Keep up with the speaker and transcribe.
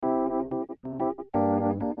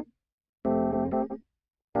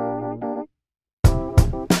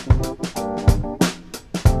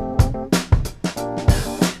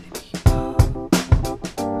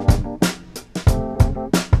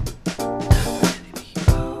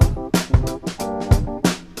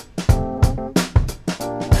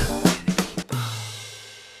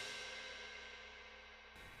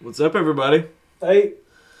What's up, everybody? Hey.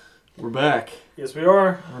 We're back. Yes, we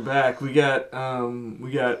are. We're back. We got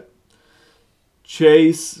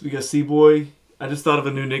Chase. We got C-Boy. I just thought of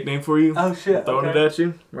a new nickname for you. Oh shit! I'm throwing it at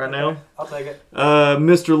you right now. I'll take it.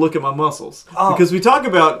 Mr. Look at My Muscles. Oh. Because we talk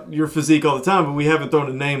about your physique all the time, but we haven't thrown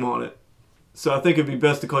a name on it. So I think it'd be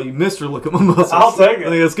best to call you Mr. Look at My Muscles. I'll take it. I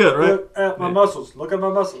think that's good, right? Look at my muscles. Look at my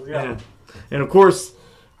muscles. Yeah. And of course,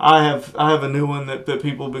 I have a new one that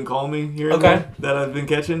people have been calling me here and there that I've been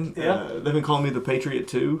catching. Yeah. They've been calling me the Patriot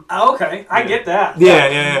 2. Oh, okay. I get that.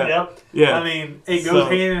 Yeah. Yep. Yeah. I mean, it goes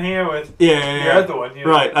hand in hand with the other one. You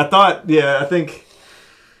know? Right. I think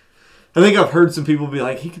I've heard some people be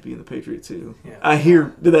like, he could be in the Patriot 2. Yeah. I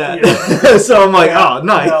hear that. Yeah. So I'm like, oh,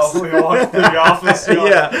 nice. We walk through the office.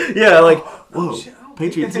 Like, whoa.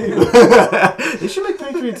 Patriot 2. They should make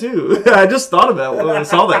Patriot 2. I just thought about it when I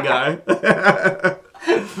saw that guy.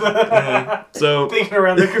 So thinking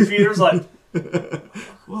around the computers like,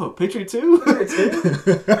 whoa, Patriot 2? Patriot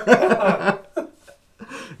 2?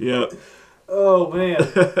 Yeah. Oh, man.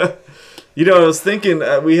 You know, I was thinking,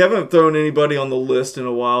 we haven't thrown anybody on the list in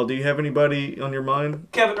a while. Do you have anybody on your mind?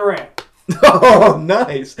 Kevin Durant. Oh,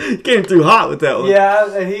 nice. He came through hot with that one.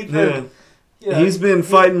 Yeah, he's been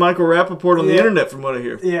fighting Michael Rappaport on the internet, from what I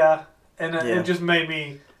hear. Yeah, and it just made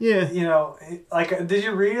me. Yeah. You know, like, did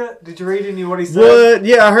you read it? Did you read any of what he said? What?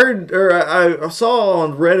 Yeah, I heard, or I saw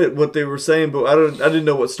on Reddit what they were saying, but I didn't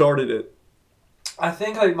know what started it. I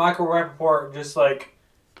think like Michael Rappaport just like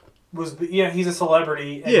was, he's a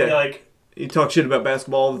celebrity, and he talks shit about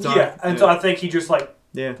basketball all the time. Yeah, and so I think he just like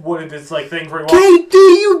wanted this like thing for him. KD,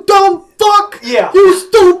 you dumb fuck! Yeah, you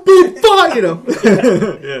stupid fuck! You know.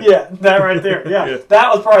 Yeah, that right there. Yeah,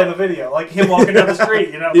 that was probably the video, like him walking down the street.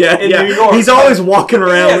 You know, in New York. He's always walking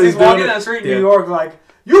around. Yes, he's walking down the street in New York, like,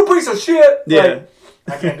 you piece of shit. Yeah, like,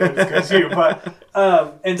 I can't do it because you. But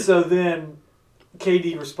and so then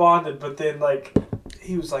KD responded, but then like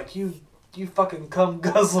he was like, you fucking cum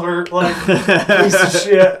guzzler, like, piece of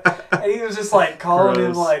shit. And he was just like calling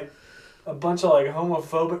him like a bunch of like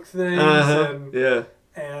homophobic things.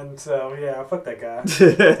 And so fuck that guy.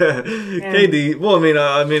 KD. Well,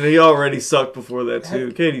 I mean, he already sucked before that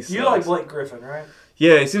too. KD sucks. You like Blake Griffin, right?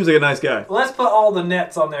 Yeah, he seems like a nice guy. Let's put all the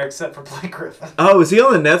Nets on there except for Blake Griffin. Oh, is he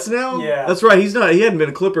on the Nets now? Yeah. That's right. He's not. He hadn't been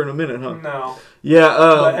a Clipper in a minute, huh? No. Yeah.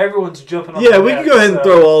 But everyone's jumping on. Yeah, we can go ahead and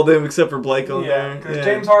throw all of them except for Blake on there. Because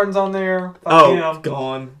James Harden's on there. Him.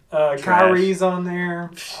 Gone. Kyrie's on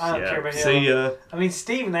there. I don't care about him. See ya. I mean,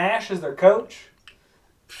 Steve Nash is their coach.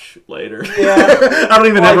 Later. Yeah. I don't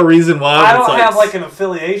even have a reason why. I don't have like an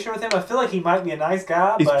affiliation with him. I feel like he might be a nice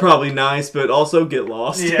guy. He's probably nice, but also get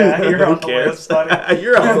lost. Yeah, you're on the list, buddy.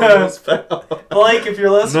 You're on the list, pal. Blake, if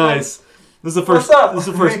you're listening. Nice. This is the first. This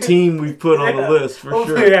is the first team we've put on the list for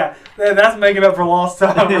sure. Yeah, that's making up for lost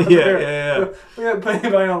time. Yeah. We haven't put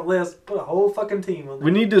anybody on the list. Put a whole fucking team on there.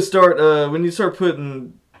 We need to start.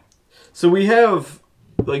 Putting. So we have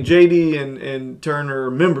like JD and Turner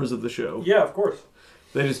are members of the show. Yeah, of course.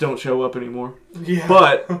 They just don't show up anymore. Yeah.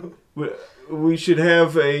 But we should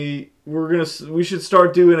have we should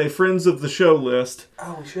start doing a friends of the show list.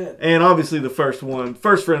 Oh, we should. And obviously the first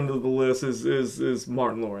friend of the list is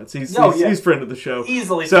Martin Lawrence. He's friend of the show.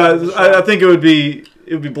 Easily. So I think it would be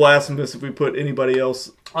blasphemous if we put anybody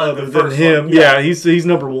else other than him. Yeah, he's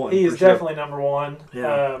number one. He is definitely number one.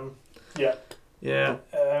 Yeah. Yeah.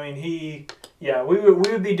 I mean, we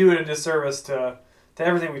would be doing a disservice to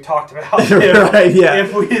everything we talked about. Right, yeah.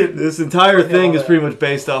 If we did, this entire thing is pretty much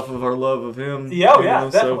based off of our love of him. Yeah,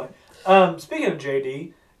 definitely. So. Speaking of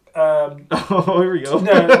JD, oh, here we go.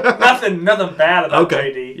 No, nothing bad about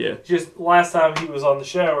JD. Yeah. Just last time he was on the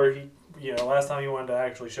show, or last time he wanted to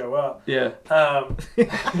actually show up. Yeah. No,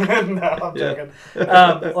 I'm joking.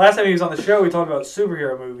 Last time he was on the show, we talked about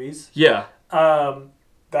superhero movies. Yeah.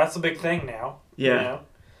 That's a big thing now. Yeah.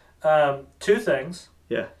 Two things.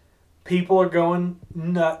 Yeah. People are going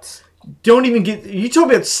nuts. Don't even get... You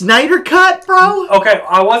talking about Snyder Cut, bro? Okay,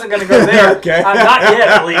 I wasn't going to go there. Okay. Not yet,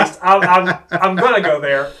 at least. I'm going to go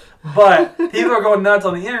there. But people are going nuts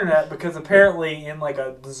on the internet because apparently in like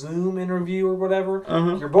a Zoom interview or whatever,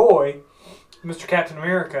 your boy, Mr. Captain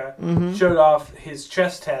America, showed off his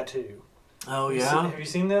chest tattoo. Oh, yeah? Have you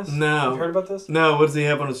seen this? No. Have you heard about this? No, what does he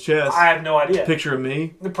have on his chest? I have no idea. Picture of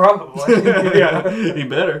me? Probably. Yeah. He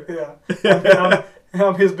better. Yeah.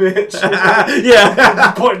 I'm his bitch.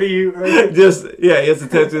 Yeah. Pointing to you. He has the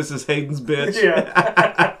tattoo that says Hayden's bitch. Yeah.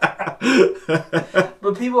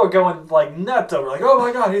 But people are going like nuts over like, oh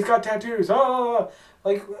my god, he's got tattoos.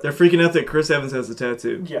 Like they're freaking out that Chris Evans has a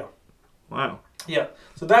tattoo. Yeah. Wow. Yeah.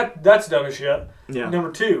 So that's dumb as shit. Yeah.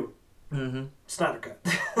 Number 2. Snyder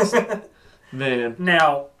Cut. Man.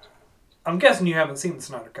 Now, I'm guessing you haven't seen the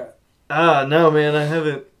Snyder Cut. No, man, I have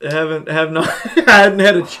not, I hadn't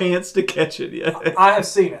had a chance to catch it yet. I have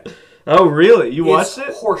seen it. Oh, really? You watched it?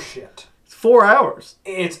 It's horseshit. It's 4 hours.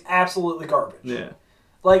 It's absolutely garbage. Yeah.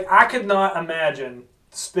 Like, I could not imagine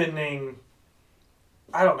spending,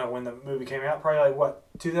 I don't know when the movie came out, probably like, what,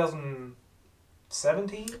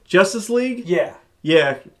 2017? Justice League? Yeah.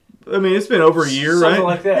 Yeah. I mean, it's been over a year, Something right? Something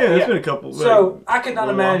like that. Yeah, it's been a couple. So, I could not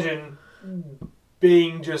imagine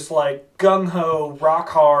being just like gung-ho, rock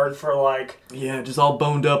hard for like... Yeah, just all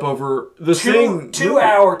boned up over the same... 2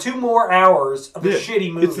 more hours of a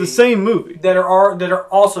shitty movie. It's the same movie. That are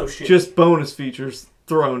also shitty. Just bonus features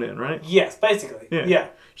thrown in, right? Yes, basically. Yeah.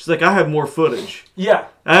 She's like, I have more footage. Yeah.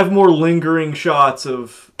 I have more lingering shots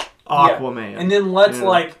of Aquaman. Yeah. And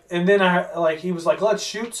then he was like, let's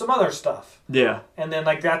shoot some other stuff. Yeah. And then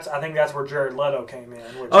I think that's where Jared Leto came in.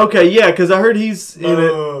 Which, okay, yeah, because I heard he's in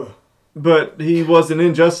it, but he wasn't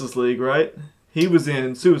in Justice League, right? He was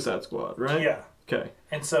in Suicide Squad, right? Yeah. Okay.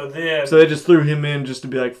 And so then... So they just threw him in just to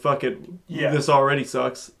be like, fuck it, this already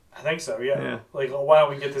sucks. I think so, yeah. Like, why don't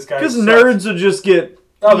we get this guy... Because nerds will just get...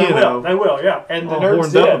 Oh, they will, yeah. And the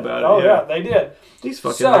nerds did. About it, oh, yeah, they did. These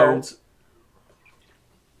fucking nerds.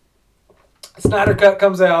 Snyder Cut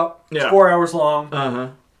comes out. It's 4 hours long. Uh-huh.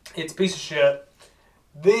 It's a piece of shit.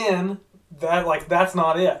 Then, that's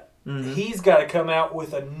not it. Mm-hmm. He's got to come out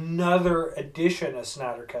with another edition of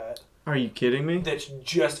Snyder Cut. Are you kidding me? That's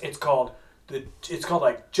just... It's called like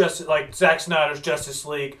Zack Snyder's Justice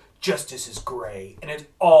League. Justice is gray. And it's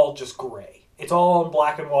all just gray. It's all in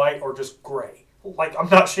black and white or just gray. Like, I'm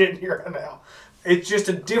not shitting here right now. It's just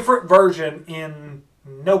a different version in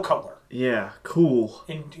no color. Yeah, cool.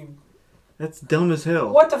 That's dumb as hell.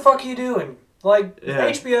 What the fuck are you doing? Like,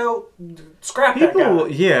 HBO, scrap that guy.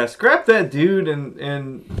 Yeah, scrap that dude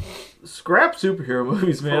and scrap superhero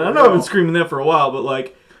movies, man. I know I've been screaming that for a while, but,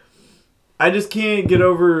 like, I just can't get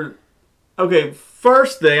over... Okay,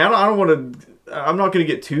 first thing, I'm not going to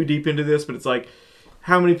get too deep into this, but it's like,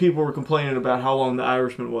 how many people were complaining about how long The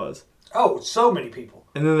Irishman was? Oh, so many people.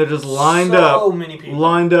 And then they're just lined up,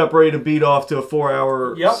 ready to beat off to a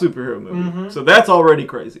 4-hour superhero movie. Mm-hmm. So that's already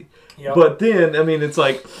crazy. Yep. But then, I mean, it's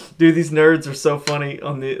like, dude, these nerds are so funny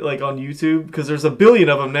on YouTube because there's a billion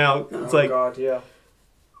of them now. It's God, yeah.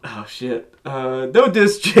 Oh shit! Don't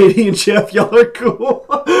diss JD and Jeff. Y'all are cool.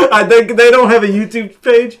 I think they don't have a YouTube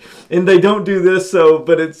page and they don't do this.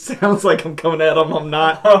 But it sounds like I'm coming at them. I'm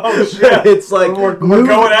not. Oh shit! It's like we're going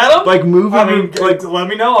at them. Like moving. I mean, let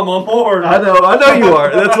me know. I'm on board. I know you are.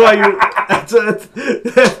 That's why you.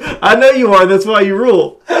 I know you are. That's why you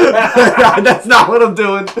rule. That's not what I'm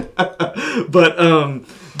doing. But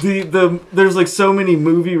there's like so many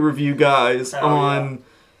movie review guys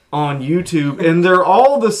on YouTube, and they're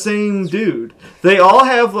all the same dude. They all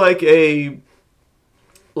have like a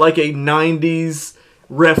 90s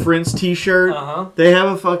reference t-shirt. Uh-huh. They have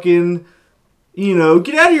a fucking,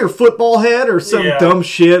 get out of your football head or some dumb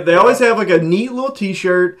shit. They always have like a neat little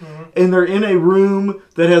t-shirt, and they're in a room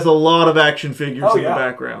that has a lot of action figures in the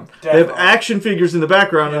background. Definitely. They have action figures in the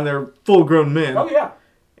background, and they're full-grown men. Oh, yeah.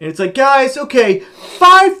 And it's like, guys, okay,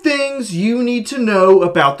 5 things you need to know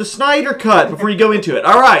about the Snyder Cut before you go into it.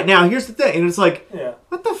 All right, now here's the thing. And it's like,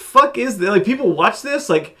 what the fuck is this? Like, people watch this,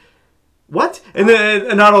 like, what? And then,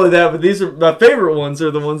 and not only that, but these are my favorite ones are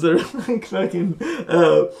the ones that are like fucking,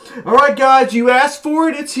 all right, guys, you asked for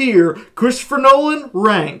it, it's here. Christopher Nolan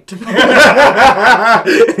ranked. And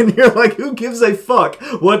you're like, who gives a fuck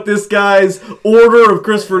what this guy's order of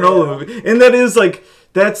Christopher Nolan movie? And that is like,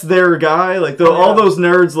 that's their guy. Like, all those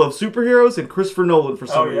nerds love superheroes and Christopher Nolan for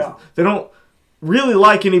some reason. They don't really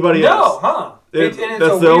like anybody else. No, huh? That's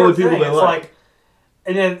the only people they like.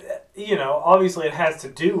 And then, obviously it has to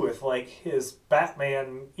do with, like, his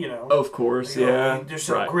Batman, Of course, they're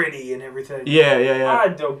so gritty and everything. Yeah.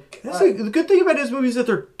 The good thing about his movies is that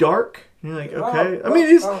they're dark. You're like, okay. I mean,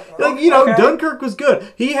 he's, Dunkirk was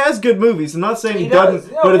good. He has good movies. I'm not saying he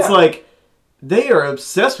doesn't, but it's like, they are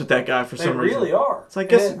obsessed with that guy for some reason. They really are. It's like,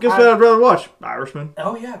 guess what I'd rather watch? Irishman.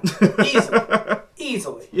 Oh, yeah.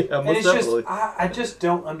 Easily. Yeah, most definitely. I just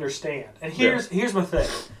don't understand. And here's my thing.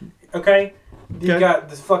 Okay? You got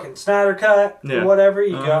this fucking Snyder Cut or whatever.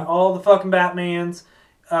 You got all the fucking Batmans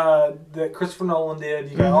that Christopher Nolan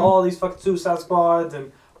did. You got all these fucking Suicide Squads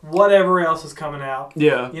and whatever else is coming out.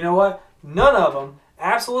 Yeah. You know what? None of them,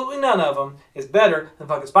 absolutely none of them, is better than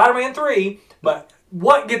fucking Spider-Man 3. But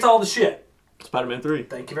what gets all the shit? Spider-Man 3.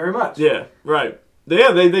 Thank you very much. Yeah, right.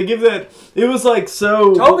 Yeah, they give that... It was like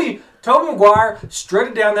so... Tobey Maguire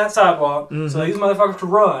strutted down that sidewalk so these motherfuckers could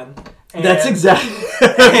run. That's exactly...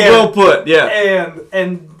 well put, yeah.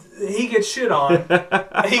 And he gets shit on.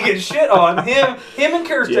 He gets shit on. Him and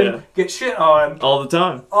Kirsten get shit on all the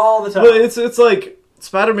time. All the time. But it's like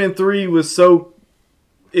Spider-Man 3 was so.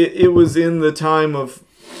 It was in the time of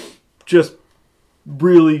just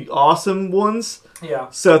really awesome ones. Yeah.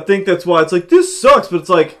 So I think that's why it's like this sucks, but it's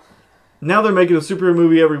like. Now they're making a superhero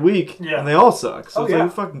movie every week, and they all suck. So it's like, who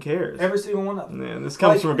fucking cares? Every single one of them. Man, this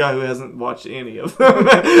comes from a guy who hasn't watched any of them.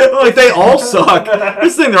 Like, they all suck.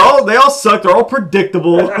 This thing, they all suck. They're all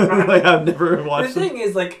predictable. Like, I've never watched them. The thing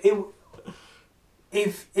is, like,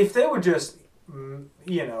 if they were just,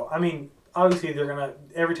 I mean, obviously they're gonna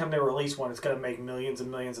every time they release one, it's gonna make millions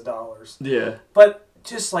and millions of dollars. Yeah. But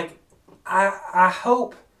just like, I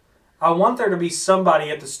want there to be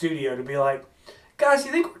somebody at the studio to be like, guys,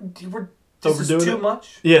 you think we're this is too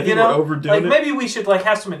much? Yeah, I think we're overdoing it. Like, maybe we should like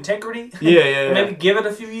have some integrity. Yeah. And maybe give it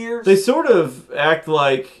a few years. They sort of act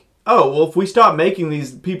like, oh, well, if we stop making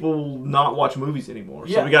these, people will not watch movies anymore.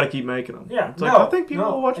 So we got to keep making them. Yeah, it's like, I think people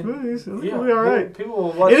will watch movies. I think we'll be all right. People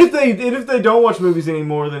will watch. And if they don't watch movies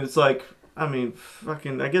anymore, then it's like, I mean,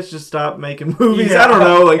 fucking, I guess just stop making movies. Yeah. I don't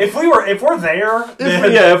know. Like, if we're there,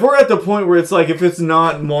 if we're at the point where it's like, if it's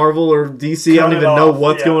not Marvel or DC, I don't even know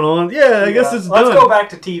what's going on. Yeah, I guess it's done. Let's go back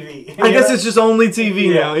to TV. I guess it's just only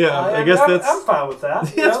TV now. Yeah, I guess that's. I'm fine with that.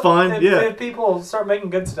 That's fine. If people start making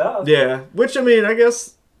good stuff. Yeah, which I mean, I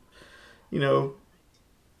guess, the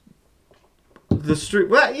street.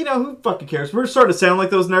 Well, who fucking cares? We're starting to sound like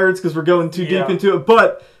those nerds because we're going too deep into it.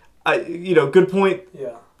 But good point.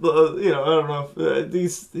 Yeah. I don't know.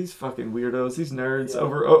 These fucking weirdos, these nerds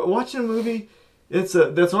over watching a movie. That's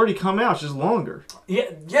already come out. It's just longer.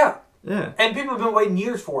 Yeah. And people have been waiting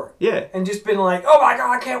years for it. Yeah. And just been like, oh my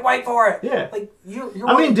god, I can't wait for it. Yeah. Like you're.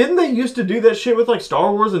 I mean, didn't they used to do that shit with like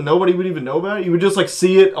Star Wars and nobody would even know about it? You would just like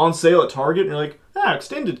see it on sale at Target and you're like,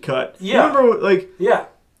 extended cut. Yeah. Remember like. Yeah.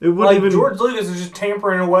 It wouldn't even. George Lucas is just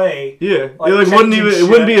tampering away. Yeah. It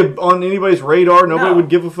wouldn't be on anybody's radar. Nobody would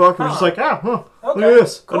give a fuck. It was just like, look at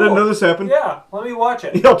this. Cool. I didn't know this happened. Yeah, let me watch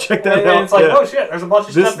it. Yeah, I'll check that out. And it's like, oh shit, there's a bunch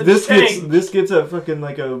of stuff that's changed. This gets a fucking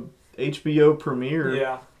like a HBO premiere.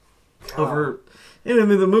 Yeah. Over. And I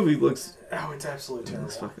mean, the movie looks. Oh, it's absolutely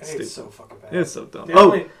terrible. It's so fucking bad. It's so dumb.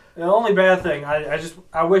 The only bad thing,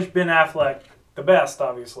 I wish Ben Affleck the best,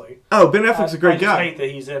 obviously. Oh, Ben Affleck's a great guy. I just hate that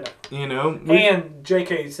he's in it. And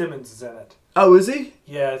J.K. Simmons is in it. Oh, is he?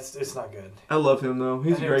 Yeah, it's not good. I love him though.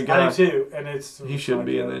 He's a great guy. I do too, and he shouldn't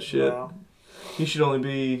be in that shit. No. He should only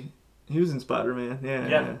be. He was in Spider-Man.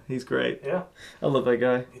 Yeah, he's great. Yeah, I love that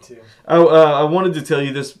guy. Me too. I wanted to tell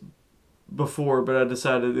you this before, but I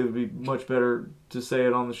decided it would be much better to say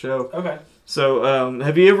it on the show. Okay. So,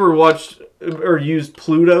 have you ever watched or used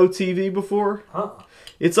Pluto TV before?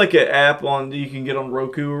 It's like an app you can get on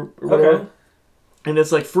Roku or whatever. Okay. And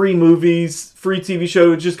it's like free movies, free TV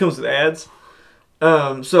show. It just comes with ads.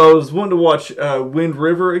 So I was wanting to watch Wind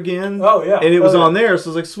River again. Oh, yeah. And it was on there. So I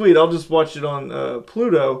was like, sweet, I'll just watch it on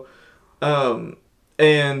Pluto.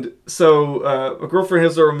 And so a girlfriend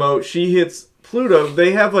has a remote. She hits Pluto.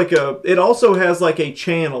 They have it also has like a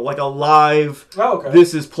channel, like a live,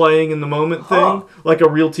 this is playing in the moment thing. Like a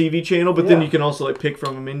real TV channel. But then you can also like pick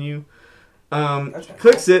from a menu.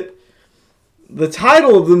 Clicks it. The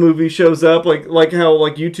title of the movie shows up, like how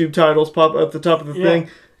like YouTube titles pop up at the top of the thing,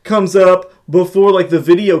 comes up before like the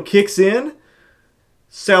video kicks in.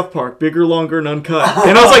 South Park, bigger, longer, and uncut.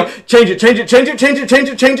 And I was like, change it, turn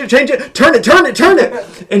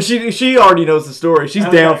it. And she already knows the story. She's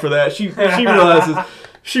down for that. She realizes.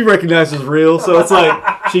 She recognizes real, so it's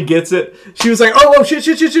like she gets it. She was like, "Oh shit!"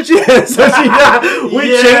 So we changed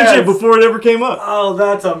it before it ever came up. Oh,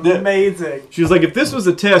 that's amazing. She was like, "If this was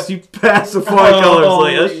a test, you passed the flying colors."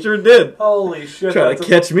 Like, I sure did. Holy shit! Trying to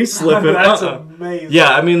catch me slipping. That's amazing.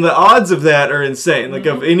 Yeah, I mean the odds of that are insane. Like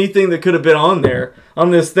of anything that could have been on there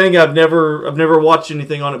on this thing, I've never watched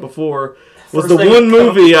anything on it before. Was the one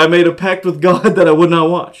movie I made a pact with God that I would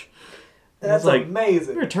not watch. That's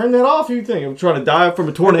amazing. You're turn that off. You think I'm trying to die from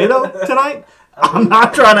a tornado tonight? I'm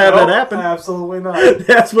not trying to have that happen. Absolutely not.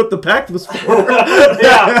 That's what the pact was for.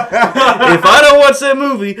 Yeah. If I don't watch that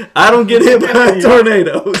movie, I don't get hit by a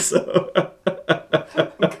tornado. So.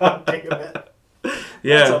 God damn it.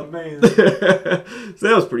 Yeah. That's amazing. So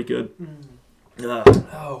that was pretty good.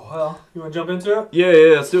 Oh, well. You want to jump into it?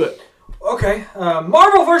 Yeah, let's do it. Okay,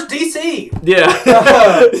 Marvel vs. DC. Yeah.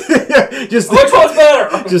 Which one's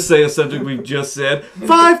better? Just say a subject we've just said.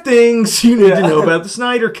 5 things you need to know about the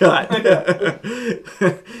Snyder Cut.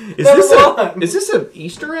 Is this an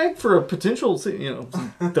Easter egg for a potential,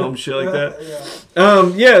 some dumb shit like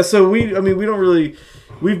that? Yeah. So we don't really.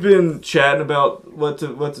 We've been chatting about what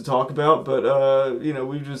to talk about, but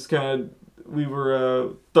we've just we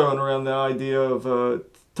were throwing around the idea of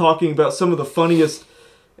talking about some of the funniest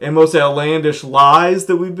and most outlandish lies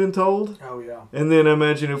that we've been told. Oh yeah. And then I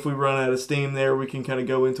imagine if we run out of steam there, we can kind of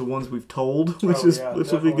go into ones we've told, which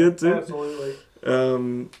will be good too. Absolutely.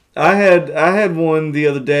 I had one the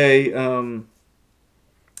other day.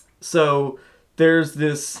 So there's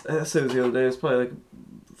this. I said it the other day. It's probably like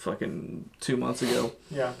fucking 2 months ago.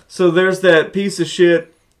 Yeah. So there's that piece of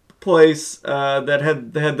shit place that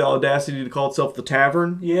had the audacity to call itself the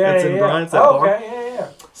Tavern. Yeah, that's in Bryant's, that bar. Okay, yeah.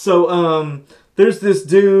 So there's this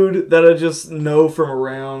dude that I just know from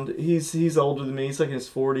around. He's older than me. He's like in his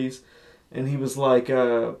 40s, and he was like,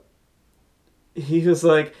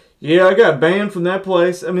 yeah, I got banned from that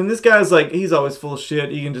place. I mean, this guy's like, he's always full of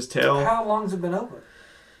shit. You can just tell. How long's it been open?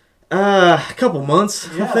 A couple months,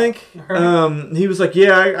 I think. He was like,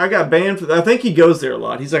 yeah, I got banned from. I think he goes there a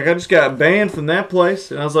lot. He's like, I just got banned from that place,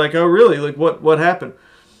 and I was like, oh really? Like, what happened?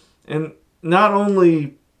 And not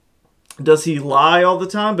only does he lie all the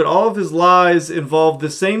time, but all of his lies involve the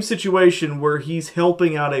same situation where he's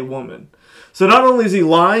helping out a woman. So not only is he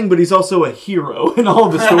lying, but he's also a hero in all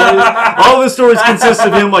of his stories. All of his stories consist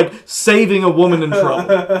of him like saving a woman in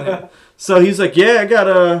trouble. Yeah. So he's like, yeah, I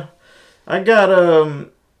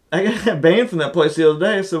got banned from that place the other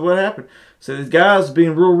day. So what happened? So these guys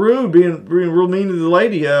being real rude, being real mean to the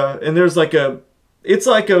lady. And there's it's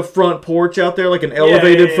like a front porch out there, like an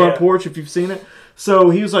elevated front porch if you've seen it. So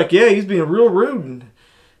he was like, yeah, he's being real rude. And,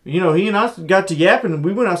 he and I got to yapping, and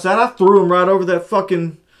we went outside. I threw him right over that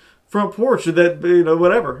fucking front porch, or that,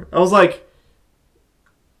 whatever. I was like,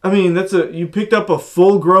 I mean, you picked up a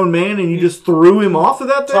full-grown man and you just threw him off of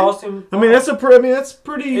that thing? Tossed him. I mean, that's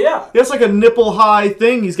pretty... Yeah. That's like a nipple-high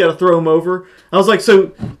thing he's got to throw him over. I was like,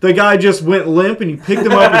 so the guy just went limp and you picked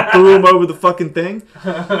him up and threw him over the fucking thing?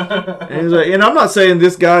 And he's like, and I'm not saying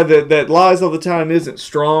this guy that lies all the time isn't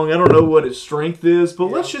strong. I don't know what his strength is, but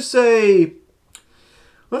let's just say...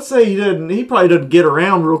 Let's say he probably doesn't get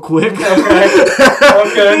around real quick. Okay.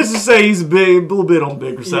 Let's just say he's big, a little bit on the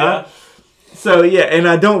bigger side. Yeah. So, yeah, and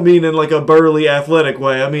I don't mean in like a burly athletic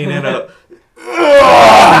way. I mean in a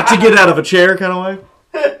to get out of a chair kind of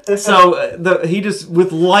way. So he just,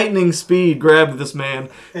 with lightning speed, grabbed this man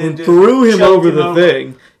and threw him over the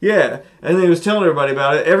thing. Yeah. And then he was telling everybody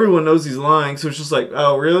about it. Everyone knows he's lying, so it's just like,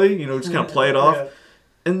 oh, really? Just kind of play it off. Yeah.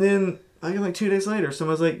 And then... like 2 days later,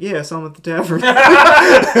 somebody's like, yeah, I saw him at the tavern.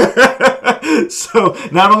 So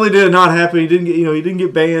not only did it not happen, he didn't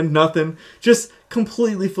get banned, nothing. Just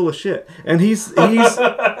completely full of shit. And he's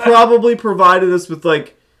probably provided us with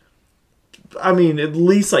at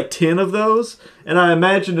least 10 of those. And I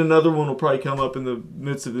imagine another one will probably come up in the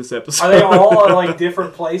midst of this episode. Are they all at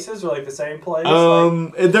different places or the same place?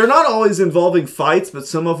 They're not always involving fights, but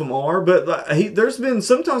some of them are. But there's been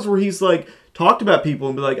sometimes where he's talked about people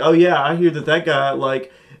and be like, oh yeah, I hear that guy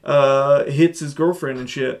hits his girlfriend and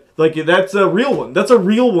shit. That's a real one. That's a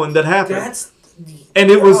real one that happened.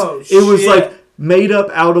 It was made up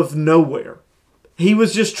out of nowhere. He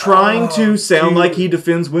was just trying to sound like he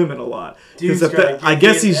defends women a lot. I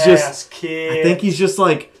guess he's just. I think he's just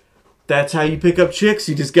that's how you pick up chicks.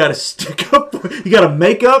 You just gotta stick up. You gotta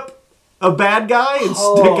make up a bad guy and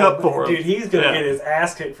stick up for him. Dude, he's gonna get his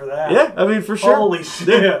ass kicked for that. Yeah, I mean for sure. Holy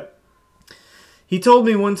shit. Yeah. He told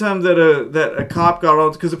me one time that a cop got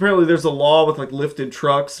on, because apparently there's a law with lifted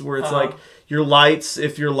trucks where it's your lights,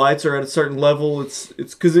 if your lights are at a certain level, it's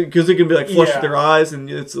because it can be flush with their eyes and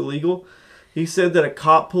it's illegal. He said that a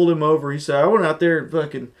cop pulled him over. He said, I went out there and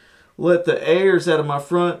fucking let the airs out of my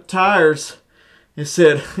front tires. He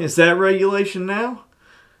said, is that regulation now?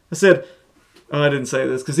 I said, oh, I didn't say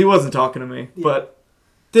this because he wasn't talking to me, but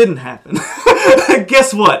didn't happen.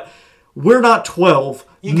 Guess what? We're not 12.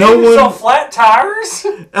 You gave yourself flat tires?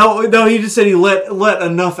 Oh no, he just said he let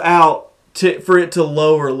enough out for it to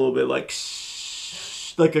lower a little bit,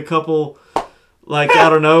 a couple, I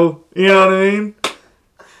don't know, you know what I mean?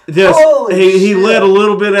 Just he let a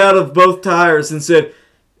little bit out of both tires and said,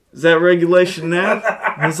 "Is that regulation now?"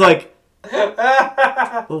 And it's like,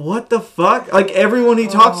 well, what the fuck? Everyone he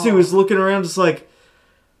talks to is looking around, just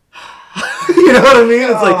you know what I mean?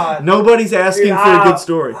 God. It's nobody's asking for a good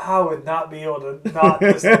story. I would not be able to not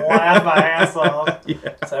just laugh my ass off. Yeah.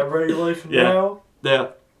 Is that regulation now? Yeah.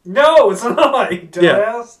 No, it's not, you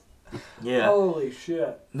dumbass. Yeah. Holy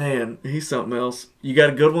shit. Man, he's something else. You got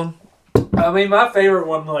a good one? I mean, my favorite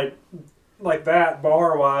one, like that,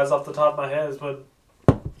 bar-wise, off the top of my head, is when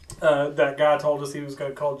that guy told us he was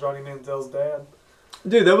going to call Johnny Manziel's dad.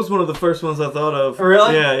 Dude, that was one of the first ones I thought of.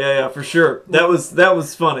 Really? Yeah, for sure. That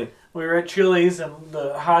was funny. We were at Chili's and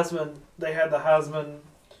they had the Heisman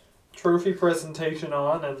Trophy presentation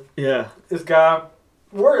on, and this guy,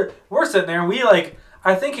 we're sitting there and we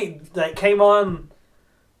I think he came on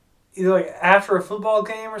either like after a football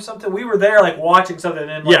game or something. We were there like watching something,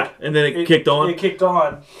 and like, and then it kicked on. It kicked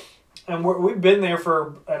on, and we've been there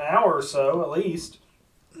for an hour or so at least.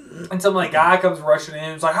 And some like guy comes rushing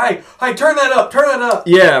in. He's like, "Hey, turn that up!"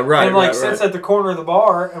 Yeah, right. And like sits at the corner of the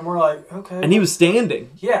bar, and we're like, "Okay." And he was standing.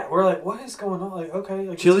 Yeah, we're like, "What is going on?" Like, okay,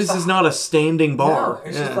 like Chili's is not a standing bar. No,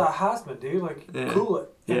 it's just a Heisman, dude. Like, cool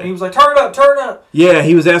it. And Yeah. he was like, "Turn it up!" Yeah,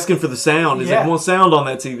 he was asking for the sound. He's like, "Want sound on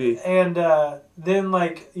that TV?" And then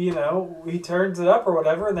like he turns it up or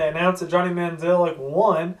whatever, and they announce that Johnny Manziel like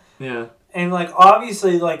won. Yeah. And, like,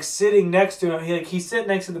 obviously, like, sitting next to him, he's sitting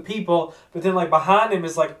next to the people, but then, like, behind him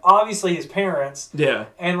is, like, obviously his parents. Yeah.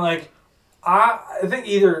 And, like, I think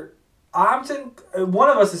either I'm sitting, one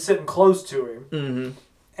of us is sitting close to him. Mm-hmm.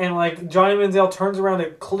 And, like, Johnny Manziel turns around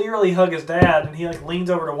to clearly hug his dad, and he, like, leans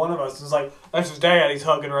over to one of us and is like, "That's his dad. He's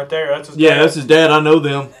hugging right there. That's his dad." Yeah, that's his dad. I know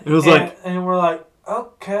them. It was And we're like,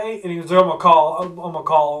 "Okay." And he was like, I'm going to call him. I'm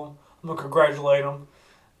going to congratulate him.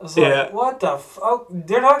 It's like, what the fuck?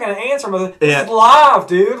 They're not going to answer me. This is live,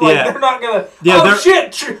 dude. Like, they're not going to... oh,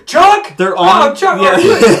 shit, Chuck? They're on... Chuck, are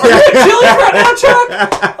you at Chili's right now, Chuck?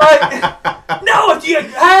 Like, no,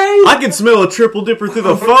 hey! I can smell a triple dipper through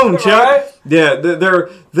the phone, Chuck. Right? Yeah,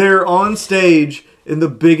 they're on stage in the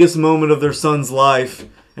biggest moment of their son's life.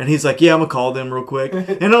 And he's like, yeah, I'm going to call them real quick.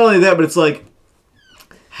 And not only that, but it's like,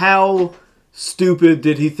 how stupid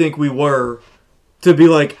did he think we were to be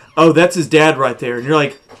like, oh, that's his dad right there. And you're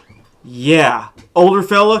like, yeah. Older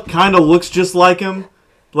fella, kind of looks just like him.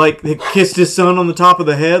 Like, he kissed his son on the top of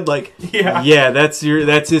the head. Like, yeah, that's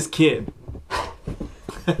his kid.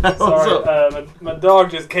 Sorry, my dog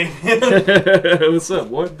just came in. What's up,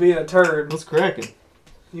 what? Being a turd. What's cracking?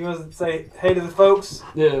 You want to say hey to the folks?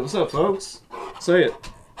 Yeah, what's up, folks? Say it.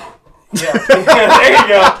 Yeah, there you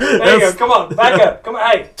go. There you go. Come on, back up. Come on,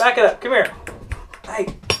 hey, back it up. Come here. Hey,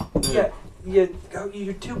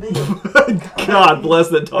 you're too big. God bless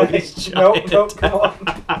that dog. Nope, come on.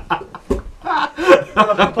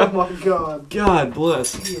 Oh my God. God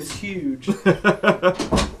bless. He is huge.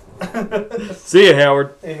 See ya,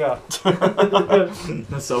 Howard. There you go.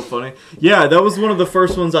 That's so funny. Yeah, that was one of the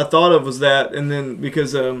first ones I thought of was that, and then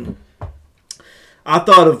because I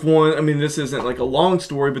thought of one. I mean, this isn't like a long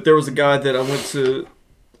story, but there was a guy that I went to.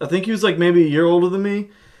 I think he was like maybe a year older than me.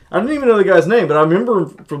 I didn't even know the guy's name, but I remember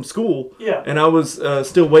him from school. Yeah. And I was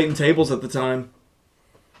still waiting tables at the time.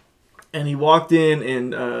 And he walked in,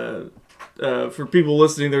 and for people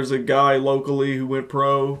listening, there's a guy locally who went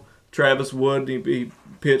pro, Travis Wood. He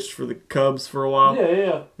pitched for the Cubs for a while.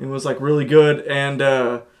 Yeah. And was like really good.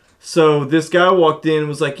 And so this guy walked in and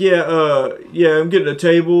was like, yeah, I'm getting a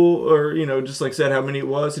table, or just like said how many it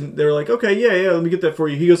was. And they were like, okay, yeah, let me get that for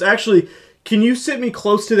you. He goes, actually, can you sit me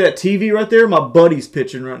close to that TV right there? My buddy's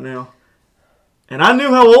pitching right now. And I knew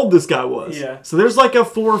how old this guy was. Yeah. So there's like a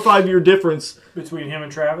 4 or 5 year difference between him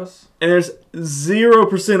and Travis. And there's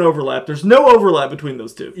 0% overlap. There's no overlap between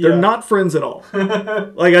those two. They're not friends at all.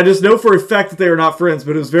 Like, I just know for a fact that they are not friends,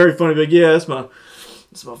 but it was very funny. Like, yeah, that's my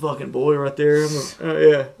fucking boy right there.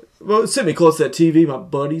 Yeah. Well, sit me close to that TV. My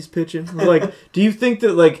buddy's pitching. I was like, do you think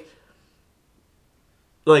that, like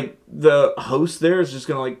the host there is just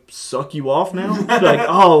gonna like suck you off now? Like,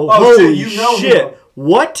 holy shit! Him.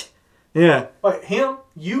 What? Yeah. Like him?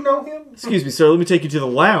 You know him? Excuse me, sir. Let me take you to the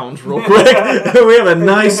lounge real quick. We have a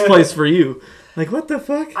nice place for you. Like, what the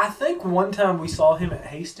fuck? I think one time we saw him at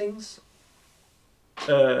Hastings.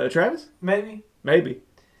 Travis? Maybe.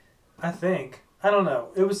 I think. I don't know.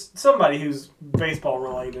 It was somebody who's baseball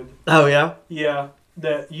related. Oh yeah. Yeah,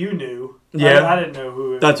 that you knew. Yeah. I didn't know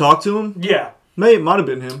who. I talked to him. Yeah. It might have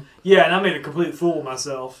been him. Yeah, and I made a complete fool of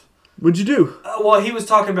myself. What'd you do? Well, he was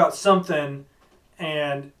talking about something,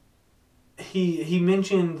 and he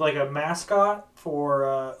mentioned like a mascot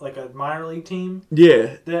for like a minor league team.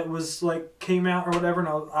 Yeah. That was like came out or whatever, and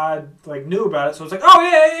I like knew about it, so I was like, oh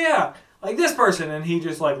yeah, like this person, and he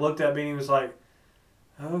just like looked at me and he was like,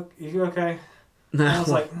 "Oh, you okay?" And I was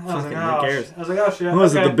like, oh, shit. What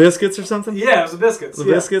was it, the Biscuits or something? Yeah, it was the Biscuits. The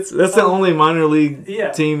Biscuits? That's the only minor league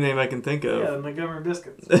team name I can think of. Yeah, the Montgomery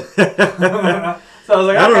Biscuits. So I was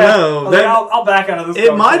like, okay. I don't know. I'll back out of this.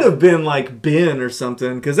 It might have been like Ben or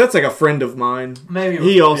something, because that's like a friend of mine. Maybe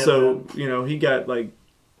he also, he got like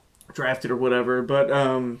drafted or whatever. But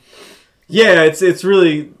yeah, it's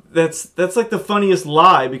really that's like the funniest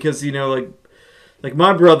lie, because like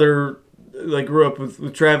my brother like grew up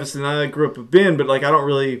with Travis, and I grew up with Ben, but like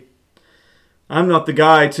I'm not the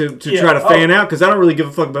guy to try to fan out, because I don't really give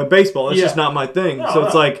a fuck about baseball. That's just not my thing. So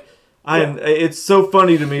it's like it's so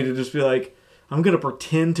funny to me to just be like, I'm gonna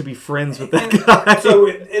pretend to be friends with that guy. So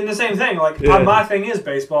in the same thing, like my thing is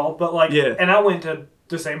baseball, but like, and I went to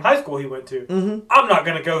the same high school he went to. Mm-hmm. I'm not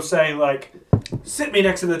gonna go say like, sit me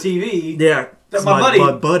next to the TV. Yeah, that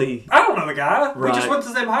my buddy. I don't know the guy. Right. We just went to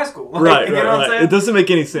the same high school. Like, Right, you know what I'm saying? It doesn't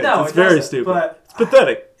make any sense. No, it's very stupid. But it's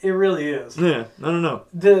pathetic. It really is. Yeah, I don't know.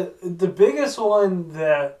 The biggest one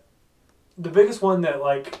that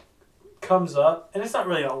like comes up, and it's not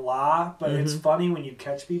really a lie, but it's funny when you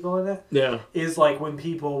catch people in it. Yeah, is like when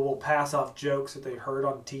people will pass off jokes that they heard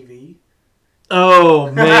on TV. Oh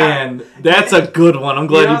man, that's a good one. I'm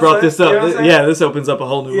glad you brought this up. Yeah, this opens up a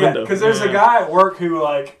whole new window. Because there's a guy at work who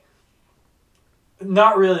like,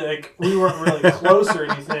 not really like we weren't really close or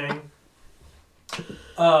anything.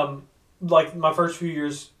 Like my first few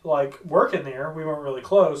years like working there, we weren't really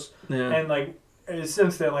close, and like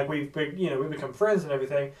since then like we've become friends and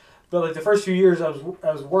everything. But like the first few years I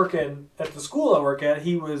was working at the school I work at,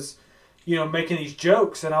 he was, making these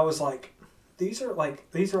jokes, and I was like, these are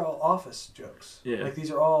all office jokes. Yeah. Like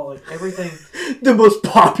these are all like everything. The most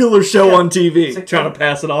popular show on TV. Like, trying to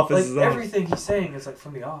pass it off as his own. Everything he's saying is like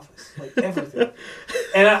from The Office. Like everything.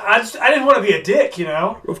 And I didn't want to be a dick,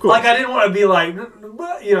 Of course. Like I didn't want to be like,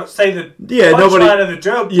 say the punchline of the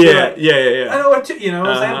joke. Yeah, like, yeah. I know what what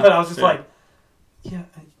I'm saying, but I was just like, yeah.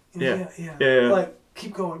 Like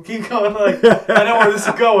keep going. Like I know where this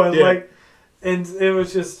is going. Yeah. Like, and it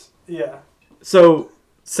was just So.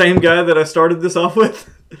 Same guy that I started this off with,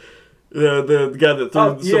 the guy that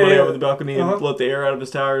threw somebody over the balcony and let the air out of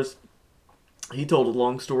his tires. He told a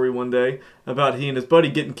long story one day about he and his buddy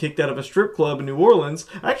getting kicked out of a strip club in New Orleans.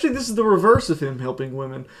 Actually, this is the reverse of him helping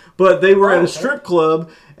women. But they were at a strip club,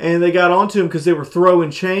 and they got onto him because they were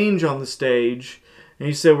throwing change on the stage. And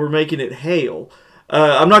he said, we're making it hail.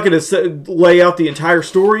 I'm not going to lay out the entire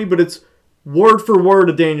story, but it's word for word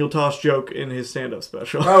a Daniel Tosh joke in his stand-up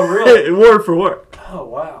special. Oh, really? Word for word. Oh,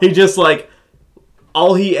 wow. He just,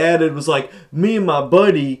 all he added was, me and my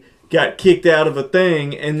buddy got kicked out of a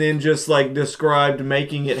thing, and then just, described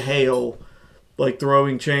making it hail,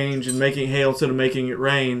 throwing change and making hail instead of making it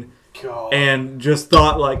rain. God. And just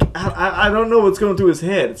thought, I don't know what's going through his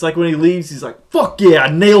head. It's like when he leaves, he's like, fuck yeah, I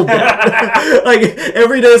nailed that.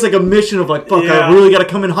 Every day it's a mission of, fuck, I really got to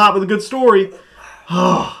come in hot with a good story.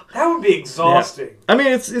 That would be exhausting. Yeah. I mean,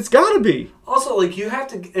 it's got to be. Also, you have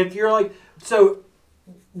to, if you're so,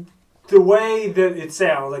 the way that it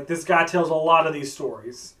sounds, this guy tells a lot of these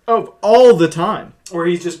stories. Oh, all the time. Where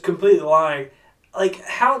he's just completely lying.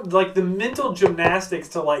 How, the mental gymnastics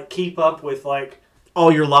to, keep up with,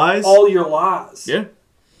 all your lies? All your lies. Yeah.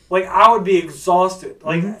 I would be exhausted.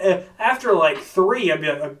 After, 3, I'd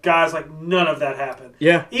be like, guys, none of that happened.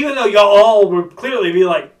 Yeah. Even though y'all all would clearly be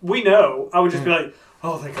like, we know. I would just be like,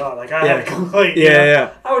 oh, thank God. I had a complaint.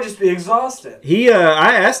 Yeah. I would just be exhausted.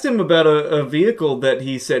 I asked him about a vehicle that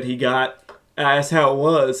he said he got. I asked how it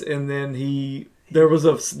was, and then there was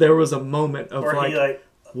a moment of where he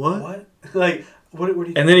what? What? What do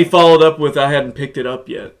you And then he followed up with, I hadn't picked it up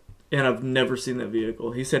yet. And I've never seen that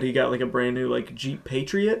vehicle. He said he got a brand new Jeep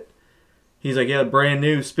Patriot. He's like, yeah, brand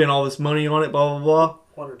new. Spent all this money on it. Blah blah blah.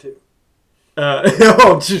 One or two.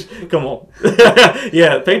 Come on.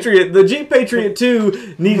 Yeah, Patriot. The Jeep Patriot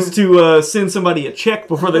 2 needs to send somebody a check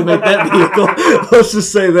before they make that vehicle. Let's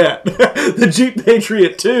just say that. The Jeep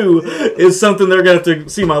Patriot 2 is something they're going to have to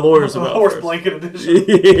see my lawyers about. Horse blanket edition.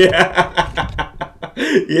 Yeah.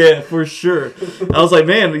 Yeah, for sure. I was like,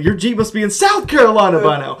 man, your Jeep must be in South Carolina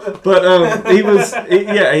by now. But he was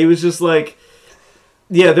just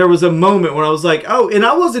there was a moment when I was like, oh, and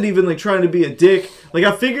I wasn't even trying to be a dick.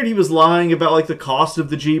 I figured he was lying about the cost of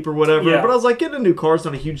the Jeep or whatever. Yeah. But I was like, getting a new car is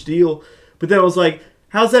not a huge deal. But then I was like,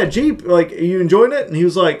 how's that Jeep? Are you enjoying it? And he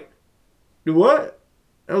was like, what?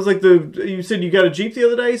 I was like, you said you got a Jeep the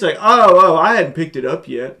other day? He's like, oh, I hadn't picked it up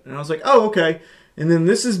yet. And I was like, oh, okay. And then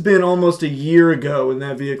this has been almost a year ago, and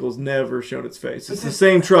that vehicle's never shown its face. It's the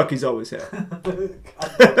same truck he's always had.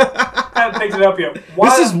 I haven't picked it up yet.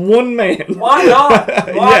 This is one man. Why not?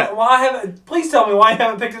 Why haven't? Please tell me why you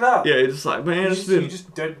haven't picked it up. Yeah, it's just man, you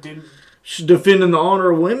just didn't. Defending the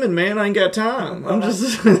honor of women, man. I ain't got time. I'm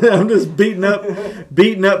just beating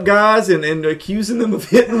up guys and accusing them of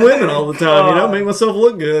hitting women all the time. Make myself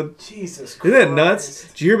look good. Jesus Christ. Isn't that nuts?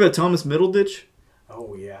 Did you hear about Thomas Middleditch?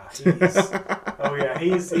 Oh yeah,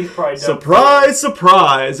 he's probably done.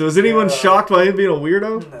 Surprise! Was anyone shocked by him being a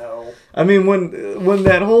weirdo? No. I mean, when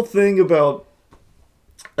that whole thing about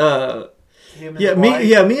me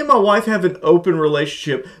and my wife have an open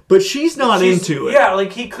relationship, but she's not into it. Yeah,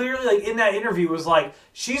 he clearly in that interview was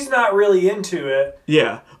she's not really into it.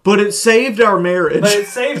 Yeah, but it saved our marriage.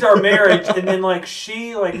 And then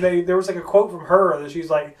she there was a quote from her that she's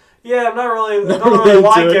like, yeah, I don't really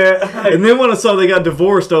like it. And then when I saw they got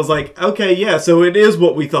divorced, I was like, okay, yeah, so it is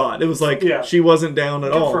what we thought. It was like she wasn't down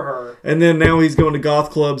at all. Good for her. And then now he's going to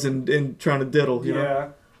goth clubs and trying to diddle, you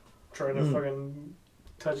know? Trying to fucking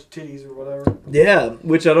touch titties or whatever. Yeah,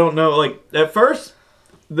 which I don't know. Like, at first,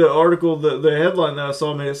 the article, the headline that I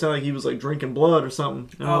saw made it sound like he was like drinking blood or something.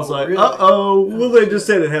 And I was like, really? Well, they just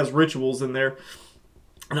said it has rituals in there.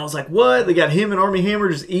 And I was like, what? They got him and Armie Hammer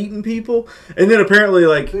just eating people? And then apparently,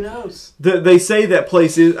 like... Who knows? They say that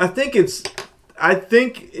place is... I think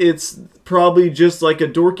it's probably just like a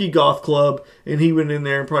dorky goth club, and he went in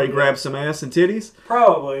there and probably grabbed some ass and titties.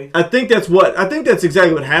 Probably. I think that's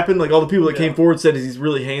exactly what happened. Like, all the people that came forward said he's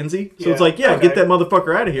really handsy. So it's like, get that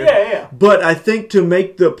motherfucker out of here. Yeah. But I think to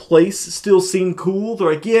make the place still seem cool,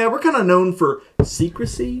 they're like, we're kind of known for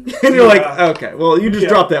secrecy. And you're like, okay, well, you just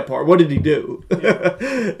dropped that part. What did he do?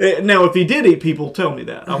 Yeah. Now, if he did eat people, tell me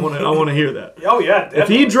that. I want to hear that. Oh, yeah, definitely. If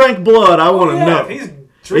he drank blood, I want to know.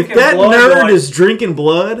 If that nerd is drinking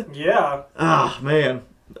blood, man.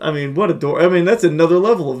 I mean, what a dork. I mean, that's another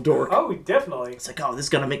level of dork. Oh, definitely. It's like, this is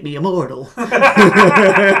going to make me immortal. That's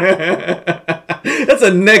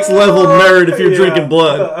a next level nerd if you're drinking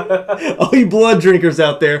blood. All you blood drinkers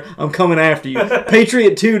out there, I'm coming after you.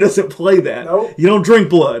 Patriot 2 doesn't play that. Nope. You don't drink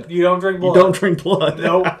blood. You don't drink blood. You don't drink blood.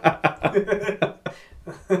 Nope.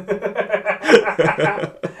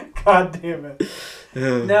 God damn it.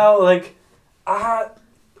 No, like,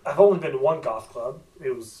 I've only been to one goth club.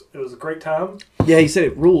 It was a great time. Yeah, he said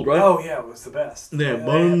it ruled, right? Oh yeah, it was the best. Yeah,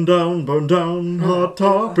 burn down, hot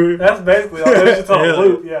topic. That's basically all. It was just on a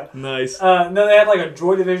loop. Yeah. Nice. No, they had like a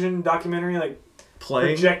Joy Division documentary, like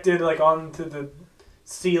playing projected like onto the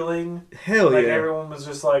ceiling. Hell like, yeah! Everyone was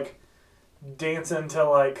just like dancing to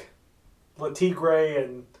like Le Tigre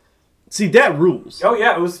and. See, that rules. Oh,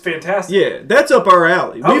 yeah, it was fantastic. Yeah, that's up our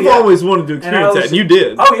alley. We've always wanted to experience that, and you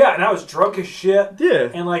did. Oh, yeah, and I was drunk as shit. Yeah.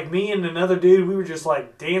 And, like, me and another dude, we were just,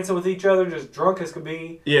 like, dancing with each other, just drunk as could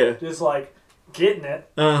be. Yeah. Just, like, getting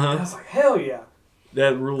it. Uh-huh. And I was like, hell yeah.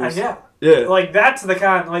 That rules. Yeah. Yeah. Like, that's the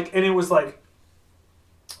kind, like, and it was, like,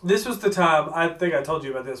 this was the time, I think I told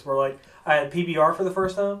you about this, where, like, I had PBR for the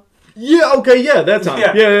first time. Yeah, okay, that time.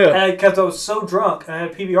 Yeah. Because I was so drunk, and I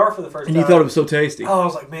had PBR for the first time. And you thought it was so tasty. Oh, I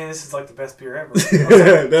was like, man, this is like the best beer ever.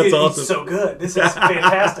 Like, that's awesome. It's so good. This is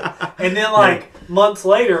fantastic. And then, like, months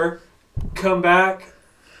later, come back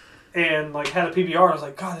and, like, had a PBR. I was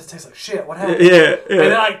like, God, this tastes like shit. What happened? Yeah. And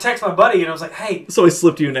then I text my buddy, and I was like, hey. So he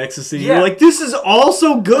slipped you an ecstasy. Yeah. You're like, this is all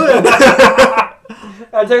so good. I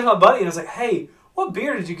text my buddy, and I was like, hey, what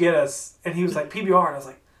beer did you get us? And he was like, PBR. And I was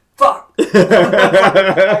like, fuck.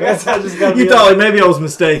 I guess I just got. You thought like maybe I was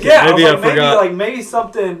mistaken. Yeah, maybe I forgot. Maybe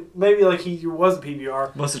something. Maybe like he was a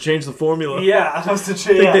PBR. Must have changed the formula. Yeah, I must have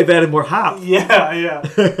changed. I think they've added more hop. Yeah.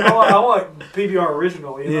 I want PBR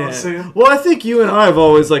original. You know what I'm saying? Well, I think you and I have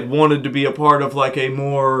always like wanted to be a part of like a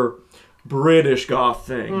more British goth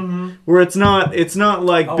thing, where it's not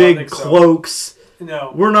like big cloaks.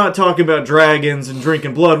 No. We're not talking about dragons and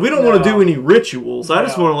drinking blood. We don't want to do any rituals. I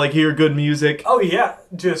just want to like hear good music. Oh yeah,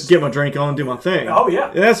 just get my drink on, do my thing. Oh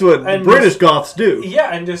yeah, and that's what British goths do.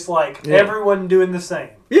 Yeah, and just like everyone doing the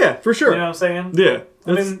same. Yeah, for sure. You know what I'm saying? Yeah.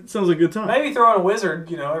 Sounds like a good time. Maybe throw on a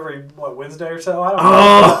wizard, every Wednesday or so. I don't know.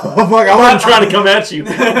 Oh fuck! I wasn't trying to come at you.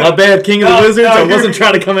 My bad, King of the Wizards. I wasn't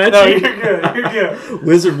trying to come at you. No, you're good.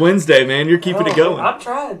 Wizard Wednesday, man. You're keeping it going. I'm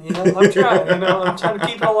trying. I'm trying to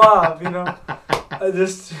keep it alive. I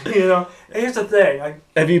just, here's the thing.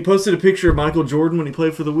 Have you posted a picture of Michael Jordan when he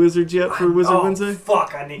played for the Wizards yet for Wizard Wednesday?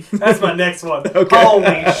 Fuck, that's my next one. Okay.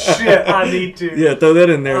 Holy shit, I need to. Yeah, throw that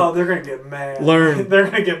in there. Oh, they're going to get mad. Learn. They're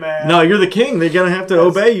going to get mad. No, you're the king. They're going to have to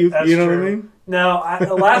obey you. You know what I mean? No,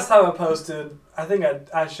 the last time I posted, I think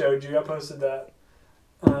I showed you, I posted that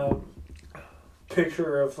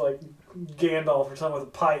picture of, like, Gandalf or something with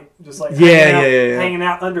a pipe, just like hanging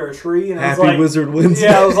out under a tree, and Happy I was like, Wizard Wednesday.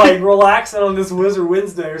 Yeah, I was like relaxing on this Wizard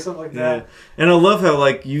Wednesday or something like that. And I love how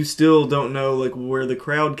like you still don't know like where the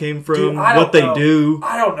crowd came from, Dude, what they do.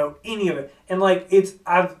 I don't know any of it, and like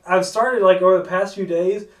I've started like over the past few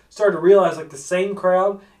days started to realize like the same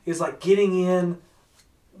crowd is like getting in,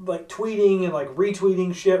 like tweeting and like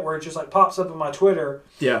retweeting shit where it just like pops up in my Twitter.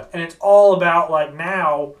 Yeah, and it's all about like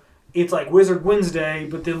now it's like Wizard Wednesday,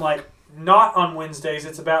 but then like. Not on Wednesdays.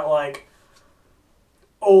 It's about like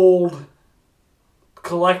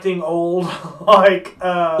collecting old like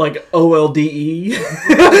OLDE,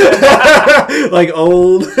 like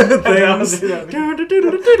old things. You know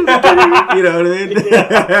what I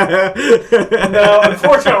mean? No,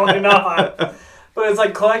 unfortunately not. But it's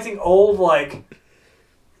like collecting old like.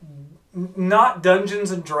 Not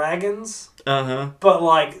Dungeons and Dragons. But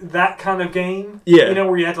like that kind of game, yeah, you know,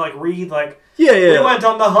 where you have to like read like, yeah, we went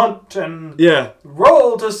on the hunt and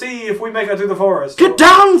roll to see if we make it through the forest. Get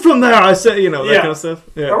down from there, I say, you know, that kind of stuff.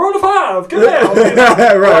 Yeah. I rolled a 5. Get down. You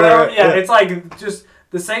know? right. Yeah, it's like just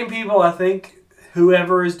the same people. I think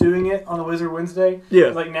whoever is doing it on the Wizard Wednesday,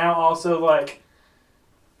 like now also like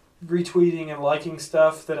retweeting and liking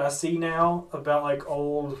stuff that I see now about like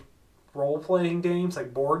old role-playing games,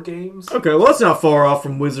 like board games. Okay, well, that's not far off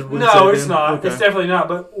from Wizard Wednesday. No, it's not. Okay. It's definitely not.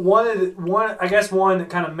 But one that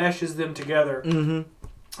kind of meshes them together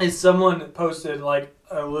is someone that posted like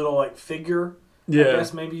a little like figure. Yeah. I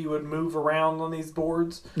guess maybe you would move around on these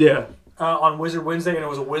boards. Yeah. On Wizard Wednesday, and it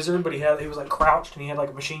was a wizard, but he was like crouched and he had like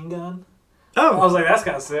a machine gun. Oh. I was like, that's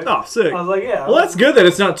kind of sick. Oh, sick. I was like, yeah. Well, that's good that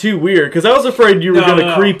it's not too weird, because I was afraid you were going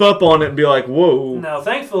to creep up on it and be like, whoa. No,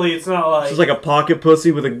 thankfully it's not like... It's just like a pocket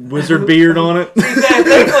pussy with a wizard beard on it.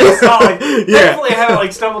 Thankfully it's not like... Thankfully I haven't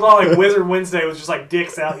like stumbled on like Wizard Wednesday with just like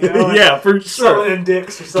dicks out, you know? Like, yeah, for sure. Summoning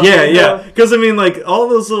dicks or something. Yeah. Because, I mean, like, all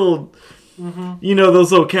those little... You know,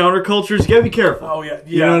 those little countercultures, you gotta be careful. Oh, yeah.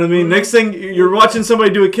 You know what I mean? Next thing, you're watching somebody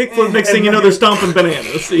do a kickflip, next thing you know, they're stomping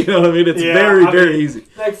bananas. You know what I mean? It's very easy.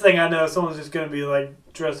 Next thing I know, someone's just gonna be, like,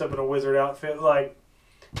 dressed up in a wizard outfit, like,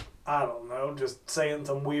 I don't know, just saying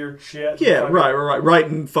some weird shit. Yeah, right.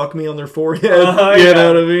 Writing fuck me on their forehead. You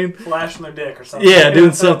know what I mean? Flashing their dick or something. Yeah,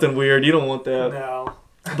 doing something weird. You don't want that. No.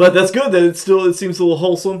 But that's good that it seems a little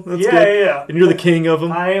wholesome. That's good. Yeah. And you're the king of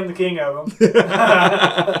them. I am the king of them.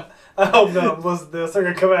 I hope no one listens to this. They're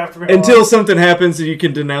going to come after me. Until something happens and you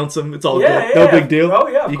can denounce them. It's all good. Yeah. No big deal. Oh,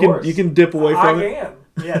 yeah, of course. You can dip away from it. I can.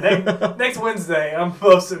 Yeah, next Wednesday, I'm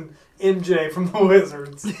posting MJ from the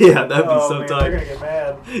Wizards. Yeah, that'd be so tight. They're going to get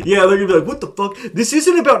mad. Yeah, they're going to be like, what the fuck? This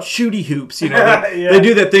isn't about shooty hoops, you know? They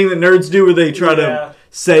do that thing that nerds do where they try to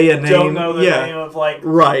say a name. Don't know the name of, like...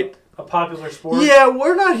 Right. A popular sport. Yeah,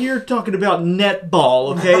 we're not here talking about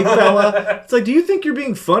netball, okay, fella? It's like, do you think you're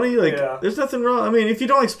being funny? Like, there's nothing wrong. I mean, if you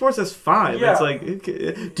don't like sports, that's fine. Yeah. It's like,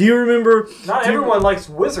 do you remember? Not everyone likes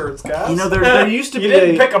wizards, guys. You know, there used to be. You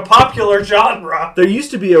didn't pick a popular genre. There used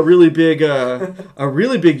to be a really big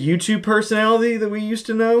YouTube personality that we used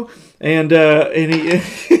to know, and he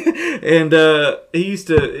he used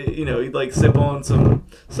to, you know, he'd like sip on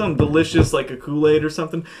some delicious like a Kool-Aid or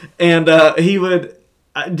something, and he would.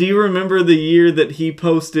 Do you remember the year that he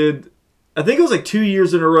posted, I think it was like 2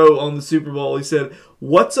 years in a row on the Super Bowl, he said,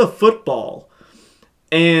 "What's a football?"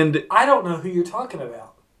 And... I don't know who you're talking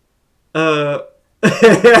about. Do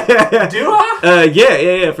I?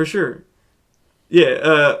 Yeah, for sure.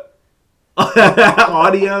 Yeah,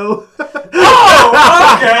 audio.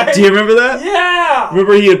 Oh, okay. Do you remember that? Yeah.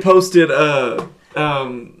 Remember he had posted,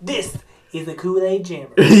 this is a Kool-Aid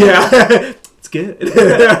Jammer. Yeah. Good.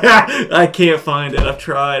 I can't find it. I've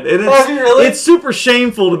tried. And it's super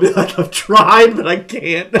shameful to be like, I've tried, but I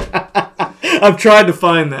can't. I've tried to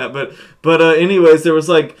find that. But anyways, there was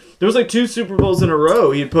like 2 Super Bowls in a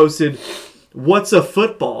row. He had posted, "What's a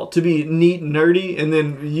football?" to be neat and nerdy. And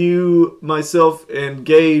then you, myself, and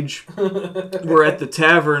Gage were at the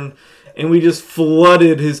tavern, and we just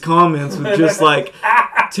flooded his comments with just like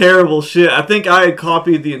terrible shit. I think I had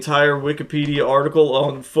copied the entire Wikipedia article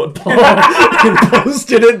on football and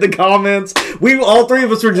posted it in the comments. All 3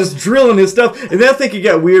 of us were just drilling his stuff. And then I think it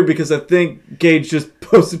got weird because I think Gage just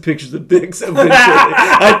posted pictures of dicks eventually.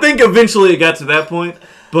 I think eventually it got to that point.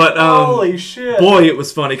 But holy shit. Boy, it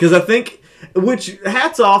was funny. Because I think, which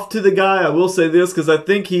hats off to the guy, I will say this, because I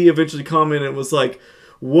think he eventually commented and was like,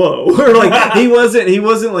 whoa. Or like he wasn't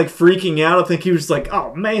like freaking out. I think he was just like,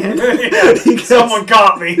 oh man. Someone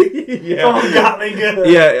got me. Someone got me good.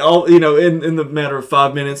 Yeah, in the matter of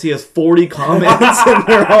 5 minutes he has 40 comments and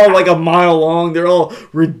they're all like a mile long. They're all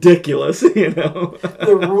ridiculous, you know.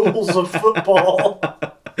 The rules of football.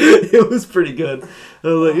 It was pretty good. I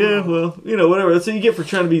was like, yeah, well, you know, whatever. That's what you get for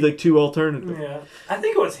trying to be like too alternative. Yeah. I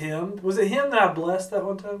think it was him. Was it him that I blessed that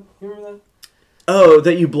one time? You remember that? Oh,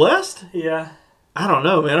 that you blessed? Yeah. I don't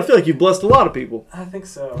know, man. I feel like you've blessed a lot of people. I think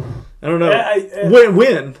so. I don't know.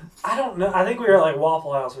 When? I don't know. I think we were at like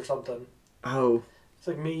Waffle House or something. Oh. It's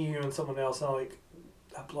like me, you, and someone else. And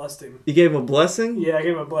I blessed him. You gave him a blessing? Yeah, I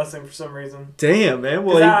gave him a blessing for some reason. Damn, man.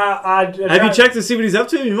 Well, have you checked to see what he's up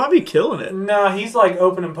to? He might be killing it. No, he's like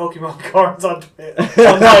opening Pokemon cards on Twitch.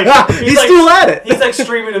 He's still at it. He's like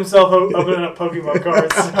streaming himself opening up Pokemon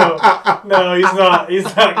cards. So, no, he's not.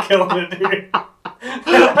 He's not killing it, dude.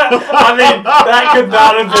 I mean, that could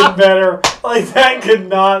not have been better. Like, that could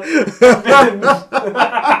not have been...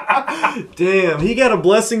 Damn, he got a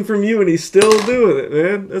blessing from you and he's still doing it,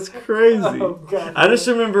 man. That's crazy. Oh, God. I just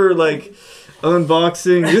remember, like,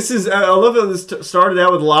 unboxing. This is, I love how this started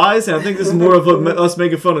out with lies, and I think this is more of us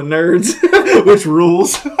making fun of nerds, which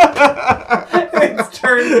rules. It's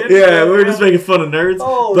turned into we're just making fun of nerds.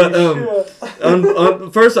 Holy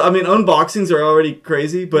shit. First, I mean, unboxings are already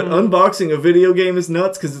crazy, but unboxing a video game is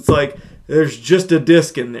nuts because it's like there's just a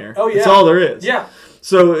disc in there. Oh yeah, that's all there is. Yeah.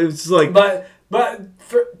 So it's like, but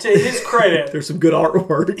to his credit, there's some good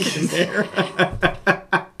artwork in there.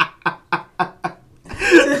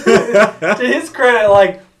 To his credit,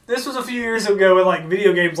 like, this was a few years ago when, like,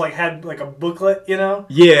 video games, like, had, like, a booklet, you know?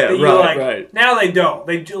 Yeah, right. Now they don't.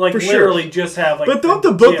 They, like, literally just have, like... But don't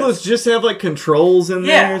the booklets just have, like, controls in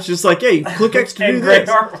there? It's just like, hey, click X to do this. And great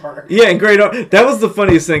artwork. Yeah, and great art. That was the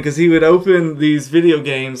funniest thing, because he would open these video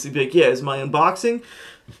games. He'd be like, yeah, it's my unboxing.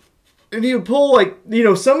 And he would pull, like, you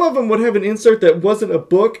know, some of them would have an insert that wasn't a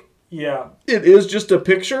book. Yeah. It is just a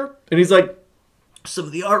picture. And he's like, some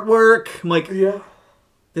of the artwork. I'm like... Yeah.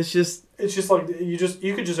 It's just like you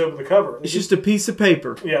could just open the cover. It's just a piece of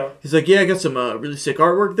paper. Yeah. He's like, yeah, I got some really sick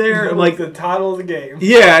artwork there. I'm like, the title of the game.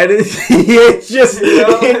 Yeah, it's just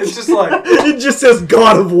it's just like it just says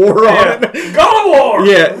God of War on it. God of War.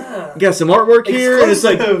 Yeah. Got some artwork here. And it's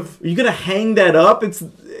like, are you gonna hang that up? It's,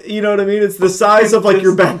 you know what I mean? It's the size of like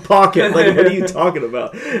your back pocket. Like, what are you talking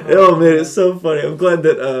about? Oh man, it's so funny.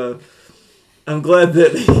 I'm glad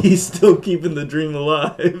that he's still keeping the dream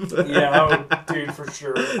alive. Yeah, dude, for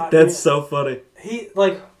sure. That's so funny. He,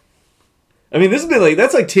 like... I mean, this has been, like,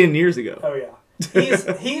 that's like 10 years ago. Oh, yeah.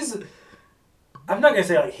 He's... I'm not going to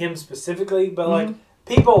say, like, him specifically, but, like,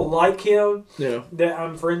 people like him that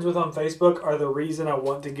I'm friends with on Facebook are the reason I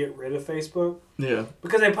want to get rid of Facebook. Yeah.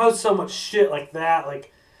 Because they post so much shit like that,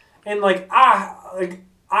 like... And, like, I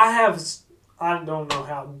have... I don't know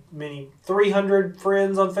how many, 300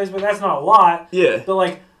 friends on Facebook. That's not a lot. Yeah. But,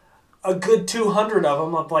 like, a good 200 of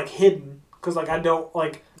them I'm, like, hidden. Because, like, I don't,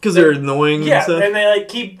 like... Because they're annoying and stuff? Yeah, and they, like,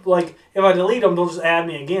 keep, like... If I delete them, they'll just add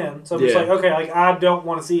me again. So I'm just like, okay, like, I don't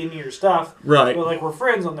want to see any of your stuff. Right. But, like, we're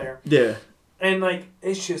friends on there. Yeah. And, like,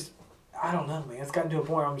 it's just... I don't know, man. It's gotten to a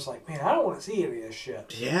point where I'm just like, man, I don't want to see any of this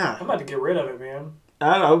shit. Yeah. I'm about to get rid of it, man.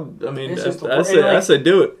 I mean, I say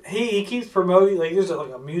do it. He keeps promoting, like, there's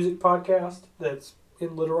like a music podcast that's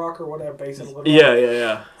in Little Rock or whatever, based in Little Rock.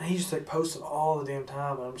 Yeah. And he just, like, posts it all the damn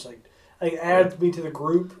time, and I'm just like adds me to the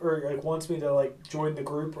group, or, like, wants me to, like, join the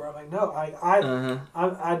group, or I'm like, no,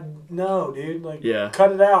 I no, dude, like,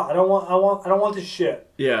 cut it out. I don't want this shit.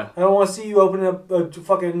 Yeah. I don't want to see you opening up a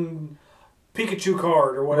fucking Pikachu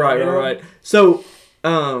card or whatever. Right. So,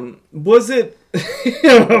 was it...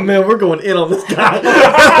 Oh man, we're going in on this guy.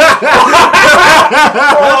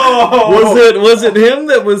 Was it him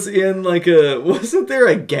that was in like wasn't there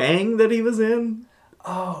a gang that he was in?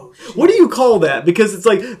 Oh, shit. What do you call that? Because it's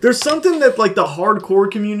like there's something that like the hardcore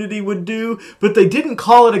community would do, but they didn't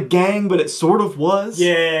call it a gang, but it sort of was.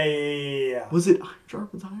 Yeah. Was it Iron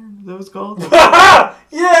Sharpens Iron? Is that what it's called? Yeah.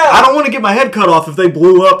 I don't want to get my head cut off if they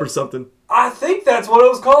blew up or something. I think that's what it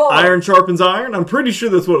was called. Iron Sharpens Iron? I'm pretty sure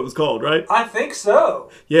that's what it was called, right? I think so.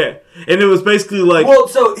 Yeah. And it was basically like... Well,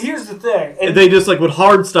 so here's the thing. And they just like would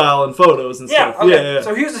hard style and photos and stuff. Okay. Yeah.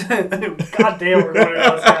 So here's... God damn, we're going to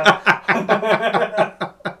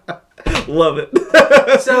this. Love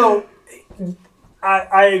it. So,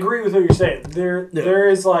 I agree with what you're saying. There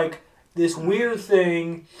is like this weird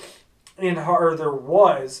thing in her, there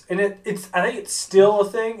was, and it's I think it's still a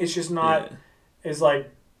thing. It's just not as like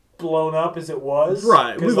blown up as it was.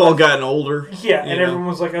 Right. We've all gotten older. Yeah, and everyone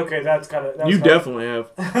was like, okay, that's kind of... You definitely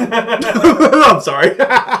have. I'm sorry.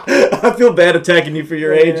 I feel bad attacking you for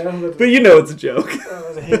your age, but you know it's a joke.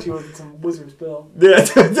 I hit you with some wizard spell. Yeah,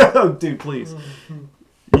 oh, dude, please.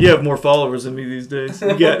 You have more followers than me these days.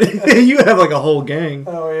 You have like a whole gang.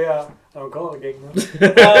 Oh, yeah. I don't call it a gang,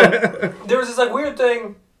 though. There was this like weird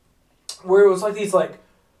thing where it was like these like...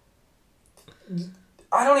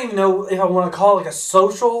 I don't even know if I want to call it like a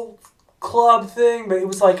social club thing, but it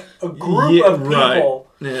was like a group of people.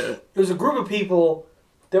 Right. Yeah. It was a group of people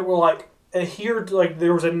that were like adhered to, like,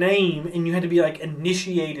 there was a name and you had to be like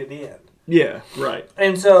initiated in. Yeah, right.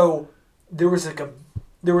 And so there was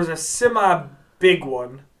a semi big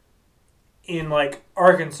one in like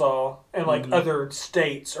Arkansas and like other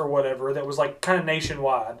states or whatever that was like kind of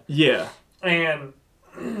nationwide. Yeah. And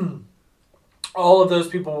all of those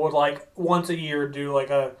people would like once a year do like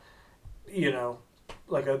a, you know,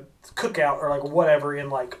 like a cookout or like whatever in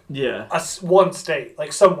like one state,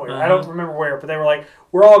 like somewhere. I don't remember where, but they were like,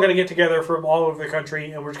 we're all going to get together from all over the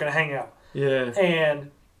country and we're just going to hang out. Yeah.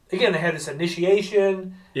 And again, they had this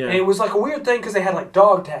initiation. Yeah. And it was like a weird thing because they had like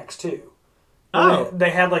dog tags too. Oh.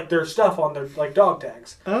 They had like their stuff on their like dog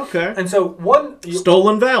tags. Okay. And so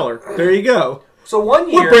Stolen Valor. There you go. So one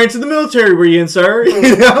year... What branch of the military were you in, sir?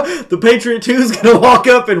 The Patriot 2 is going to walk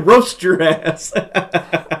up and roast your ass.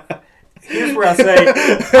 Here's where I say,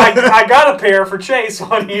 I got a pair for Chase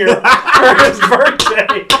one year for his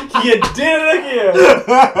birthday. You did it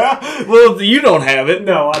again. Well, you don't have it.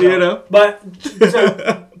 No, I don't. But,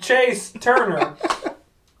 so, Chase Turner,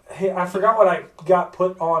 I forgot what I got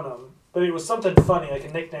put on him, but it was something funny, like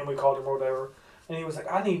a nickname we called him or whatever. And he was like,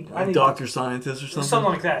 I need Dr. Scientist or something?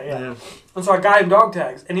 Something like that, yeah. And so I got him dog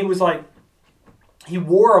tags, and he was like, he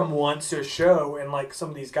wore them once to a show, and like some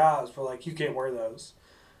of these guys were like, you can't wear those.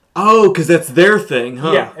 Oh, because that's their thing,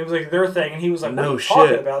 huh? Yeah, it was like their thing, and he was like, "What are you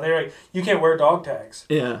talking about?" They're like, "You can't wear dog tags."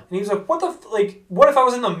 Yeah, and he was like, "What what if I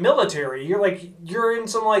was in the military? You're in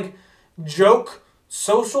some like joke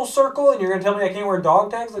social circle, and you're gonna tell me I can't wear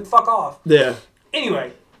dog tags? Like, fuck off." Yeah.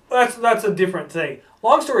 Anyway, that's a different thing.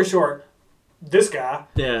 Long story short, this guy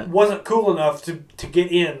wasn't cool enough to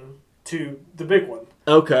get in to the big one.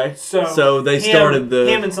 Okay. So they started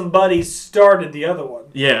him and some buddies started the other one.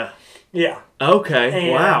 Yeah. Yeah.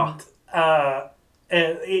 Okay. And, wow.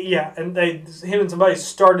 And him and somebody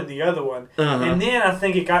started the other one, and then I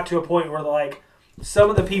think it got to a point where like some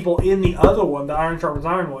of the people in the other one, the Iron Sharpens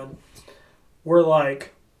Iron one, were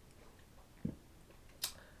like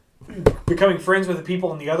becoming friends with the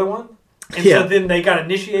people in the other one, and so then they got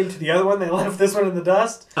initiated to the other one. They left this one in the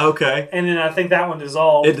dust. Okay. And then I think that one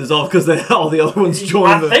dissolved. It dissolved because all the other ones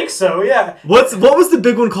joined. I think so. Yeah. What was the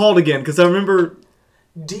big one called again? Because I remember.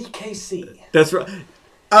 DKC. That's right.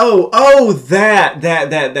 Oh, that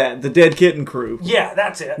the Dead Kitten Crew. Yeah,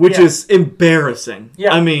 that's it. Which is embarrassing.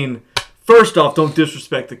 Yeah. I mean, first off, don't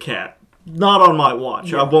disrespect the cat. Not on my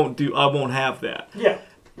watch. Yeah. I won't have that. Yeah.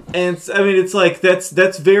 And I mean, it's like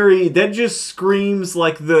that just screams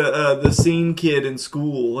like the scene kid in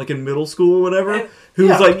school, like in middle school or whatever,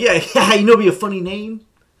 who's like, yeah, you know, be a funny name.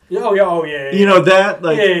 Oh yeah. You know that,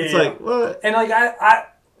 like, it's like what? And like I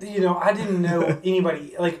didn't know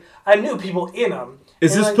anybody. Like, I knew people in them.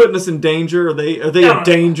 Is this putting us in danger? Are they a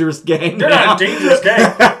dangerous gang? They're not a dangerous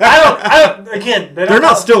gang. I don't. Again, they're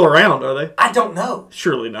not still around, are they? I don't know.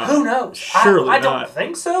 Surely not. Who knows? Surely not. I don't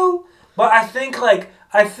think so. But I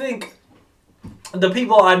think the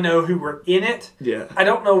people I know who were in it. Yeah. I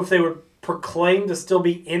don't know if they would proclaim to still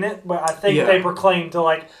be in it, but I think they proclaim to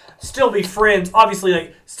like still be friends. Obviously,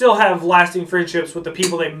 like still have lasting friendships with the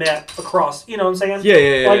people they met across. You know what I'm saying?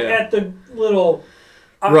 Yeah. Like at the little.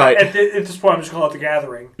 Right. At this point, I'm just calling it the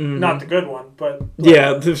gathering. Mm-hmm. Not the good one, but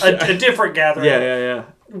a different gathering. Yeah.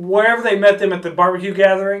 Wherever they met them at the barbecue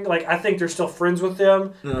gathering, like I think they're still friends with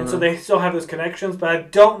them, and so they still have those connections. But I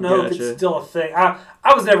don't know if it's still a thing. I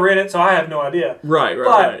was never in it, so I have no idea.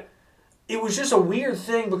 Right. It was just a weird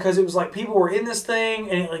thing because it was like people were in this thing,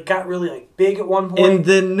 and it like got really like big at one point. And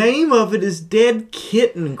the name of it is Dead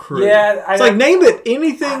Kitten Crew. Yeah, it's like name it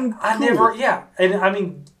anything. I cool. never. Yeah, and I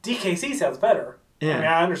mean DKC sounds better. Yeah. I mean,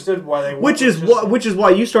 I understood why they. Which is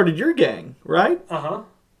why you started your gang, right?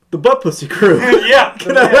 The Butt Pussy Crew. Yeah.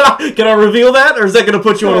 Can I reveal that, or is that going to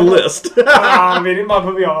put you on a list? I mean, it might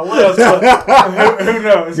put me on a list, but who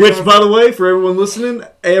knows? Which, by the way, for everyone listening,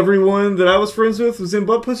 everyone that I was friends with was in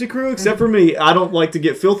Butt Pussy Crew, except for me. I don't like to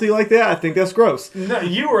get filthy like that. I think that's gross. No,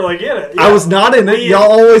 you were like in it. Yeah. I was not in it.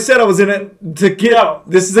 Y'all always said I was in it to get. No.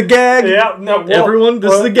 This is a gag. Yeah. No. Everyone,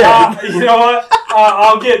 this is a gag. You know what?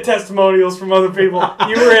 I'll get testimonials from other people.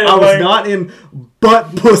 You were in it. I was not in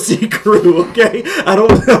Butt Pussy Crew, okay? I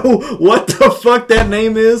don't know what the fuck that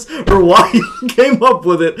name is or why you came up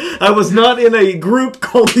with it. I was not in a group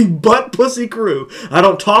called the Butt Pussy Crew. I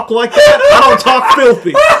don't talk like that. I don't talk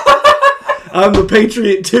filthy. I'm the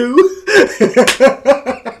Patriot 2.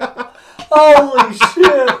 Holy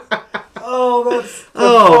shit. Oh, that's the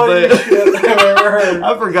funniest shit I've ever heard.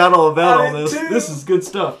 I forgot all about all this. Too. This is good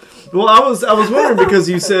stuff. Well, I was wondering because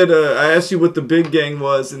you said I asked you what the big gang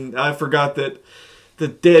was, and I forgot that the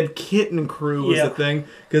Dead Kitten Crew was the thing.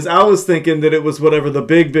 Because I was thinking that it was whatever the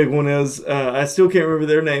big one is. I still can't remember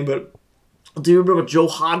their name, but do you remember Joe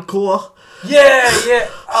Hardcore? Yeah.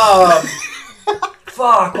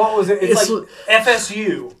 Fuck, what was it? It's like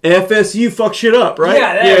FSU. FSU fuck shit up, right?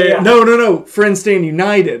 Yeah. No. Friends Stand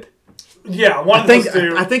United. Yeah, I think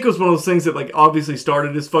it was one of those things that like obviously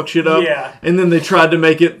started as fuck shit up. Yeah. And then they tried to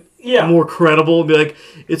make it more credible and be like,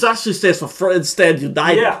 it actually stands for Friends Stand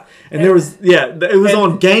United. Yeah. And there was, it was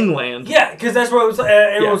on Gangland. Yeah, because that's what it was.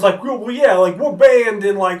 Everyone was like, well, yeah, like we're banned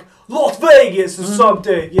in like Las Vegas or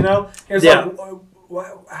something, you know? And it's like,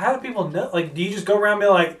 how do people know? Like, do you just go around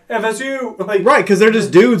being like, FSU? Like, right, because they're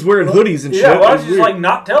just dudes wearing hoodies and shit. Yeah, why don't you just like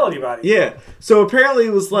not tell anybody? Yeah. So apparently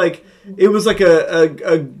it was like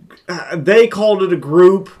a they called it a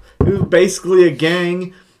group. It was basically a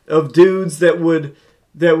gang of dudes that were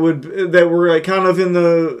like kind of in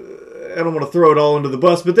the, I don't want to throw it all into the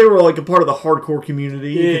bus, but they were like a part of the hardcore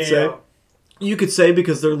community, you could say. You could say,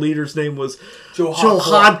 because their leader's name was Joe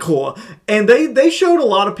Hardcore. And they showed a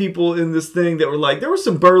lot of people in this thing that were like, there were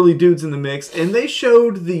some burly dudes in the mix, and they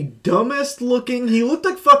showed the dumbest looking, he looked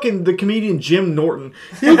like fucking the comedian Jim Norton.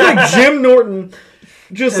 He looked like Jim Norton,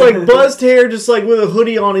 just like buzzed hair, just like with a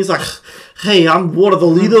hoodie on. He's like, hey, I'm one of the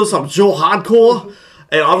leaders, I'm Joe Hardcore,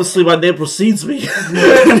 and obviously my name precedes me.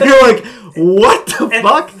 And you're like, what the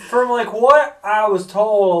fuck? From like what I was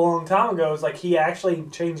told a long time ago, is like he actually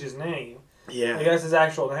changed his name. Yeah. Like that's his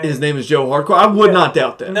actual name. His name is Joe Hardcore. I would not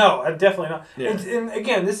doubt that. No, I definitely not. Yeah. And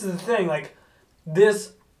again, this is the thing. Like,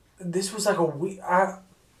 this was like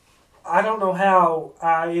I don't know how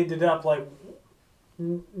I ended up like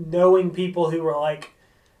knowing people who were like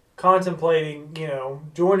contemplating,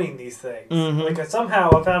 joining these things. Mm-hmm. Like somehow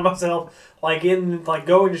I found myself like in like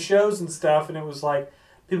going to shows and stuff, and it was like.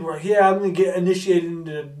 People were like, yeah, I'm going to get initiated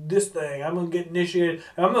into this thing. I'm going to get initiated.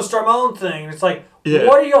 And I'm going to start my own thing. And it's like, what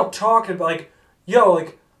are y'all talking about?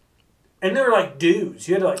 Like, and they were like dues.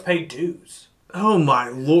 You had to like pay dues. Oh my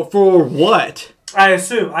Lord. For what? I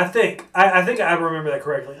think I remember that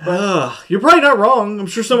correctly. But, you're probably not wrong. I'm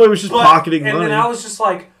sure somebody was just pocketing money. And then I was just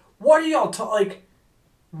like, what are y'all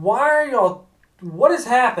why are y'all, what is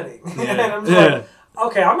happening? Yeah. And I'm just like,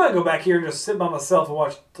 okay, I'm going to go back here and just sit by myself and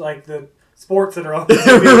watch like the sports that are on the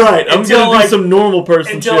TV. Right, I'm gonna do some normal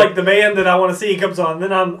person until shit. like the band that I want to see comes on,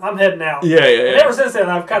 then I'm heading out. Yeah. And ever since then,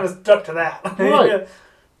 I've kind of stuck to that. Right.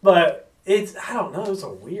 But I don't know, it's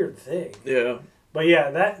a weird thing. Yeah. But yeah,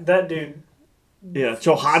 that dude. Yeah,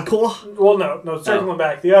 Joe Hardcore. Well, no, circling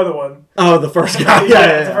back, the other one. Oh, the first guy.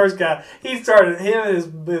 The first guy. Him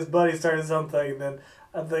and his buddy started something, and then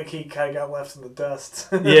I think he kind of got left in the dust.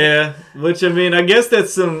 Yeah, which I mean, I guess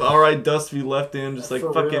that's some alright dust to be left in. Just like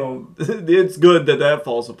fucking, it's good that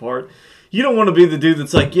falls apart. You don't want to be the dude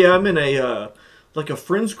that's like, yeah, I'm in a like a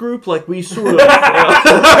friends group, like we sort of.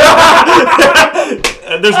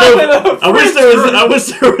 There's no. I wish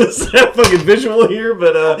there was that fucking visual here,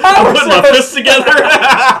 but I'm putting my fists together.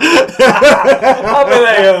 I'm in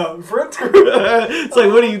a friends group. It's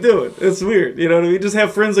like, what are you doing? It's weird. You know what I mean? Just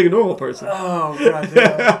have friends like a normal person. Oh god.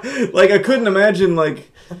 Yeah. Like I couldn't imagine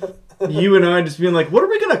like. You and I just being like, what are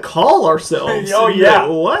we going to call ourselves? Oh, yeah. Like,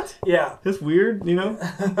 what? Yeah. That's weird,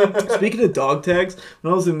 Speaking of dog tags,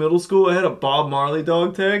 when I was in middle school, I had a Bob Marley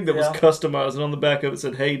dog tag that was customized, and on the back of it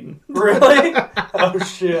said Hayden. Really? Oh,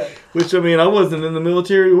 shit. Which, I mean, I wasn't in the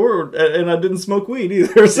military and I didn't smoke weed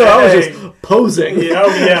either, so I was just posing. Yeah,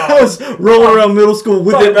 yeah. I was rolling around middle school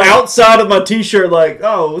with it outside of my t-shirt like,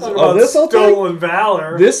 this whole thing? Stolen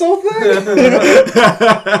valor. This whole thing?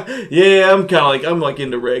 Yeah, I'm like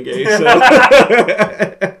into reggae. So.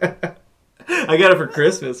 I got it for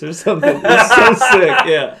Christmas or something. It's so sick,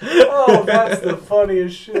 yeah. Oh, that's the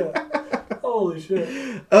funniest shit. Holy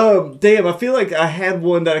shit. Damn, I feel like I had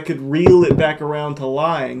one that I could reel it back around to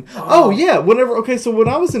lying. Oh yeah, so when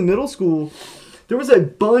I was in middle school, there was a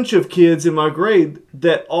bunch of kids in my grade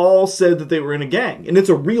that all said that they were in a gang, and it's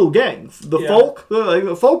a real gang.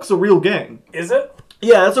 The Folk's a real gang. Is it?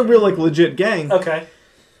 Yeah, it's a real legit gang. Okay.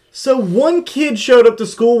 So one kid showed up to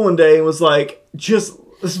school one day and was like, just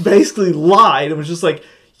basically lied and was just like,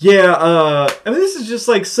 I mean, this is just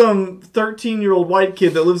like some 13-year-old white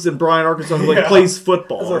kid that lives in Bryan, Arkansas who plays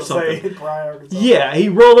football or something. Bryan, Arkansas. Yeah, he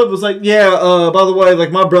rolled up and was like, by the way,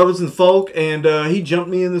 like my brother's in Folk and he jumped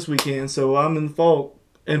me in this weekend, so I'm in Folk.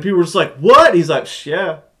 And people were just like, what? He's like,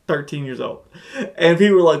 yeah, 13 years old. And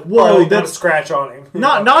people were like, whoa, that's a scratch on him.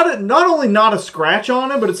 Not only not a scratch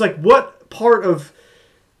on him, but it's like what part of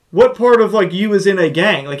like you is in a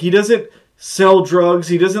gang? Like he doesn't sell drugs.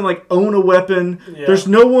 He doesn't like own a weapon. Yeah. There's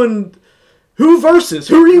no one. Who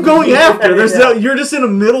are you going after? There's no. You're just in a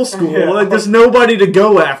middle school. Yeah. Like there's nobody to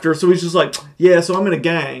go after. So he's just like, so I'm in a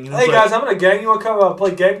gang. Hey guys, I'm in a gang. You want to come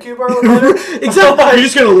play GameCube later? Exactly. You're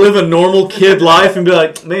just gonna live a normal kid life and be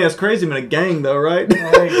like, man, it's crazy. I'm in a gang though, right?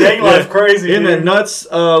 Hey, gang life crazy. Isn't that nuts?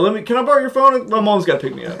 Can I borrow your phone? My mom's got to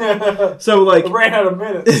pick me up. So like, I ran out of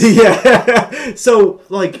minutes. Yeah. So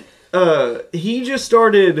like, he just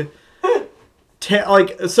started.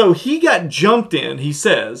 So he got jumped in, he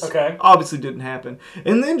says. Okay. Obviously didn't happen.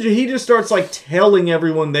 And then he just starts, like, telling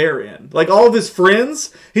everyone they're in. Like, all of his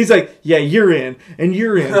friends, he's like, yeah, you're in, and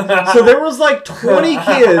you're in. So there was, like, 20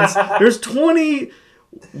 kids. There's 20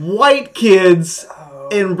 white kids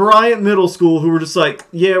in Bryant Middle School who were just like,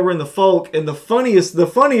 yeah, we're in the Folk. And the funniest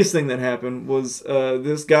thing that happened was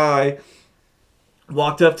this guy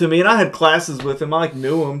walked up to me, and I had classes with him. I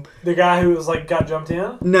knew him. The guy who was got jumped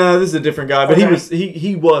in? No, this is a different guy, but he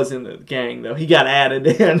was in the gang though. He got added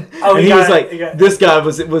in. Oh, and he was this guy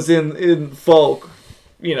was in folk.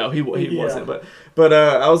 He wasn't, but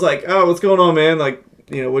I was like, oh, what's going on, man? Like,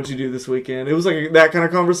 what'd you do this weekend? It was like that kind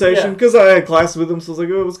of conversation because I had classes with him, so I was like,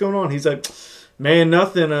 oh, what's going on? He's like, man,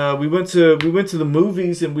 nothing. We went to the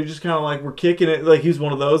movies and we just kind of were kicking it. Like, he was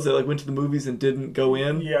one of those that went to the movies and didn't go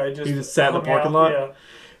in. Yeah, he just sat in the parking lot. Yeah.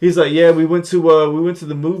 He's like, yeah, we went to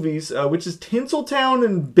the movies, which is Tinseltown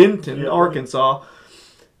in Benton, Arkansas.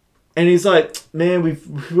 And he's like, man,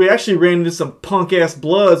 we actually ran into some punk ass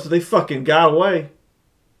Bloods, but they fucking got away.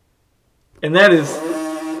 And that is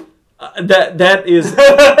that is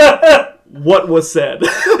what was said.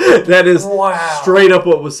 That is straight up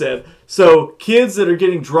what was said. So kids that are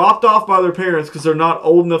getting dropped off by their parents because they're not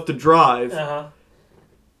old enough to drive. Uh-huh.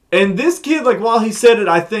 And this kid, while he said it,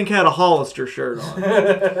 I think had a Hollister shirt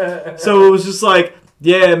on. So it was just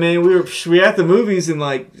yeah, man, we were at the movies and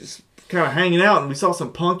just kind of hanging out, and we saw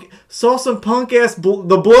some punk ass.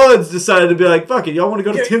 The Bloods decided to be like, fuck it, y'all want to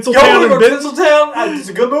go to Tinseltown and Benton? Tinseltown? It's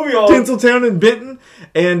a good movie. Tinseltown and Benton,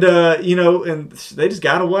 and and they just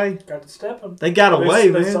got away. Got to step them. They got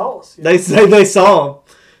away, man. They saw us. They say they saw them.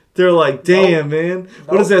 They're like, damn, man.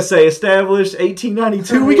 What does that say? Established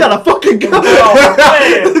 1892? We gotta fucking go.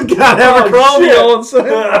 Oh, gotta have a crawly on, son.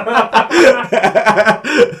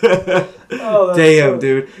 Damn,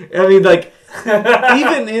 dude. I mean,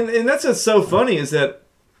 even, and that's what's so funny is that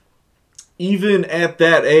even at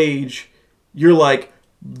that age, you're like,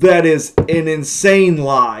 that is an insane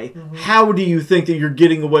lie. Mm-hmm. How do you think that you're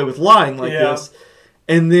getting away with lying like this?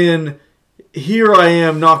 And then here I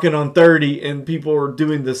am knocking on 30 and people are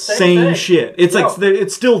doing the same shit. It's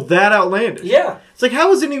it's still that outlandish. Yeah. It's like, how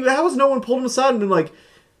has no one pulled him aside and been like,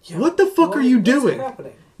 what the fuck are you doing?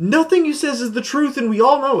 Happening? Nothing you says is the truth and we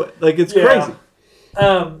all know it. It's crazy.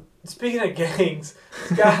 Speaking of gangs,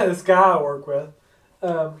 this guy I work with,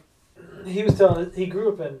 he was telling us he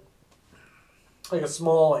grew up in a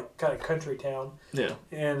small kind of country town. Yeah.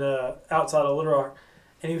 And outside of Little Rock.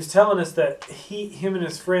 And he was telling us that him and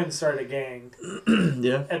his friends started a gang.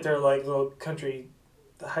 Yeah. At their little country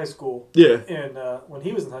high school. Yeah. And when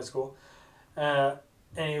he was in high school, and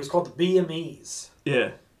it was called the BMEs.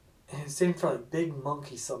 Yeah. And it stands for Big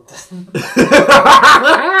Monkey something.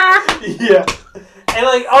 Yeah. And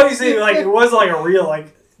obviously it was a real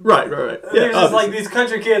Right. Yeah. There's just these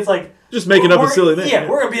country kids just making up a silly name. Yeah,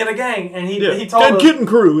 we're gonna be in a gang, and he told us. Kitten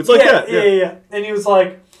Crew. It's that. Yeah. And he was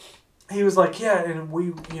like, yeah, and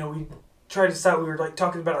we tried to decide, we were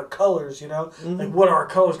talking about our colors, mm-hmm. What are our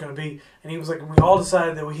colors going to be? And he was like, and we all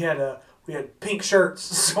decided that we had pink shirts,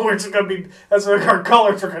 so we're just going to be, that's what our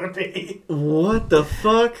colors are going to be. What the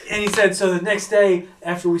fuck? And he said, so the next day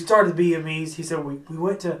after we started the BMEs, he said we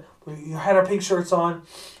had our pink shirts on,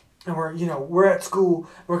 and we're at school,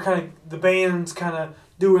 we're the band's kind of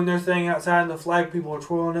doing their thing outside, and the flag people are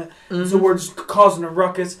twirling it. Mm-hmm. So we're just causing a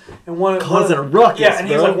ruckus. And causing a ruckus. Yeah, and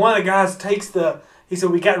he was like, one of the guys takes he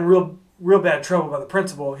said, we got in real bad trouble by the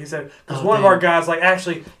principal. He said, because one of our guys,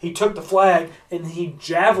 actually, he took the flag and he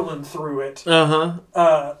javelin threw it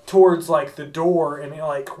towards, the door, and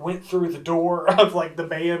it, went through the door of, the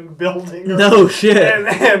band building. No shit.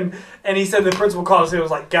 And he said the principal called us and was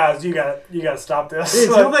like, guys, you gotta stop this. Hey,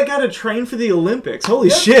 tell that guy to train for the Olympics. Holy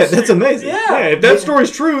shit, that's amazing. Yeah. If that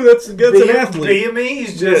story's true, that's an athlete.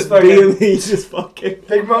 BME's just fucking... BME's just fucking...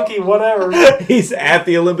 Big Monkey, whatever. He's at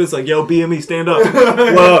the Olympics yo, BME, stand up. What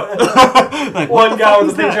up? One guy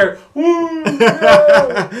with a pink shirt. Woo!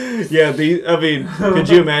 Yeah, could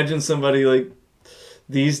you imagine somebody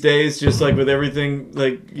these days, just with everything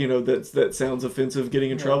that sounds offensive,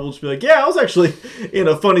 getting in trouble, just be like, yeah, I was actually in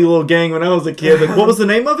a funny little gang when I was a kid. What was the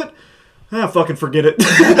name of it? Fucking forget it.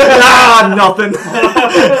 Nothing.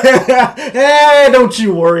 Hey, don't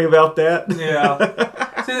you worry about that.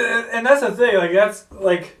 Yeah. See, and that's the thing. That's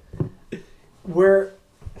where.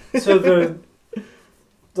 So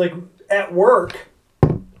at work,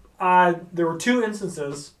 there were two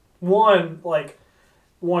instances. One,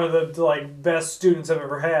 one of the best students I've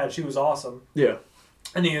ever had. She was awesome. Yeah.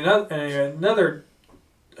 And another,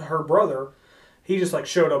 her brother, he just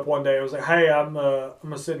showed up one day. I was like, hey,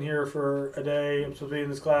 I'm sitting here for a day. I'm supposed to be in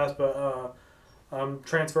this class, but I'm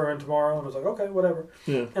transferring tomorrow. And I was like, okay, whatever.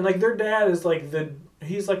 Yeah. And their dad is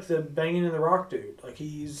he's the banging in the rock dude.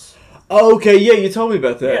 He's. Oh, okay. Yeah, you told me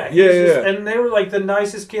about that. Yeah. And they were the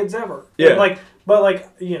nicest kids ever. Yeah. And, but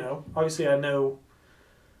obviously I know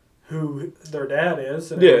who their dad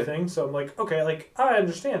is and everything. So I'm okay, I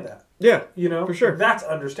understand that. Yeah. For sure. That's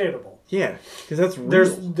understandable. Yeah, because that's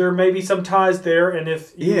real. There may be some ties there, and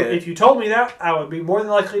if you told me that, I would be more than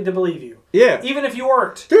likely to believe you. Yeah, even if you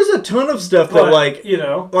weren't. There's a ton of stuff that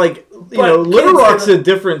Little Rock's a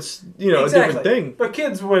different a different thing. But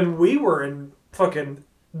kids, when we were in fucking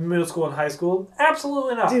middle school and high school,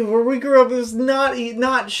 absolutely not. Dude, where we grew up, it was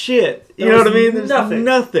not shit. You know what I mean? There's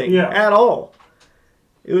nothing at all.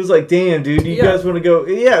 It was like, damn, dude, you guys want to go?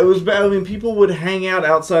 Yeah, it was bad. I mean, people would hang out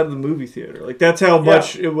outside of the movie theater. Like, that's how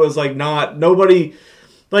much it was, like, nobody,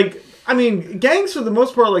 like, I mean, gangs for the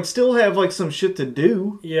most part, like, still have, like, some shit to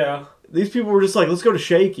do. Yeah. These people were just like, let's go to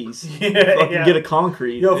Shakey's. Get a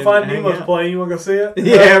concrete. Yo, Finding Nemo's playing. You want to go see it?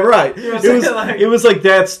 Yeah, right. It was like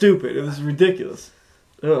that stupid. It was ridiculous.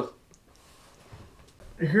 Ugh.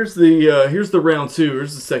 Here's the round 2.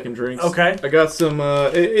 Here's the second drinks. Okay. I got some.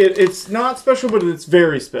 It's not special, but it's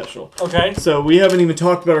very special. Okay. So we haven't even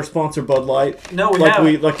talked about our sponsor, Bud Light. No, we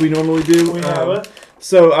haven't. Like we normally do. We have it.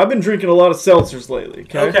 So I've been drinking a lot of seltzers lately.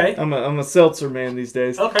 Okay. I'm a seltzer man these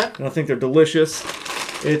days. Okay. And I think they're delicious.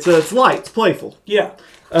 It's light. It's playful. Yeah.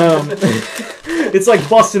 It's like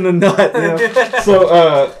busting a nut. You know? So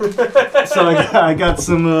I got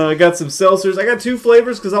some seltzers. I got 2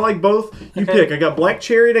 flavors because I like both. You pick. I got black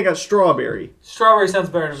cherry and I got strawberry. Strawberry sounds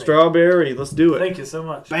better to me. Strawberry. Let's do it. Thank you so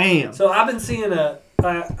much. Bam. So I've been seeing I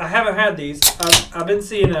haven't had these. I've been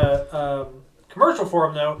seeing a commercial for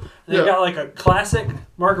them though. And they've got like a classic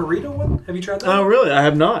margarita one. Have you tried that? Oh, really? I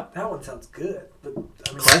have not. That one sounds good. But,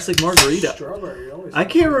 I mean, classic margarita. Strawberry. I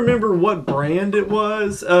can't remember what brand it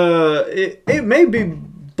was. It may be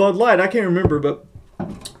Bud Light. I can't remember, but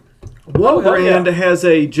one brand has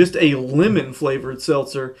just a lemon flavored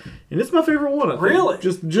seltzer, and it's my favorite one. I think. Really?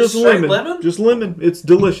 Just lemon. Just lemon. It's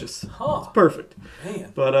delicious. Huh. It's perfect.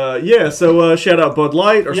 Man. But so shout out Bud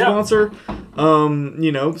Light, our sponsor.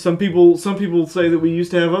 Some people say that we used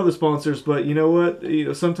to have other sponsors, but you know what?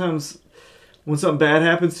 Sometimes when something bad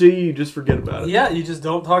happens to you, you just forget about it. Yeah, you just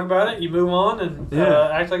don't talk about it. You move on and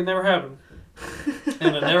act like it never happened.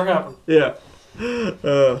 And it never happened. Yeah.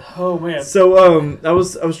 Oh man. So I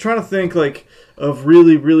was trying to think like of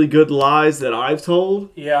really, really good lies that I've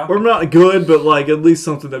told. Yeah. Or not good, but like at least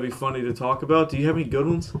something that'd be funny to talk about. Do you have any good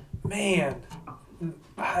ones? Man,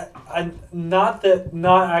 not that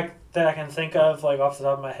I can think of like off the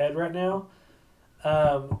top of my head right now.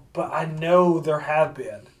 But I know there have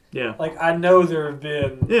been. Yeah. Like I know there have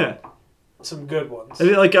been. Yeah. Some good ones. I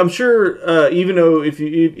mean, like I'm sure, even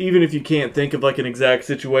if you can't think of like an exact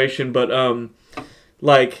situation, but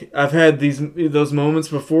like I've had those moments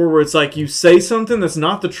before where it's like you say something that's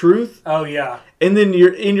not the truth. Oh yeah. And then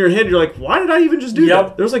you're in your head, you're like, why did I even just do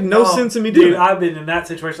that? There's like no sense in me doing it. I've been in that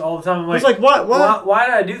situation all the time. I'm like, it's like what? Why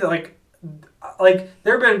did I do that? Like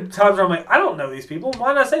there have been times where I'm like, I don't know these people.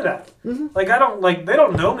 Why did I say that? Mm-hmm. Like I don't they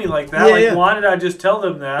don't know me like that. Yeah, why did I just tell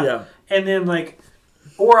them that? Yeah. And then like.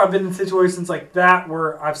 Or I've been in situations like that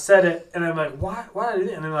where I've said it and I'm like, why did I do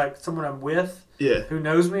that? And then like someone I'm with who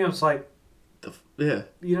knows me, I'm just like, you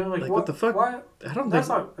know, like what the fuck? Why? I don't think that's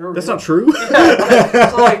not true. Yeah,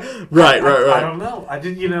 so like, right. I don't know. I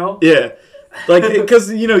did, Yeah. Like,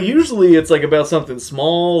 because, usually it's like about something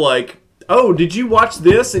small, like, oh, did you watch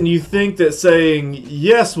this? And you think that saying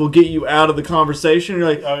yes will get you out of the conversation. You're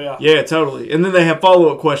like, oh, yeah, totally. And then they have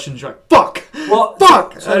follow-up questions. You're like, fuck. Well,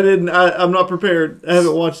 fuck. I'm not prepared. I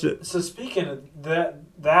haven't watched it. So speaking of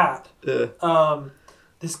that,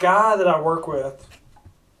 this guy that I work with,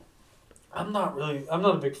 I'm not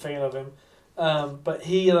a big fan of him. But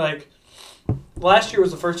he last year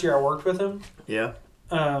was the first year I worked with him. Yeah.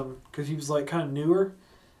 Because he was like kind of newer,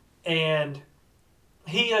 and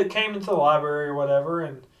he came into the library or whatever,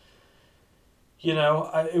 and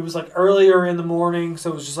it was like earlier in the morning,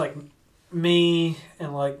 so it was just like me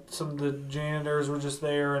and like some of the janitors were just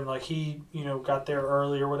there, and like he got there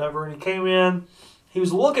early or whatever, and he came in, he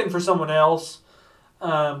was looking for someone else,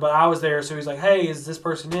 but I was there, so he's like, hey, is this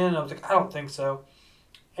person in? And I was like, I don't think so.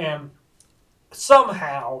 And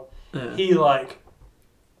somehow he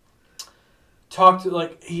talked to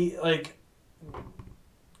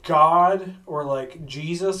God or like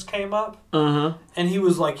Jesus came up, and he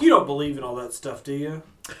was like, you don't believe in all that stuff, do you?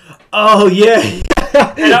 Oh yeah.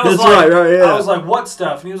 And I was right, yeah. I was like, what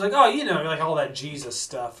stuff? And he was like, oh, like all that Jesus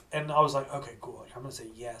stuff. And I was like, okay, cool. Like, I'm gonna say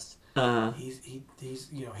yes.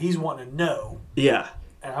 He's wanting to know. Yeah.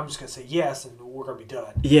 And I'm just gonna say yes, and we're gonna be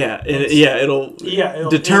done. Yeah, it'll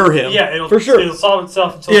deter him. Yeah, it'll for sure. It'll solve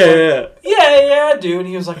itself. Until I do. And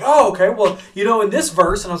he was like, oh, okay. Well, in this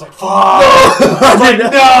verse, and I was like, fuck.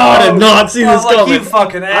 I did not see this coming. You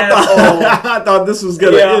fucking asshole. I thought this was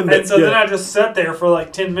gonna end. And so then I just sat there for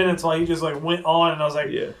like 10 minutes while he just like went on, and I was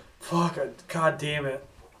like, fuck, god damn it.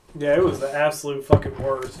 Yeah, it was the absolute fucking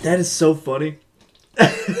worst. That is so funny.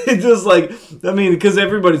 It's just like, I mean, because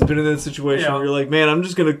everybody's been in that situation where you're like, man, I'm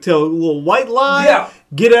just going to tell a little white lie,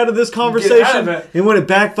 get out of this conversation, and when it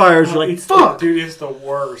backfires, you're like, fuck. Dude, it's the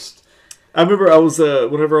worst. I remember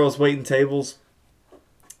whenever I was waiting tables,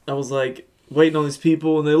 I was like, waiting on these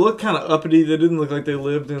people, and they looked kind of uppity. They didn't look like they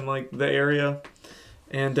lived in, like, the area.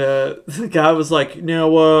 And the guy was like,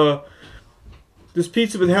 now, this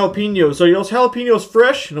pizza with jalapenos, are y'all's jalapenos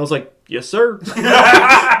fresh? And I was like, yes, sir.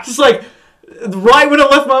 Just like, right when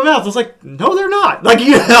it left my mouth, I was like, no, they're not. Like,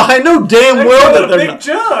 I know damn well that they're not.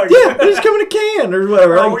 Jug. Yeah, they just come in a can or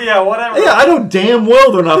whatever. Oh, yeah, whatever. Yeah, I know damn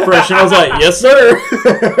well they're not fresh. And I was like, yes, sir.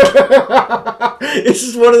 It's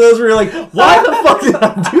just one of those where you're like, why the fuck did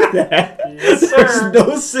I do that? Yes, sir. There's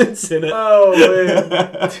no sense in it. Oh,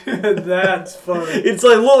 man. Dude, that's funny. It's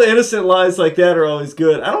like little innocent lies like that are always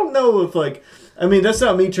good. I don't know if, like, I mean, that's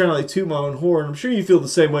not me trying to, like, toot my own horn. I'm sure you feel the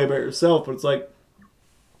same way about yourself, but it's like,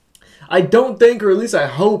 I don't think, or at least I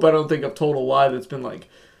hope I don't think I've told a lie that's been, like,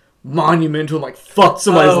 monumental and, like, fucked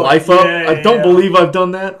somebody's life up. I don't believe I've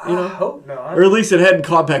done that, you know? I hope not. Or at least it hadn't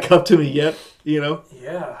caught back up to me yet, you know?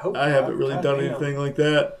 Yeah, I hope I haven't really done anything like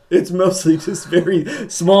that. It's mostly just very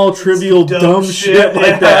small, trivial, dumb shit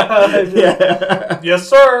like that. Yeah. Yes,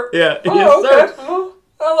 sir. Yeah. Oh, yes, okay. sir. Well,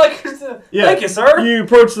 I like your Thank you, sir. You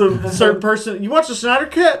approach the certain person. You watch the Snyder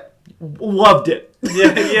Cut? Loved it.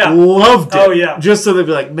 Yeah. Loved it. Oh, yeah. Just so they'd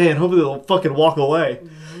be like, man, hopefully they'll fucking walk away.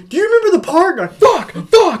 Do you remember the part? Like,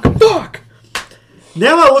 fuck.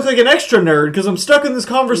 Now I look like an extra nerd because I'm stuck in this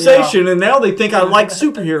conversation, and now they think I like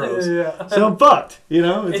superheroes. Yeah. So I'm fucked. You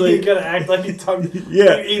know, it's like you gotta act like you talk.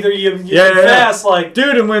 Yeah. Either you fast, like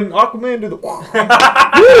dude, and when Aquaman did the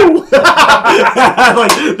woo,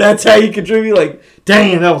 like that's how you contribute. Like,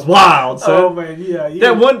 damn, that was wild. So, oh man, yeah.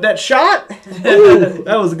 That shot. Ooh,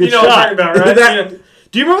 that was a good shot. You know what I'm talking about, right?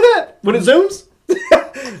 Do you remember that when it zooms?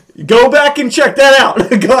 Go back and check that out.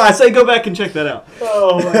 I say go back and check that out.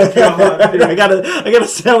 Oh my god! I gotta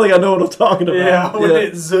sound like I know what I'm talking about. Yeah, when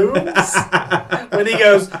it zooms, when he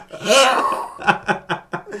goes.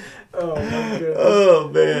 Oh my god! Oh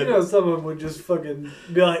man! You know, someone would just fucking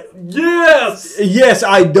be like, "Yes, yes,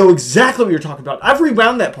 I know exactly what you're talking about. I've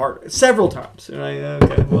rewound that part several times, and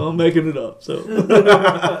okay, well, I'm making it up. So,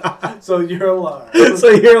 so you're a liar. So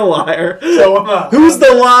you're a liar. So am I. Who's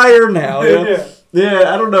the liar now? Yeah.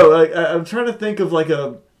 Yeah, I don't know. I'm trying to think of like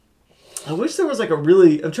a. I wish there was like a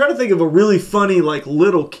really. I'm trying to think of a really funny like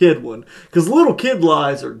little kid one because little kid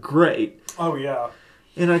lies are great. Oh yeah.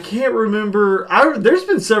 And I can't remember. There's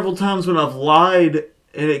been several times when I've lied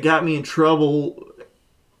and it got me in trouble.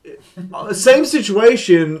 Same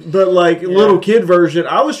situation, but like little kid version.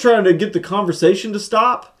 I was trying to get the conversation to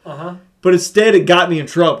stop, but instead it got me in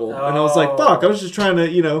trouble, and I was like, "Fuck!" I was just trying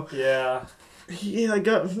to, Yeah. Yeah, I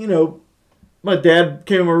got, my dad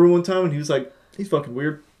came in my room one time and he was like, "He's fucking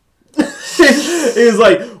weird." He was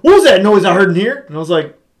like, "What was that noise I heard in here?" And I was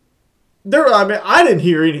like, I didn't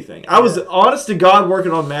hear anything. I was honest to God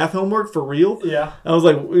working on math homework for real. Yeah. I was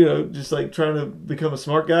like, just like trying to become a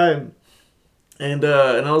smart guy, and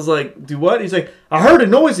I was like, "Do what?" He's like, "I heard a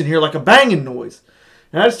noise in here, like a banging noise."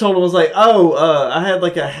 And I just told him, I was like, I had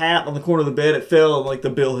like a hat on the corner of the bed. It fell and like the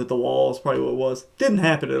bill hit the wall. That's probably what it was. Didn't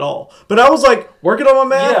happen at all. But I was like working on my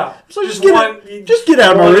math. Yeah. So just get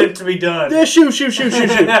out of my room. It to be done. Yeah, shoot.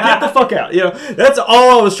 Get the fuck out. That's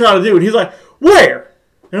all I was trying to do. And he's like, "Where?"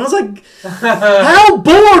 And I was like, "How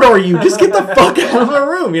bored are you? Just get the fuck out of my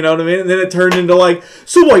room." You know what I mean? And then it turned into like,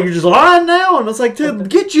 "So what, you're just lying now?" And I was like, "To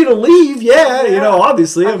get you to leave, yeah.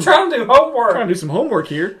 Obviously. I'm trying to do homework. Trying to do some homework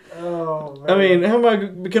here." Oh, man. I mean, how am I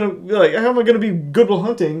gonna be good while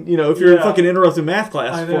hunting? If you're fucking interrupting math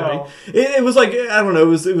class for me. It was like, I don't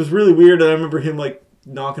know. It was really weird. And I remember him like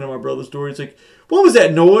knocking on my brother's door. He's like, "What was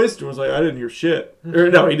that noise?" And I was like, "I didn't hear shit." Or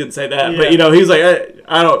no, he didn't say that. But he's like,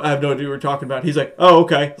 I have no idea what we're talking about. He's like, "Oh,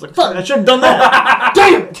 okay." I was like, "Fuck, I should have done that."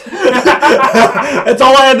 Damn it! That's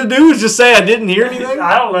all I had to do was just say I didn't hear anything.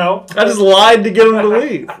 I don't know. I just lied to get him to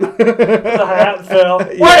leave. The hat fell.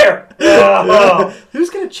 Where? Who's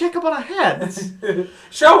gonna check up on a hat?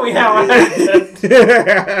 Show me how I had it.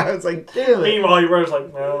 I was like, damn it. Meanwhile, your brother's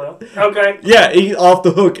like, no. Okay. Yeah, he off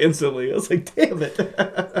the hook instantly. I was like, damn it.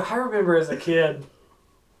 I remember as a kid,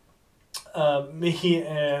 me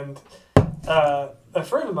and a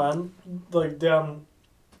friend of mine, like down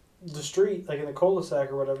the street, like in the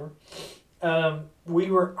cul-de-sac or whatever, we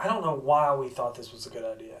were, I don't know why we thought this was a good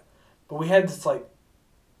idea, but we had this like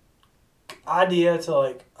idea to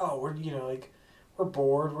like, oh, we're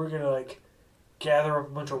bored, we're gonna like gather up a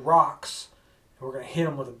bunch of rocks and we're gonna hit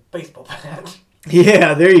them with a baseball bat.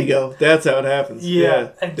 Yeah, there you go. That's how it happens.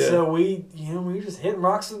 Yeah. And so we were just hitting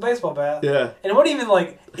rocks with a baseball bat. Yeah. And it wasn't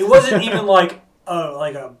even like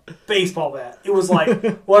a baseball bat. It was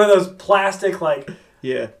like one of those plastic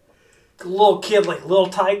yeah. little kid little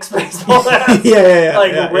Tykes baseball bats. Yeah.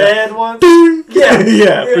 Red ones. Yeah.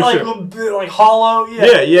 Yeah. Like hollow.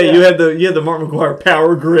 Yeah. Yeah. You had the Mark McGwire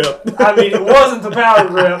power grip. I mean, it wasn't the power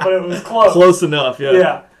grip, but it was close. Close enough.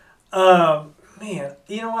 Yeah. Yeah. Man,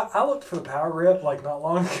 you know what? I looked for the power grip not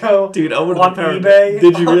long ago. Dude, I wanted on the power eBay.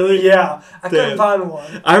 Did you really? Yeah. I couldn't find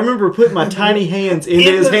one. I remember putting my tiny hands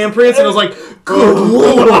into his handprints and I was like, good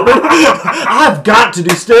Lord. I've got to do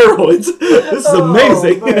steroids. This is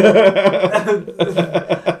amazing.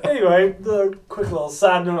 Anyway, the quick little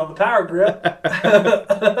side note on the power grip.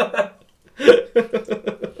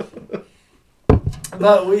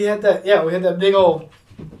 But we had that big old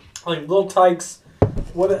little Tykes.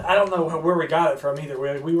 I don't know where we got it from either.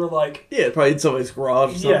 We were probably in somebody's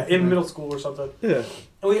garage or something. Yeah, in middle school or something. Yeah.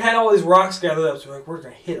 And we had all these rocks gathered up, so we're we're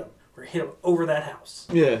going to hit them. We're going to hit them over that house.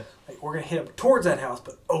 Yeah. We're going to hit them towards that house,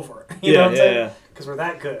 but over it. You know what I'm saying? Because we're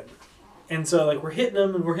that good. And so, we're hitting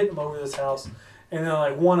them over this house. And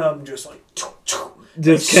then, one of them just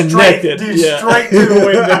connected. Straight through the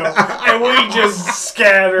window. And we just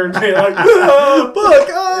scattered.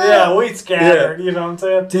 Yeah, we scattered. Yeah. You know what I'm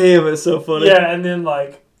saying? Damn, it's so funny. Yeah, and then,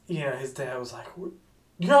 his dad was like,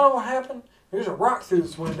 you know what happened? There's a rock through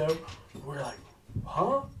this window. And we're like,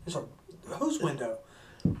 huh? Whose window?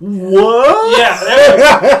 What? Yeah.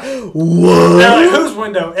 What? They're like, whose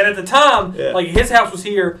window? And at the time, his house was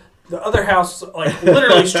here. The other house,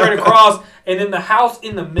 literally straight across, and then the house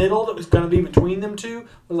in the middle that was going to be between them two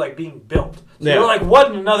was, being built. So they were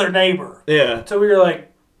wasn't another neighbor. Yeah. So we were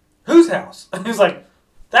like, whose house? And he was like,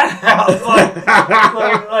 that house.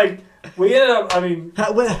 We ended up,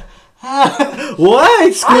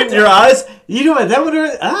 what? Squinting your eyes? You know what? That would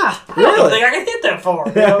really? I don't think I can hit that far.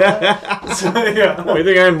 You know? So, yeah. What, you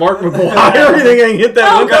think I'm Mark McGwire? You think I can hit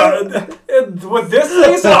that window? With this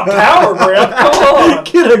thing, it's not power grip. Come on.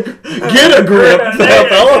 Get a grip,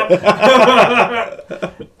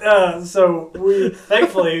 fella. So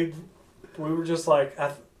thankfully, we were just I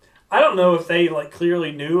don't know if they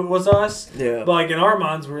clearly knew it was us. Yeah. But in our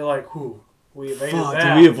minds, we were like, whew. We evaded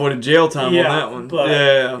that. We avoided jail time on that one. But,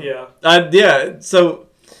 yeah. So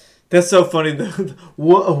that's so funny.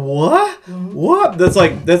 What? Mm-hmm. What?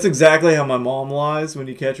 That's exactly how my mom lies when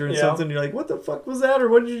you catch her in something. You're like, what the fuck was that? Or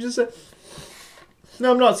what did you just say?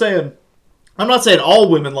 No, I'm not saying all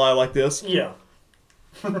women lie like this. Yeah.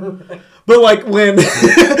 But when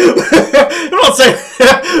I'm not saying,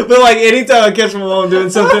 but anytime I catch my mom doing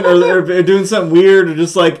something or doing something weird or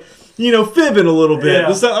just fibbing a little bit. Yeah.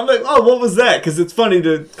 I'm like, oh, what was that? Because it's funny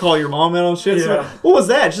to call your mom out on shit. Yeah. So what was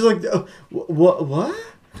that? She's like, what? What?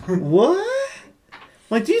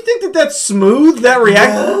 Do you think that's smooth, that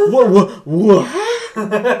reaction? What?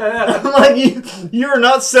 I'm like, you're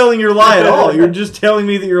not selling your lie at all. You're just telling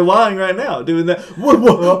me that you're lying right now, doing that. What?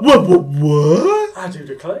 I do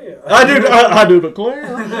declare. I do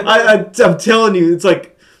declare. I'm telling you, it's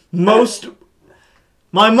most...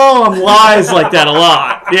 My mom lies like that a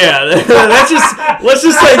lot. Yeah, let's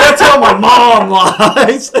just say that's how my mom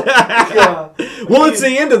lies. Well, it's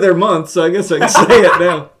the end of their month, so I guess I can say it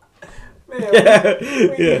now. Man,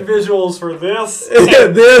 we need visuals for this.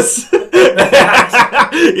 This.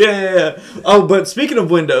 Yeah. Oh, but speaking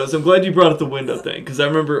of windows, I'm glad you brought up the window thing because I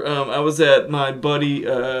remember I was at my buddy's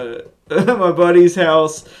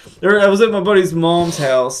house, or I was at my buddy's mom's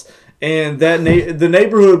house. And the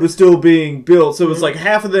neighborhood was still being built. So it was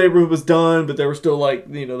half of the neighborhood was done, but there were still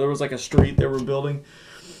there was a street they were building.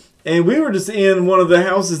 And we were just in one of the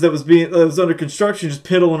houses that was under construction, just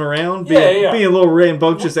piddling around, being little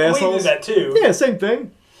rambunctious assholes. We did that too. Yeah, same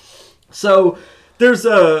thing. So there's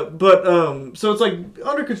so it's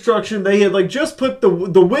under construction. They had just put the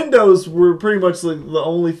windows were pretty much the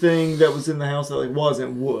only thing that was in the house that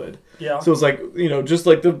wasn't wood. Yeah. So it's just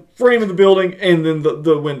the frame of the building and then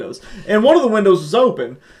the windows. And one of the windows was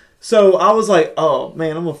open. So I was like, oh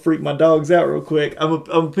man, I'm going to freak my dogs out real quick. I'm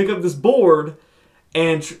going to pick up this board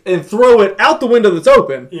and throw it out the window that's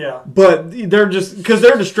open. Yeah. But they're just, because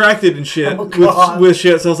they're distracted and shit with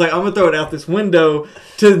shit. So I was like, I'm going to throw it out this window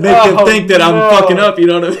to make them think that I'm fucking up. You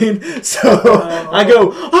know what I mean? So I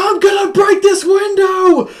go, I'm going to break this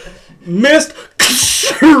window. Missed.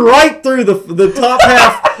 Right through the top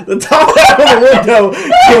half of the window,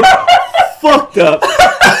 get fucked up.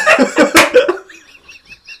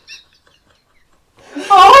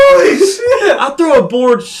 Holy shit! I throw a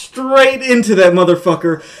board straight into that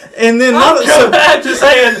motherfucker, and then just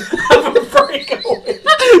saying, I'm a breakaway.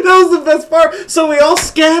 That was the best part. So we all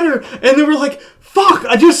scatter, and then we're like, fuck,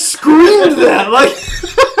 I just screamed that. Like,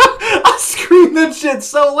 I screamed that shit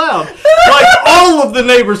so loud. Like, all of the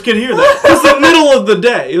neighbors could hear that. It was the middle of the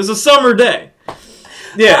day. It was a summer day.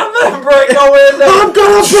 Yeah. I'm going to break a window. I'm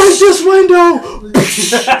going to break this window.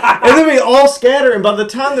 And then we all scatter. And by the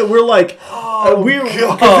time that we're like,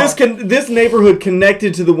 this neighborhood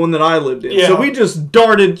connected to the one that I lived in. Yeah. So we just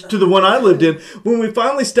darted to the one I lived in. When we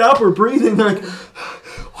finally stopped, we're breathing. They're like,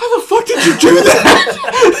 why the fuck did you do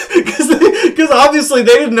that? Because obviously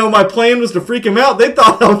they didn't know my plan was to freak him out. They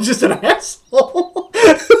thought I was just an asshole.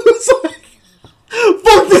 It was like,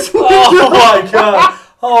 fuck this window. Oh my god.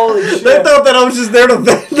 Holy shit. They thought that I was just there to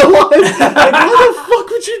vandalize. Like, why the fuck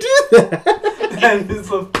would you do that? That is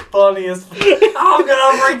the funniest. I'm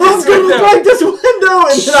gonna break this window.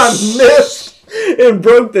 And then I missed and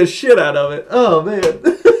broke the shit out of it. Oh, man.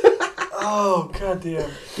 Oh,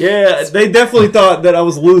 goddamn. Yeah, they definitely thought that I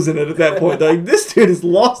was losing it at that point. They're like, this dude has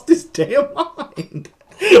lost his damn mind.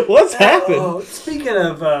 What's happened? Oh, speaking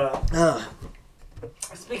of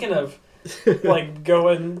like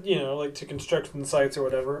going, like to construction sites or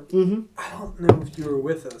whatever. Mm-hmm. I don't know if you were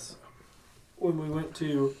with us when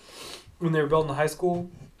they were building the high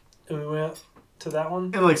school, and we went to that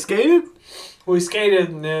one. And like skated? We skated,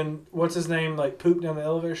 and then what's his name like pooped down the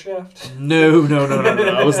elevator shaft? No.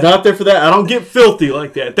 I was not there for that. I don't get filthy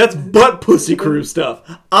like that. That's butt pussy crew stuff.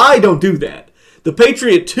 I don't do that. The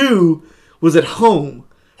Patriot 2 was at home,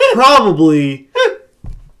 probably.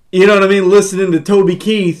 You know what I mean? Listening to Toby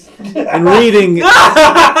Keith and reading,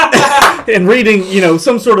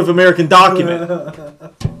 some sort of American document.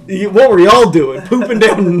 What were y'all doing? Pooping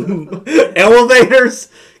down elevators?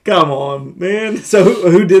 Come on, man. So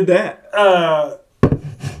who did that?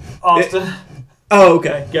 Austin.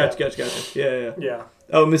 Okay. Gotcha. Yeah.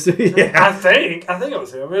 Oh, Mr. Yeah. I think it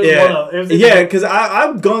was him. Because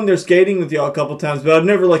I've gone there skating with y'all a couple times, but I've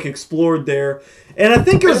never like explored there. And I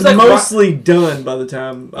think it was like mostly done by the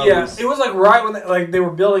time it was like right when they were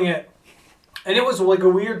building it. And it was like a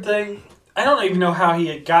weird thing. I don't even know how he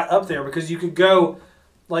had got up there because you could go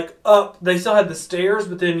like up. They still had the stairs,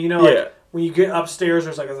 but then when you get upstairs,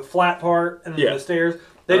 there's like a flat part and then the stairs.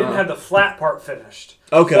 They didn't have the flat part finished.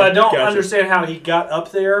 Okay. So I don't understand how he got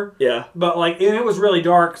up there. Yeah. But and it was really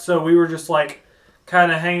dark, so we were just like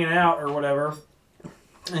kind of hanging out or whatever.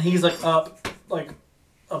 And he's like up like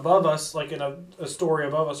above us, like in a story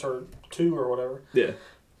above us or two or whatever. Yeah.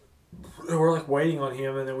 And we're like waiting on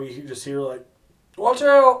him, and then we just hear like, "Watch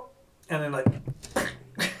out!" And then like.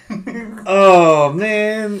 Oh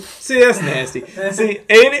man, see that's nasty. See,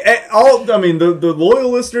 the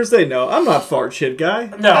loyal listeners, they know I'm not fart shit guy.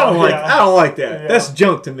 No, I don't like that. Yeah. That's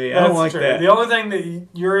junk to me. That's I don't like true. that. The only thing that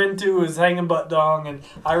you're into is hanging butt dong, and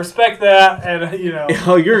I respect that. And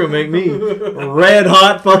oh, you're gonna make me red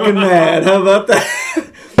hot fucking mad. How about that?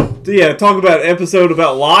 So, yeah, talk about an episode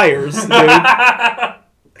about liars, dude.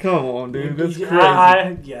 Come on, dude. That's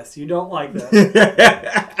crazy. Yes, you don't like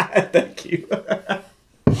that. Thank you.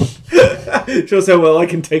 Shows how well I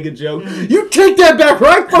can take a joke. You take that back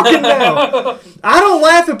right fucking now. I don't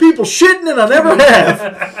laugh at people shitting, and I never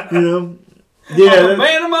have. Yeah. I'm a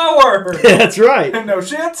man of my word. Yeah, that's right. No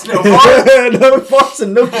shits, no farts. No farts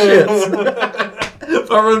and no shits. If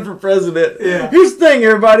I run for president, here's the thing,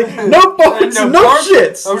 everybody. No farts, no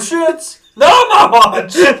shits. No shits. Not on my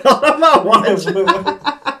watch. Not on my watch.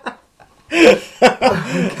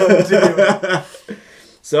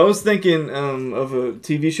 So I was thinking of a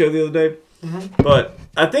TV show the other day, but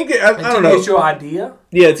I think I don't know. TV show idea?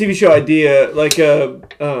 Yeah, TV show idea. Like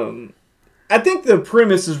I think the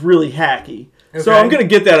premise is really hacky, so I'm gonna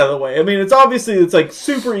get that out of the way. I mean, it's like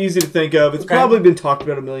super easy to think of. It's probably been talked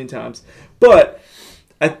about a million times, but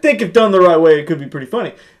I think if done the right way, it could be pretty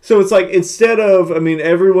funny. So it's like instead of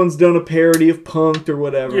everyone's done a parody of Punk'd or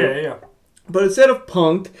whatever. Yeah. But instead of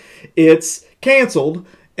Punk'd, it's canceled.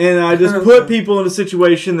 And I just put people in a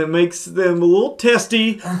situation that makes them a little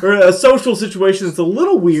testy, or a social situation that's a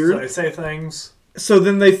little weird. So they say things. So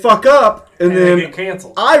then they fuck up, and then they get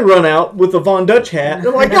canceled. I run out with a Von Dutch hat.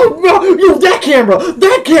 They're like, no, that camera.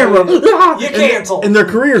 You canceled. And their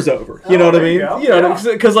career's over. You know what I mean?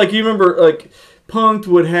 Because like you remember, like Punk'd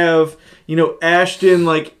would have Ashton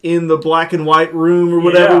like in the black and white room or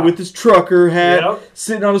whatever with his trucker hat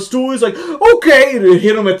sitting on a stool. He's like, okay, and it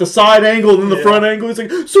hit him at the side angle and then the front angle. He's like,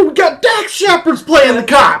 so we got Dax Shepard's playing the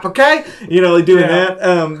cop, okay? Like doing that.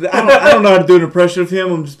 I don't know how to do an impression of him.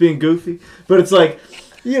 I'm just being goofy, but it's like.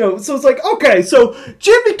 So it's like, okay, so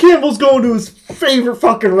Jimmy Kimmel's going to his favorite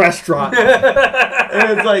fucking restaurant.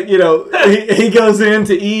 And it's like, he goes in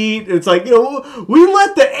to eat. It's like, we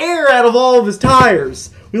let the air out of all of his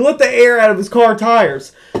tires. We let the air out of his car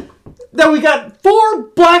tires. that we got 4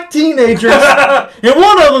 black teenagers, and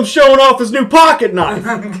one of them showing off his new pocket knife.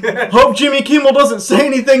 Hope Jimmy Kimmel doesn't say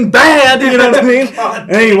anything bad, you know what I mean? And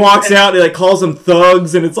then he walks out, and he calls them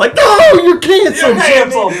thugs, and it's like, no, you're canceled,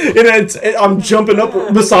 Jimmy. And I'm jumping up,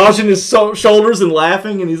 massaging his shoulders and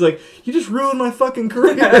laughing, and he's like, you just ruined my fucking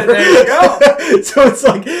career. There you go. So it's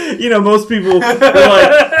like, most people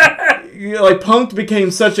are like Punk'd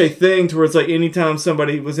became such a thing to where it's like anytime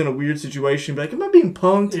somebody was in a weird situation, be like, am I being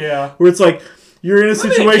punked? Yeah. Where it's like, you're in a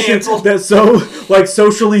situation that's so, like,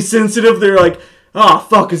 socially sensitive, they're like, oh,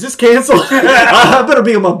 fuck, is this canceled? I better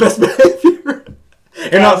be on my best behavior.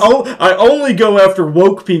 And I only go after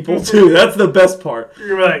woke people, too. That's the best part.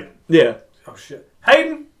 You're like, yeah. Oh, shit.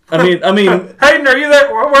 Hayden? I mean, Hayden, are you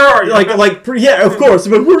there? Where are you? Yeah, of course.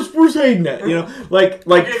 But where's Hayden at? You know, like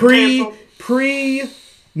pre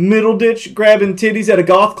Middleditch grabbing titties at a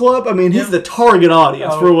goth club. I mean, he's the target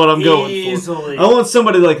audience for what I'm going for. I want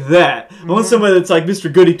somebody like that. I want somebody that's like Mr.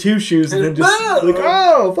 Goody Two Shoes, and then just like,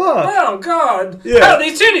 oh fuck, oh god, yeah. How did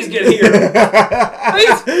these titties get here?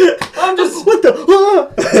 I'm just what the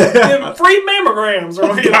giving free mammograms.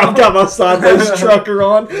 I've got my sideways trucker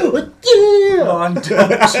on. Like, yeah, Von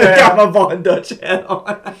Dutch hat. I got my Von Dutch hat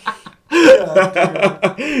on.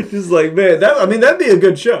 Just like, man, that'd be a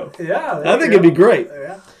good show. Yeah, I think it'd be great.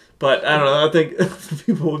 Yeah. But I don't know. I think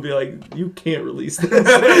people would be like, "You can't release this.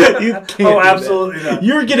 You can't." Oh, absolutely not.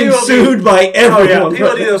 You're getting sued by everyone. Oh, yeah.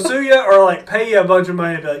 People either sue you or like pay you a bunch of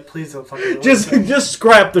money and be like, "Please don't fucking release it." Just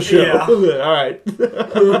scrap the show. Yeah. All right.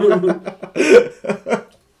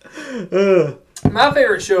 My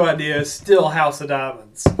favorite show idea is still House of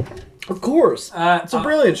Diamonds. Of course, it's a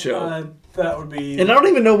brilliant show. That would be... And I don't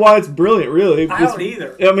even know why it's brilliant, really. I don't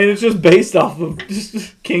either. I mean, it's just based off of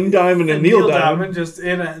just King Diamond and Neil Diamond. Just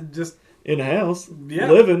in a house. Yeah.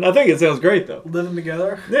 Living. I think it sounds great, though. Living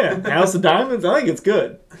together. Yeah. House of Diamonds. I think it's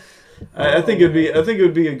good. I think it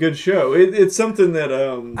would be a good show. It's something that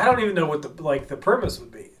I don't even know what the premise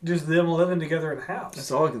would be. Just them living together in a house.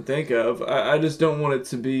 That's all I can think of. I just don't want it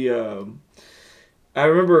to be I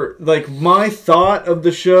remember, like, my thought of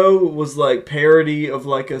the show was, like, parody of,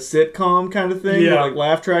 like, a sitcom kind of thing. Yeah. Like,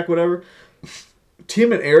 laugh track, whatever.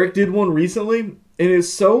 Tim and Eric did one recently, and it's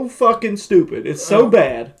so fucking stupid. It's so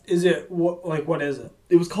bad. Is it, what is it?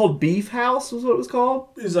 It was called Beef House, was what it was called.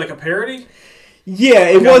 Is it like a parody? Yeah,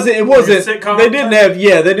 it wasn't. Sitcom they didn't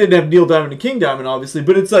have Neil Diamond and King Diamond, obviously,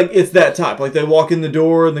 but it's like, it's that type. Like, they walk in the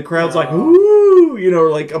door, and the crowd's like, woo,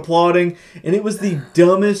 like, applauding, and it was the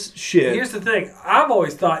dumbest shit. Here's the thing. I've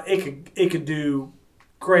always thought it could do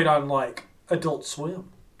great on, like, Adult Swim.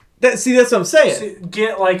 That's what I'm saying.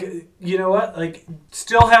 Get, like, you know what? Like,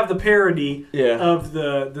 still have the parody of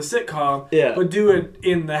the sitcom, but do it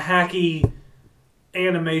in the hacky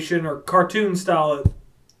animation or cartoon style.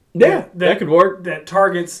 That could work. That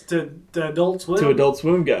targets to Adult Swim. To Adult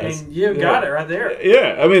Swim guys. And you've got it right there.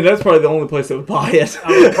 Yeah, I mean, that's probably the only place that would buy it.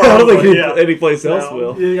 I don't think any place else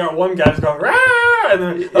will. You got one guy just going, rah! And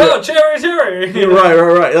then, cherry! Yeah,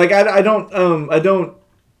 right. Like, I don't,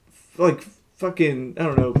 like, fucking, I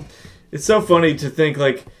don't know. It's so funny to think,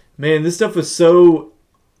 like, man, this stuff was so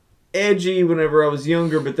edgy whenever I was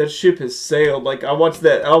younger, but that ship has sailed. Like, I watched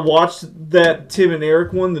that Tim and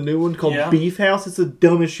Eric one, the new one called Beef House. It's the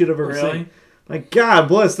dumbest shit I've ever seen. Like, God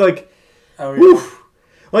bless. Like,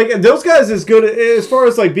 like, those guys is good as far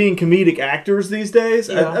as like being comedic actors these days.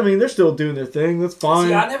 I mean, they're still doing their thing. That's fine.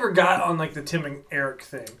 See, I never got on like the Tim and Eric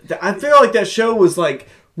thing. I feel like that show was like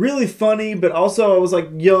really funny, but also I was like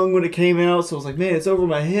young when it came out, so I was like, man, it's over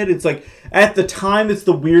my head. It's like at the time, it's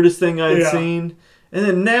the weirdest thing I had seen. And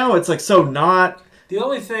then now it's like so not. The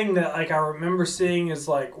only thing that like I remember seeing is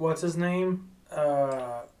like, what's his name?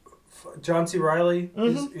 John C. Reilly.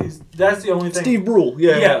 Mm-hmm. That's the only thing. Steve Brule.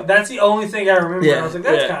 Yeah. That's the only thing I remember. I was like,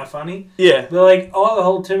 that's kind of funny. Yeah. But like all the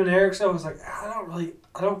whole Tim and Eric stuff, I was like,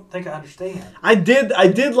 I don't think I understand.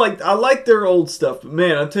 I like their old stuff, but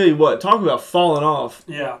man, I'll tell you what, talk about falling off.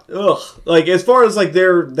 Yeah. Ugh. Like as far as like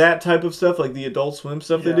that type of stuff, like the Adult Swim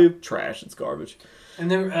stuff they do, trash. It's garbage. And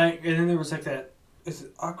then there was like that. Is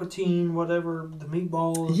it Aqua Teen, whatever, the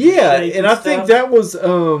meatballs? Yeah, and I think that was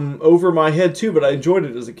over my head too, but I enjoyed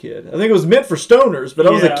it as a kid. I think it was meant for stoners, but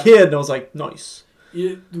I was a kid and I was like, nice.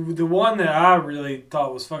 The one that I really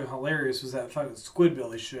thought was fucking hilarious was that fucking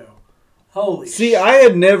Squidbillies show. Holy shit. See, I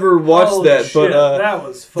had never watched that, but that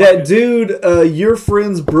was fucking... That dude, your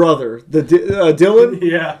friend's brother,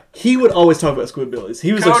 Dylan, he would always talk about Squidbillies.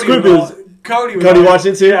 He was like, Squidbillies. Cody watched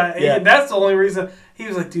it too? Yeah, that's the only reason... he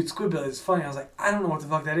was like, dude, Squidbillies is funny. I was like, I don't know what the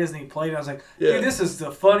fuck that is. And he played it. I was like, dude, this is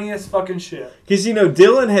the funniest fucking shit. Because,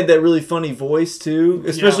 Dylan had that really funny voice, too.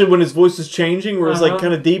 Especially when his voice was changing, where it was, like,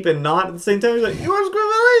 kind of deep and not at the same time. He was like, you want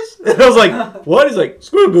Squidbillies? And I was like, what? He's like,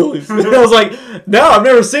 Squidbillies. And I was like, no, I've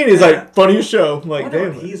never seen it. He's like, funniest show. I'm like,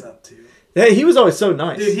 damn. What he's up to. Yeah, he was always so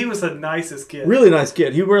nice. Dude, he was the nicest kid. Really nice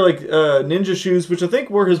kid. He'd wear, like, ninja shoes, which I think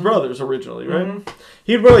were his brothers originally, right? Mm-hmm.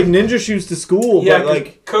 He'd wear, like, ninja shoes to school. Yeah, but,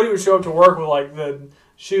 like, Cody would show up to work with, like, the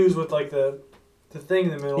shoes with, like, the thing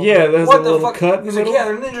in the middle. Yeah, there's a little cut in the middle. He's like, yeah,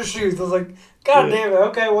 they're ninja shoes. I was like, God damn it,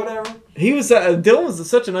 okay, whatever. He was, Dylan was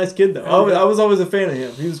such a nice kid, though. I was always a fan of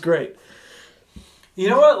him. He was great. You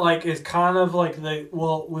know what, like, is kind of like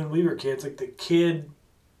when we were kids, like, the kid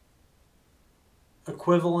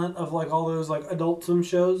equivalent of, like, all those, like, Adult Swim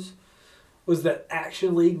shows was that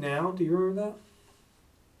Action League Now. Do you remember that?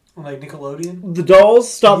 On, like, Nickelodeon? The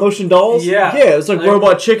dolls? Stop motion dolls? Yeah. Yeah, it was like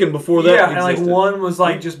Robot Chicken before that existed. And, like, one was,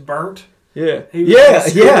 like, just burnt. Yeah. He was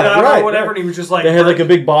right. Or whatever, and he was just, like... They had, like, a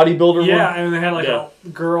big bodybuilder one? Yeah, and they had, like, a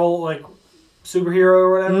girl, like, superhero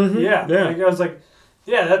or whatever. Mm-hmm. Yeah. Like, I was like,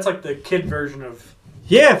 yeah, that's, like, the kid version of...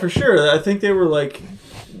 Yeah, for sure. I think they were, like...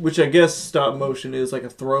 Which I guess stop motion is like a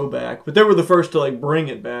throwback, but they were the first to like bring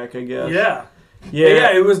it back, I guess. Yeah.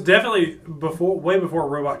 Yeah, it was definitely way before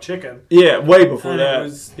Robot Chicken. Yeah, way before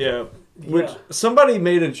that. Which somebody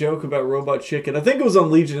made a joke about Robot Chicken. I think it was on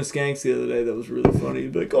Legion of Skanks the other day that was really funny.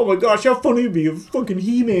 Like, oh my gosh, how funny it'd be if fucking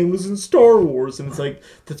He-Man was in Star Wars. And it's like,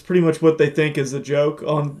 that's pretty much what they think is the joke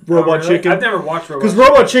on Robot Chicken. I've never watched Robot Chicken. Because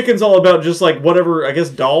Robot Chicken's all about just like whatever, I guess,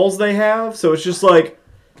 dolls they have. So it's just like,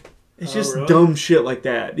 it's just really? Dumb shit like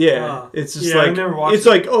that. Yeah. It's just like, it's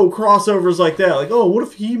like, oh, crossovers like that. Like, oh, what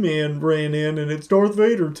if He-Man ran in and it's Darth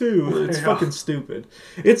Vader too? It's fucking stupid.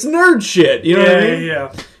 It's nerd shit. You know what I mean?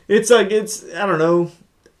 Yeah. It's like, I don't know.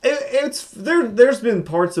 There's been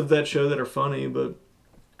parts of that show that are funny, but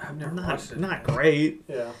I've never watched it. Not great.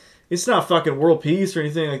 Yeah. It's not fucking world peace or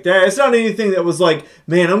anything like that. It's not anything that was like,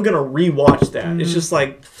 man, I'm going to rewatch that. Mm-hmm. It's just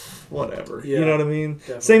like, whatever. Yeah. You know what I mean?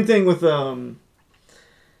 Definitely. Same thing with,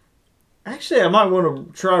 actually, I might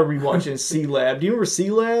want to try rewatching C-Lab. Do you remember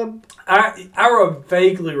C-Lab? I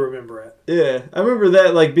vaguely remember it. Yeah, I remember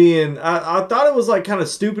that like being. I thought it was like kind of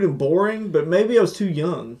stupid and boring, but maybe I was too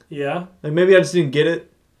young. Yeah. Like maybe I just didn't get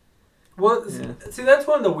it. Well, see, that's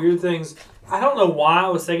one of the weird things. I don't know why I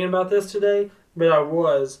was thinking about this today, but I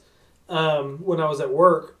was when I was at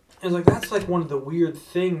work. I was like, that's like one of the weird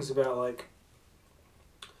things about like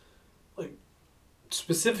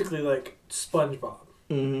specifically like SpongeBob.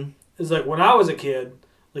 Mm-hmm. Is like when I was a kid,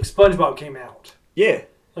 like SpongeBob came out. Yeah.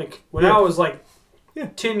 Like when I was like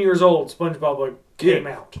 10 years old, SpongeBob like came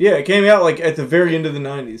out. Yeah, it came out like at the very end of the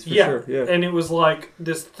 90s, for sure. Yeah. And it was like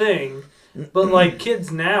this thing, but like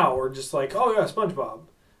kids now are just like, oh yeah, SpongeBob.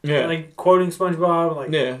 Yeah. Like quoting SpongeBob,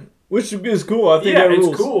 like which is cool. I think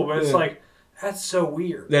it's cool, but it's like that's so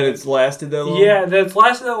weird. That it's lasted that long. Yeah, that it's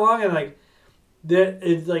lasted that long, and like that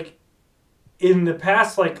it's like in the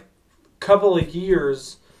past like couple of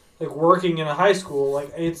years. Like working in a high school,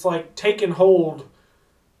 like it's like taken hold,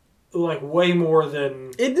 like way more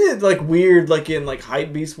than it did. Like weird, like in like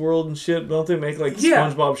Hypebeast World and shit. Don't they make like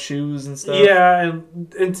SpongeBob shoes and stuff? Yeah,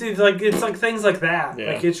 and see, like it's like things like that.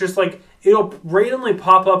 Yeah. Like it's just like it'll randomly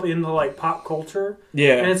pop up into like pop culture.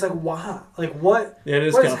 Yeah, and it's like why? Like what? Yeah, it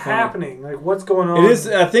is. What is happening? Like what's going on? It is.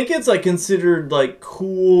 I think it's like considered like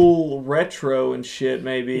cool retro and shit.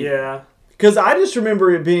 Maybe. Yeah. Because I just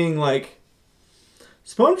remember it being like.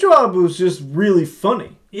 SpongeBob was just really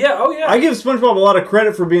funny. Yeah, oh yeah. I give SpongeBob a lot of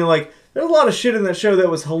credit for being like, there's a lot of shit in that show that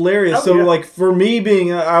was hilarious. Oh, so like for me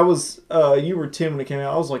being, I was, you were 10 when it came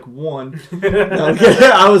out. I was like 1.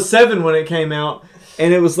 I was 7 when it came out,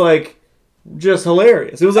 and it was like just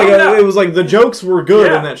hilarious. It was like it was like the jokes were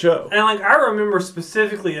good in that show. And like I remember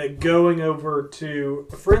specifically going over to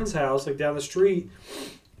a friend's house like down the street,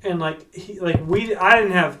 and like I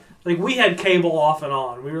didn't have we had cable off and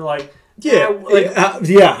on. We were like. Yeah, you know what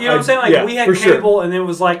I'm saying? Like we had cable, and then it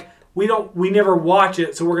was like we never watch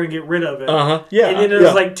it, so we're gonna get rid of it. Yeah, and then it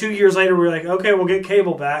was like 2 years later, we were like, okay, we'll get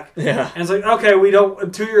cable back. Yeah, and it's like okay, we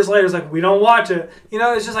don't. 2 years later, it's like we don't watch it. You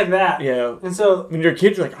know, it's just like that. Yeah, and so when you're a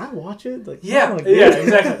kid, you're like, I watch it. Like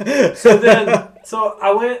exactly. So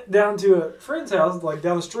I went down to a friend's house, like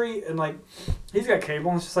down the street, and like he's got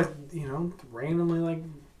cable, and it's just like randomly like.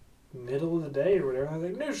 Middle of the day or whatever. I was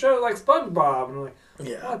like, new show like SpongeBob, and I'm like,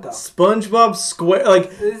 Yeah, what the SpongeBob Square, like,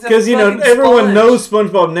 It's a because fucking everyone sponge. knows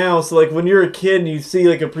SpongeBob now. So like when you're a kid and you see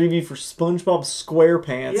like a preview for SpongeBob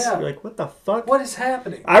SquarePants, Yeah. you're like, what the fuck? What is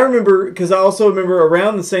happening? I remember because I also remember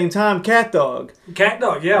around the same time Cat Dog. Cat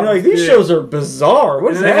Dog, yeah. Like these shows are bizarre. What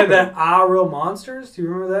and is they happening? had that I Real Monsters. Do you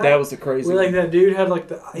remember that? That was the crazy. Where like that dude had like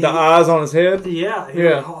the eyes on his head. Yeah, he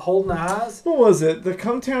Yeah. was holding the eyes. What was it? The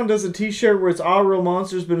Cumtown does a T-shirt where it's all real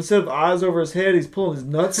monsters, but instead of eyes over his head, he's pulling his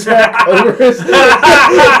nutsack over his head.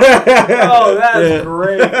 Oh, that's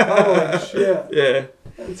great! Holy shit! Yeah,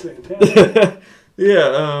 That's fantastic.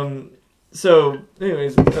 yeah. So,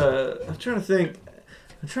 anyways, I'm trying to think.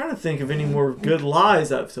 I'm trying to think of any more good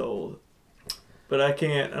lies I've told, but I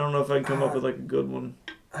can't. I don't know if I can come up with like a good one.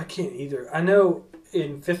 I can't either. I know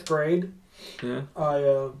in 5th grade, Yeah.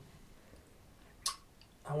 I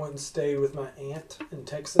went and stayed with my aunt in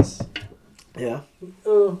Texas. Yeah.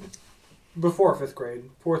 Before 5th grade,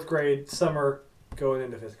 4th grade summer, going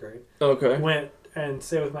into 5th grade. Okay. Went and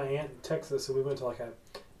stayed with my aunt in Texas, and we went to like a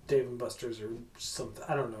Dave and Buster's or something.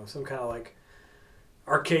 I don't know, some kind of like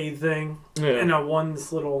arcade thing. Yeah. And I won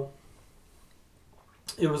this little.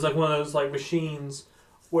 It was like one of those like machines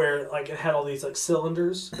where like it had all these like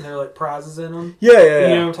cylinders and there were like prizes in them. Yeah.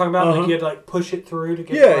 You know what I'm talking about? Like you had to like push it through to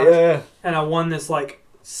get. Yeah. prize. And I won this like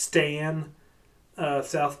Stan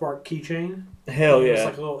South Park keychain. Hell yeah. It's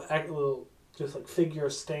like a little just like figure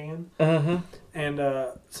of Stan. Uh-huh. And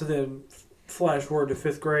so then flash forward to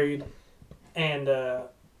 5th grade, and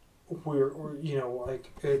we're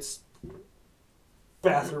like it's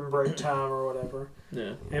bathroom break time or whatever.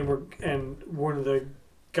 Yeah. And one of the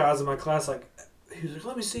guys in my class like he was like,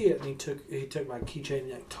 let me see it, and he took my keychain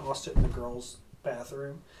and like tossed it in the girls'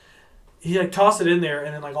 bathroom. He like tossed it in there,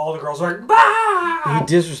 and then like all the girls were like, bah! He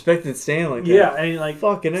disrespected Stan like that. Yeah, and like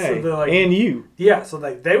fucking A. so like, and you. Yeah, so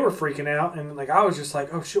like they were freaking out, and like I was just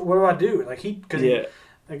like, oh shit, what do I do? Like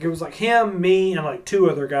like it was like him, me, and like 2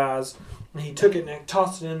 other guys, and he took it and like,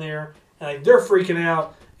 tossed it in there, and like they're freaking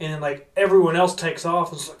out, and then like everyone else takes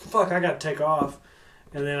off, and it's like fuck, I gotta take off,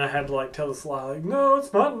 and then I had to like tell the lie like, no,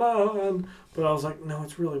 it's not mine, but I was like, no,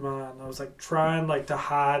 it's really mine. And I was like trying like to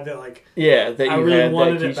hide that like that you I really had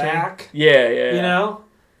wanted that it back. Yeah, you know,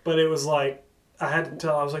 but it was like I had to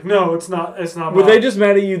tell. I was like, no, it's not. It's not. Were mine. they just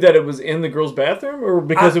mad at you that it was in the girls' bathroom, or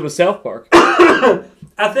because it was South Park?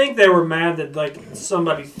 I think they were mad that like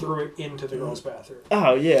somebody threw it into the girls' bathroom.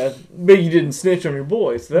 Oh yeah, but you didn't snitch on your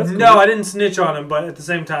boys. So that's cool. No, I didn't snitch on him, but at the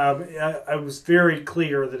same time, I was very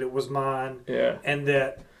clear that it was mine. Yeah, and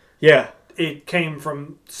that it came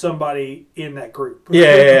from somebody in that group.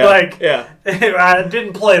 Yeah. Like yeah, I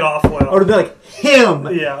didn't play it off well. or to be like him.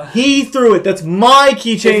 Yeah, he threw it. That's my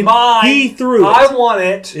keychain. It's mine. He threw it. I want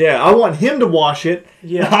it. Yeah, I want him to wash it.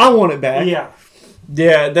 Yeah, I want it back. Yeah.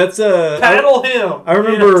 Yeah, that's paddle him. I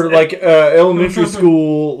remember like elementary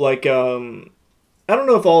school, like I don't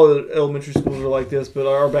know if all elementary schools are like this, but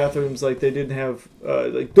our bathrooms like they didn't have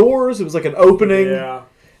like doors. It was like an opening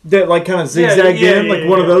that like kind of zigzagged in, like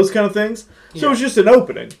one of those kind of things. So it was just an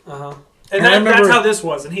opening. And that's how this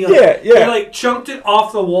was. And he he like chunked it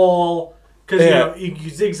off the wall because you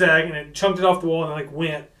zigzag and it chunked it off the wall and like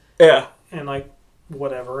went and like.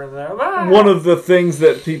 Whatever, and one of the things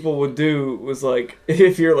that people would do was like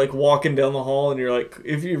if you're like walking down the hall and you're like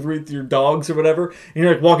if you're with your dogs or whatever and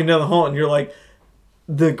you're like walking down the hall and you're like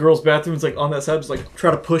the girls' bathroom's like on that side just like try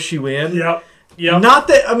to push you in. Yep. Not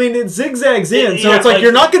that I mean it zigzags in, so it's like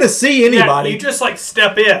you're not gonna see anybody. You just like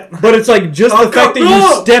step in, but it's like just the fact that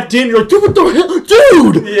you stepped in. You're like, dude, what the hell,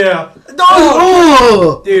 dude? Yeah.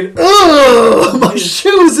 Dude. My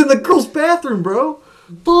shoes in the girls' bathroom, bro.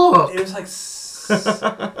 Fuck. It was like.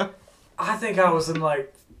 I think I was in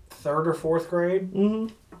like 3rd or 4th grade,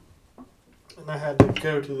 and I had to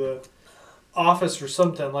go to the office or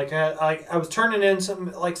something. Like I was turning in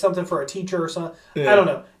something for a teacher or something. Yeah. I don't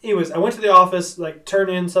know. Anyways, I went to the office, like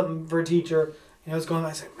turning in something for a teacher, and I was going. I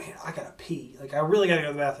was like, man, I gotta pee. Like I really gotta go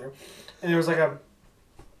to the bathroom. And there was like at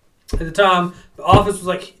the time, the office was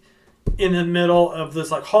like in the middle of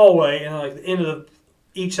this like hallway, and like the end of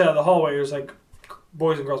each side of the hallway was like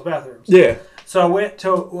boys and girls bathrooms. Yeah. So I went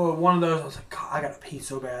to one of those. I was like, God, I gotta pee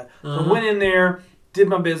so bad. So I went in there, did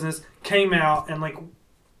my business, came out, and like,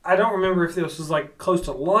 I don't remember if this was like close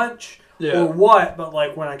to lunch or what, but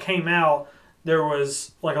like when I came out, there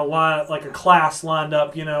was like a class lined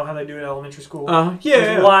up. You know how they do in elementary school.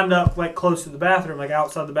 Lined up like close to the bathroom, like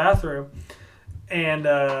outside the bathroom, and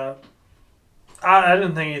I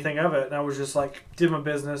didn't think anything of it, and I was just like, did my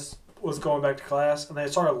business, was going back to class, and they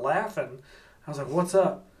started laughing. I was like, what's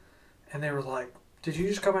up? And they were like, did you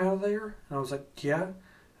just come out of there? And I was like, yeah.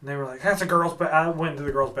 And they were like, "That's a girl's I went to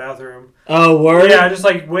the girls' bathroom. Oh, word? Yeah, I just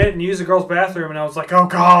like went and used the girls' bathroom, and I was like, "Oh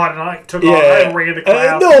God!" And I like, took off. I ran to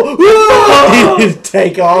class. No,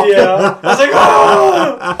 take off. Yeah, I was like,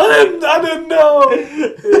 "Oh, I didn't know."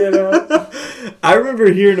 You know. I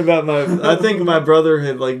remember hearing about I think my brother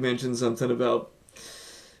had like mentioned something about.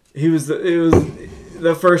 It was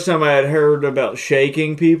the first time I had heard about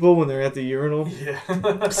shaking people when they're at the urinal. Yeah.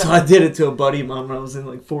 So I did it to a buddy of mine when I was in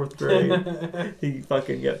like 4th grade. He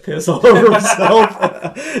fucking got pissed all over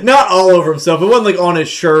himself. Not all over himself. It wasn't like on his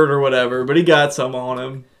shirt or whatever, but he got some on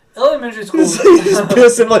him. Elementary school. He's just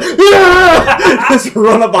pissing like, just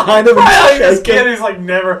run up behind him. Like this kid who's like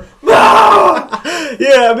never.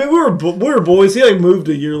 Yeah, I mean we were boys. He like moved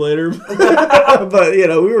a year later, but you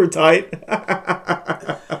know we were tight.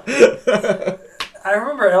 I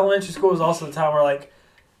remember elementary school was also the time where like,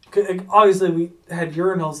 obviously we had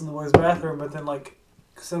urinals in the boys' bathroom, but then like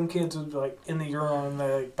some kids would be like in the urinal and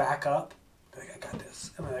they like back up. Like, I got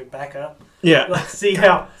this, and they like back up. Yeah. Like see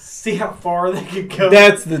how far they could go.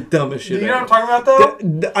 That's the dumbest shit. Do you know what I'm talking about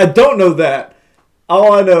though? I don't know that.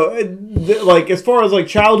 All I know, like as far as like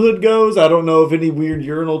childhood goes, I don't know of any weird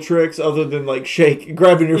urinal tricks other than like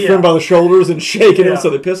grabbing your friend by the shoulders and shaking them so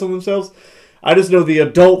they piss on themselves. I just know the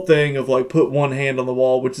adult thing of like put one hand on the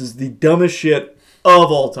wall, which is the dumbest shit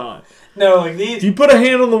of all time. No, like these. If you put a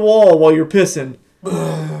hand on the wall while you're pissing,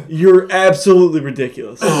 you're absolutely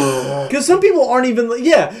ridiculous. Because some people aren't even.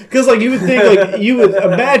 Because like you would think, like you would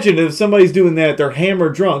imagine if somebody's doing that, they're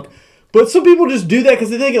hammered drunk. But some people just do that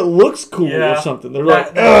because they think it looks cool or something. They're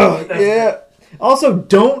like, yeah. Also,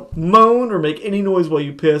 don't moan or make any noise while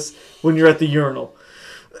you piss when you're at the urinal.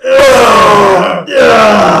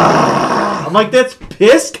 I'm like, that's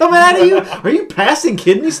piss coming out of you? Are you passing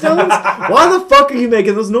kidney stones? Why the fuck are you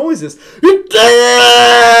making those noises?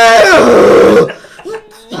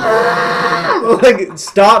 Like,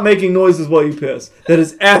 stop making noises while you piss. That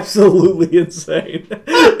is absolutely insane.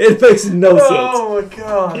 It makes no sense. Oh my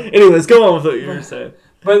god. Anyways, go on with what you were saying.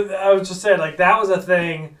 But I was just saying, like, that was a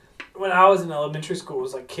thing when I was in elementary school.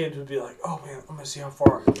 Was like kids would be like, "Oh man, I'm gonna see how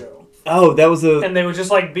far I can go." Oh, that was and they would just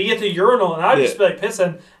like be at the urinal, and I'd just be like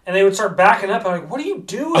pissing, and they would start backing up. I'm like, "What are you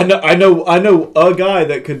doing?" I know a guy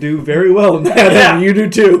that could do very well in that, and you do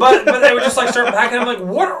too. But they would just like start backing up. I'm like,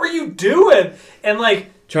 "What are you doing?" And like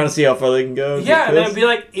trying to see how far they can go. Yeah, and they'd be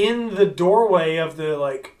like in the doorway of the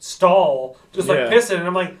like stall, just like pissing, and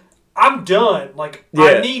I'm like, "I'm done. Like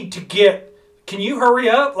I need to get. Can you hurry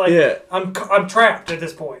up? Like I'm trapped at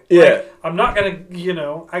this point. Like, I'm not gonna,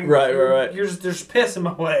 right. There's piss in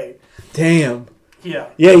my way. Damn. Yeah.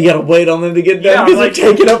 Yeah, you gotta wait on them to get done because they're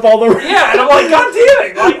taking up all the. Yeah, and I'm like, God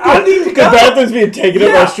damn it! Like I need to go. The bathroom's being taken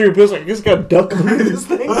up by stream piss. Like, you just gotta duck under this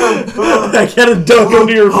thing. I gotta duck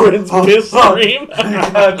under your friend's piss stream.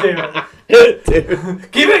 God damn it. Dude.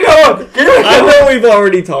 Keep it going. I know we've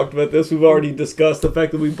already talked about this. We've already discussed the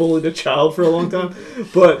fact that we bullied a child for a long time.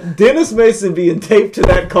 But Dennis Mason being taped to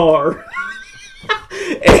that car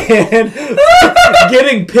and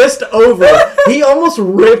getting pissed over, he almost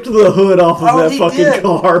ripped the hood off of that fucking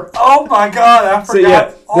car. Oh my god, I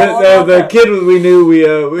forgot. The kid we knew, we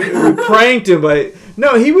pranked him by.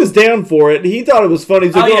 No, he was down for it. He thought it was funny.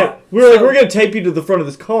 So we were like, we're going to tape you to the front of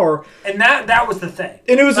this car. And that was the thing.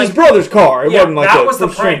 And it was his brother's car. It wasn't like that was the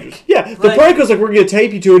prank. Yeah, the prank was like, we're going to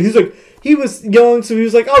tape you to it. He's like, he was young, so he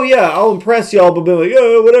was like, oh yeah, I'll impress y'all, but be like,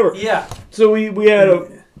 oh, whatever. Yeah. So we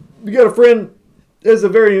got a friend that has a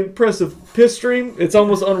very impressive piss stream. It's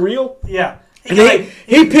almost unreal. Yeah. And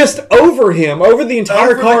he pissed over him, over the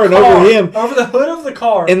entire car, and over him, over the hood of the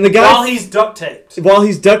car, and the guy while he's duct taped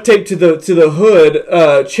to the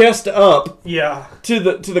hood, chest up, to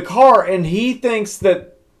the car, and he thinks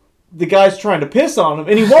that the guy's trying to piss on him,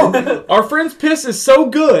 and he won't. Our friend's piss is so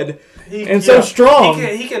good so strong.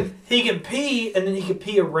 He can pee, and then he can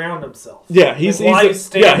pee around himself. Yeah, he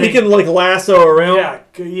can like lasso around.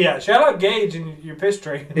 Yeah. Shout out Gage and your piss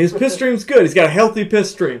stream. His piss stream's good. He's got a healthy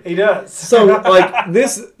piss stream. He does. So like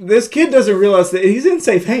this kid doesn't realize that he's in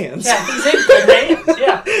safe hands. Yeah, he's in good hands.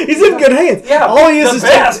 Yeah, he's in good hands. Yeah, all he is the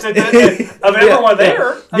best of everyone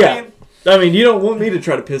there. I mean, you don't want me to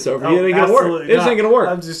try to piss over you. It ain't gonna work. It just ain't gonna work.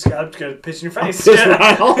 I'm just gonna piss in your face. Piss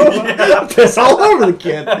right all over. Piss all over the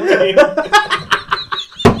kid.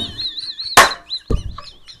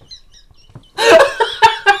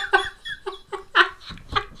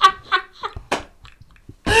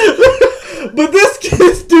 But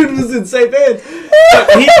this dude was in safe hands.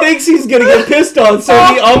 He thinks he's gonna get pissed on, so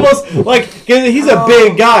he almost he's a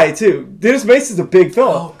big guy too. Dennis Mason's a big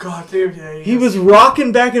fella. Oh god, dude, yeah. He was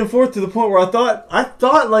rocking back and forth to the point where I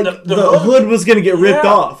thought like the hood was gonna get ripped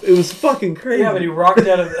off. It was fucking crazy. Yeah, but he rocked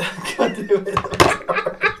out of the. God damn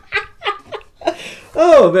it.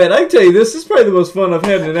 Oh man, I can tell you this is probably the most fun I've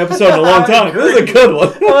had in an episode in a long time. This is a good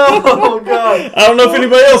one. Oh god! I don't know if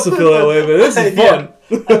anybody else will feel that way, but this is fun.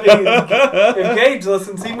 I mean, if Gage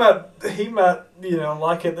listens, he might,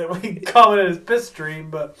 like it that we commented his piss stream,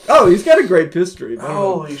 but he's got a great piss stream.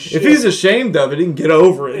 Holy shit! If he's ashamed of it, he can get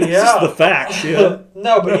over it. It's just the facts. Yeah.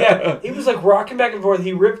 No, but yeah, he was like rocking back and forth.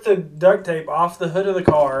 He ripped the duct tape off the hood of the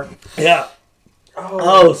car. Yeah.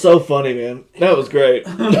 Oh, so funny, man. That was great.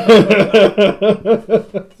 Holy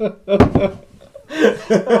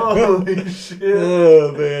shit.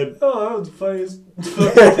 Oh, man. Oh, that was the funniest.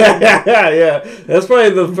 Yeah. That's probably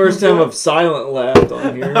the first time I've silent laughed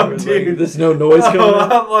on here. Oh, dude. Like, there's no noise coming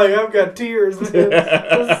out. I'm like, I've got tears, man.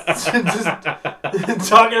 Just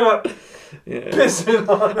talking about pissing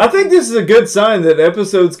on I think this is a good sign that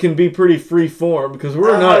episodes can be pretty free form because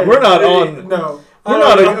we're not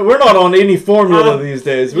on any formula these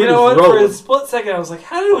days. We're just rolling. For a split second, I was like,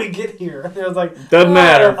 "How did we get here?" And I was like, "Doesn't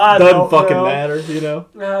matter. Doesn't fucking matter."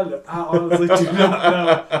 I honestly do not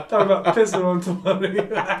know. Talking about pissing on somebody.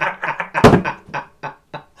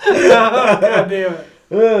 God damn it!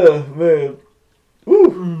 Oh man.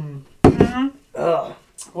 Woo. Mm-hmm.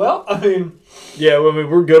 Well, I mean. Yeah,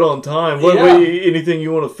 we're good on time. Anything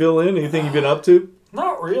you want to fill in? Anything you've been up to?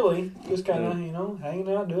 Not really. Just kind of,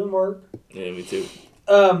 hanging out, doing work. Yeah, me too.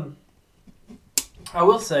 I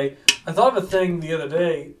will say, I thought of a thing the other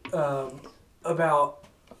day about,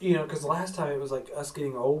 because last time it was like us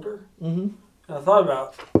getting older. Mm-hmm. And I thought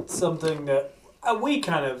about something that we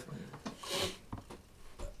kind of,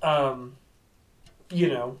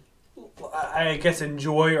 I guess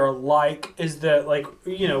enjoy or like is that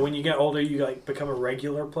when you get older you become a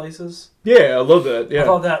regular places. Yeah, I love that. Yeah, I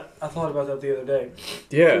thought about that the other day.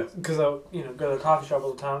 Yeah, because I go to the coffee shop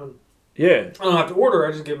all the time and I don't have to order.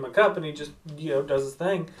 I just give him a cup and he just does his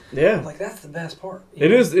thing. Yeah, that's the best part.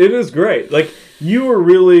 It is great. Like you were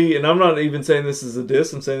really, and I'm not even saying this is a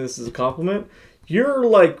diss. I'm saying this is a compliment. You're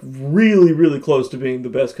really really close to being the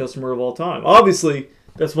best customer of all time. Obviously.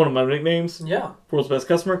 That's one of my nicknames. Yeah. World's Best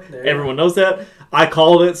Customer. Everyone knows that. I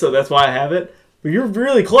called it, so that's why I have it. But you're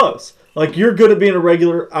really close. You're good at being a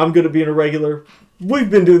regular. I'm good at being a regular. We've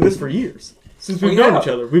been doing this for years. Since we've known each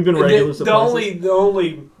other. We've been regulars. The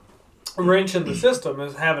only wrench in the system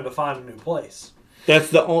is having to find a new place. That's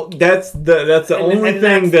the only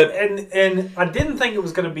thing that... And I didn't think it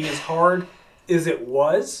was going to be as hard as it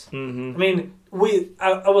was. Mm-hmm. I mean...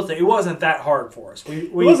 I will say it wasn't that hard for us.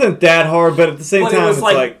 It wasn't that hard, but at the same time, it's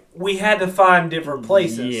like we had to find different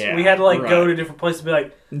places. Yeah, we had to go to different places and be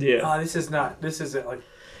like, this isn't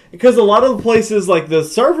because a lot of the places the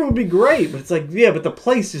server would be great, but it's but the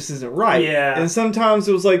place just isn't right. Yeah, and sometimes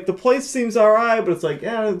it was the place seems alright, but it's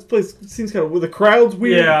this place seems kind of the crowd's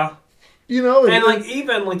weird. Yeah, and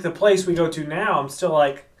even the place we go to now, I'm still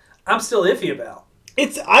iffy about.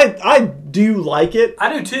 I do like it.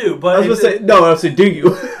 I do too, but I was gonna say, do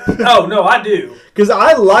you? Oh no, I do. Because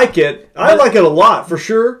I like it. I like it a lot for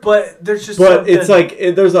sure. But there's just it's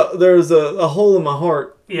there's a hole in my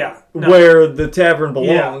heart. Yeah, where the tavern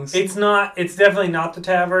belongs. Yeah, it's definitely not the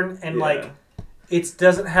tavern, and it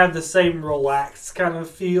doesn't have the same relaxed kind of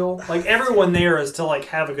feel. Everyone there is to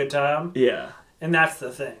have a good time. Yeah, and that's the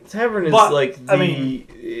thing. Tavern is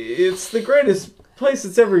it's the greatest place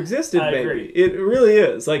that's ever existed. I maybe agree. It really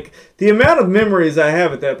is. The amount of memories I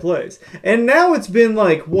have at that place, and now it's been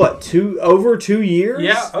over 2 years.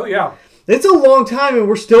 Yeah. Oh yeah. It's a long time, and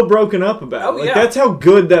we're still broken up about it. That's how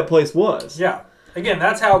good that place was. Yeah. Again,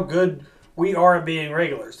 that's how good we are at being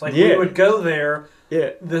regulars. We would go there.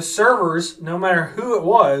 Yeah. The servers, no matter who it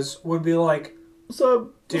was, would be like, "What's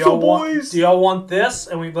up, do y'all want this?"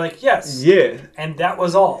 And we'd be like, "Yes." Yeah. And that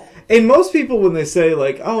was all. And most people, when they say,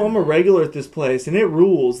 "Oh, I'm a regular at this place and it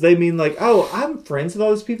rules," they mean "Oh, I'm friends with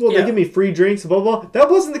all those people. They give me free drinks, blah, blah, blah." That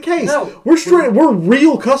wasn't the case. No. We're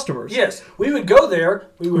real customers. Yes. We would go there.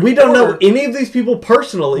 We don't know any of these people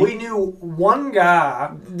personally. We knew one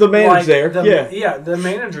guy. The manager there. Yeah, the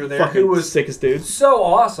manager there. Fucking who was sickest dude. So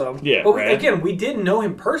awesome. Yeah. But we didn't know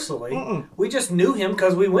him personally. Mm-mm. We just knew him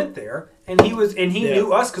because we went there. And he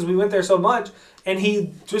knew us because we went there so much. And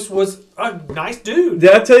he just was a nice dude. Did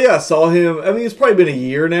I tell you I saw him? I mean, it's probably been a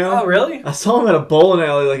year now. Oh, really? I saw him at a bowling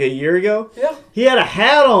alley a year ago. Yeah. He had a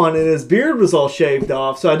hat on and his beard was all shaved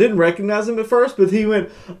off, so I didn't recognize him at first. But he went,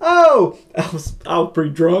 "Oh!" I was pretty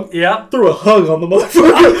drunk. Yeah. Threw a hug on the motherfucker.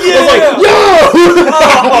 Yeah. I was like, "Yo!"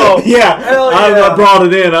 Oh, yeah. Hell yeah. I brought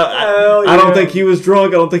it in. I don't think he was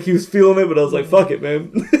drunk. I don't think he was feeling it. But I was like, "Fuck it,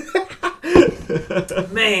 man."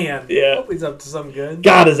 Man. Yeah. Hope he's up to something good.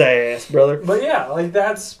 Got his ass, brother. But yeah,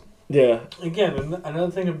 that's... Yeah. Again,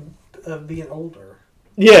 another thing of being older.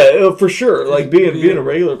 Yeah, for sure. Like being a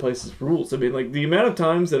regular place is rules. I mean, like the amount of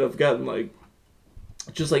times that I've gotten like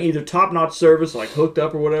just like either top notch service, like hooked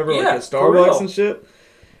up or whatever, like at Starbucks and shit.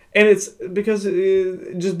 And it's because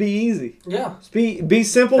just be easy. Yeah. Just be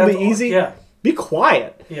simple, be easy. Yeah. Be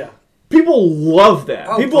quiet. Yeah. People love that.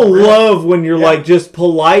 Oh, people love when you're like just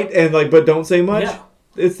polite and like, but don't say much. Yeah.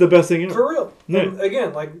 It's the best thing ever. For real. Yeah. And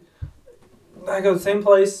again, like I go to the same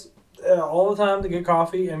place all the time to get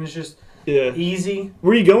coffee, and it's just easy.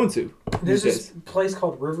 Where are you going to? There's this place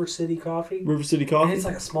called River City Coffee. River City Coffee? And it's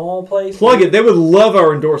like a small place. Plug it. They would love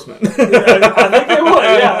our endorsement. I think they would,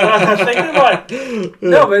 yeah. I think they would.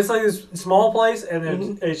 No, but it's like this small place,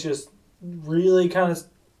 and it's just really kind of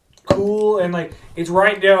cool, and like it's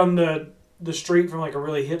right down the street from like a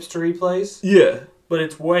really hipstery place. Yeah. But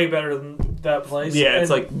it's way better than that place. Yeah,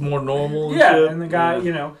 it's like more normal and shit. Yeah, and the guy,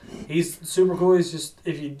 he's super cool. He's just,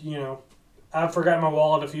 if I've forgotten my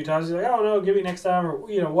wallet a few times. He's like, oh no, give me next time, or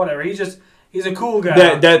whatever. He's a cool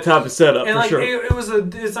guy. That type of setup, and for like, sure.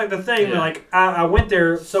 It's like the thing. Yeah. Like I went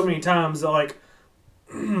there so many times that like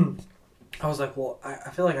I was like, well, I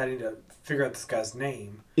feel like I need to figure out this guy's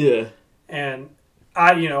name. Yeah. And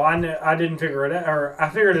I didn't figure it out, or I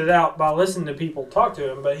figured it out by listening to people talk to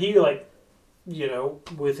him. But he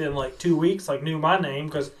within like 2 weeks, like knew my name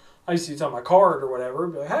because I used to use it on my card or whatever.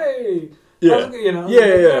 Be like, hey. Yeah.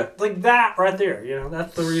 Yeah. Like that right there.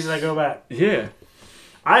 That's the reason I go back. Yeah.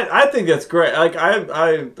 I think that's great. Like I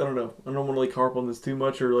don't know. I don't want to like harp on this too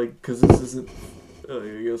much or like because this isn't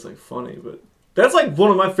I guess like funny, but that's like one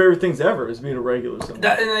of my favorite things ever is being a regular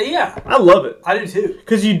somewhere. Yeah. I love it. I do too.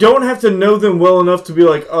 Because you don't have to know them well enough to be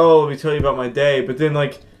like, oh, let me tell you about my day, but then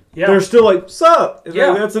like they're still like, sup? Yeah.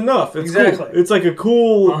 Like, that's enough. It's cool. It's like a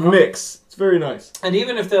cool mix. It's very nice. And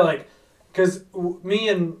even if they're like, because me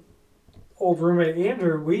and old roommate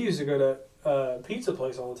Andrew, we used to go to a pizza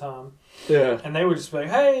place all the time. Yeah. And they would just be like,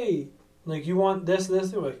 hey, like, you want this? They're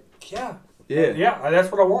like, yeah. Yeah. Yeah,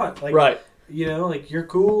 that's what I want. Like, right. Like, you're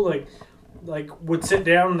cool. Like would sit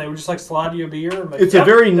down and they would just, like, slide you a beer. And like, it's a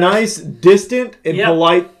very nice, distant, and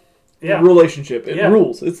polite relationship. It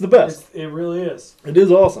rules. It's the best. It really is. It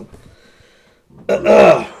is awesome.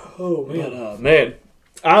 Oh, man. But, man.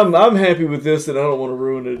 I'm happy with this, and I don't want to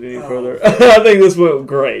ruin it any further. I think this went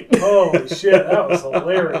great. Holy shit, that was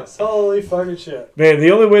hilarious. Holy fucking shit. Man,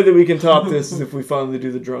 the only way that we can top this is if we finally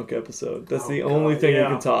do the drunk episode. That's the only thing that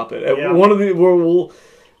can top it. Yeah. One of the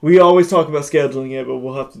we always talk about scheduling it, but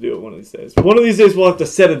we'll have to do it one of these days. One of these days we'll have to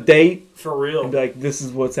set a date. For real. And be like, this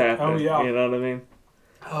is what's happening. Oh, yeah. You know what I mean?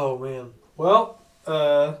 Oh, man. Well,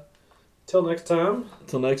 till next time.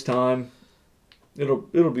 Till next time. It'll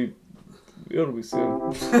be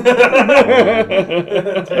soon. There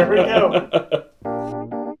we go.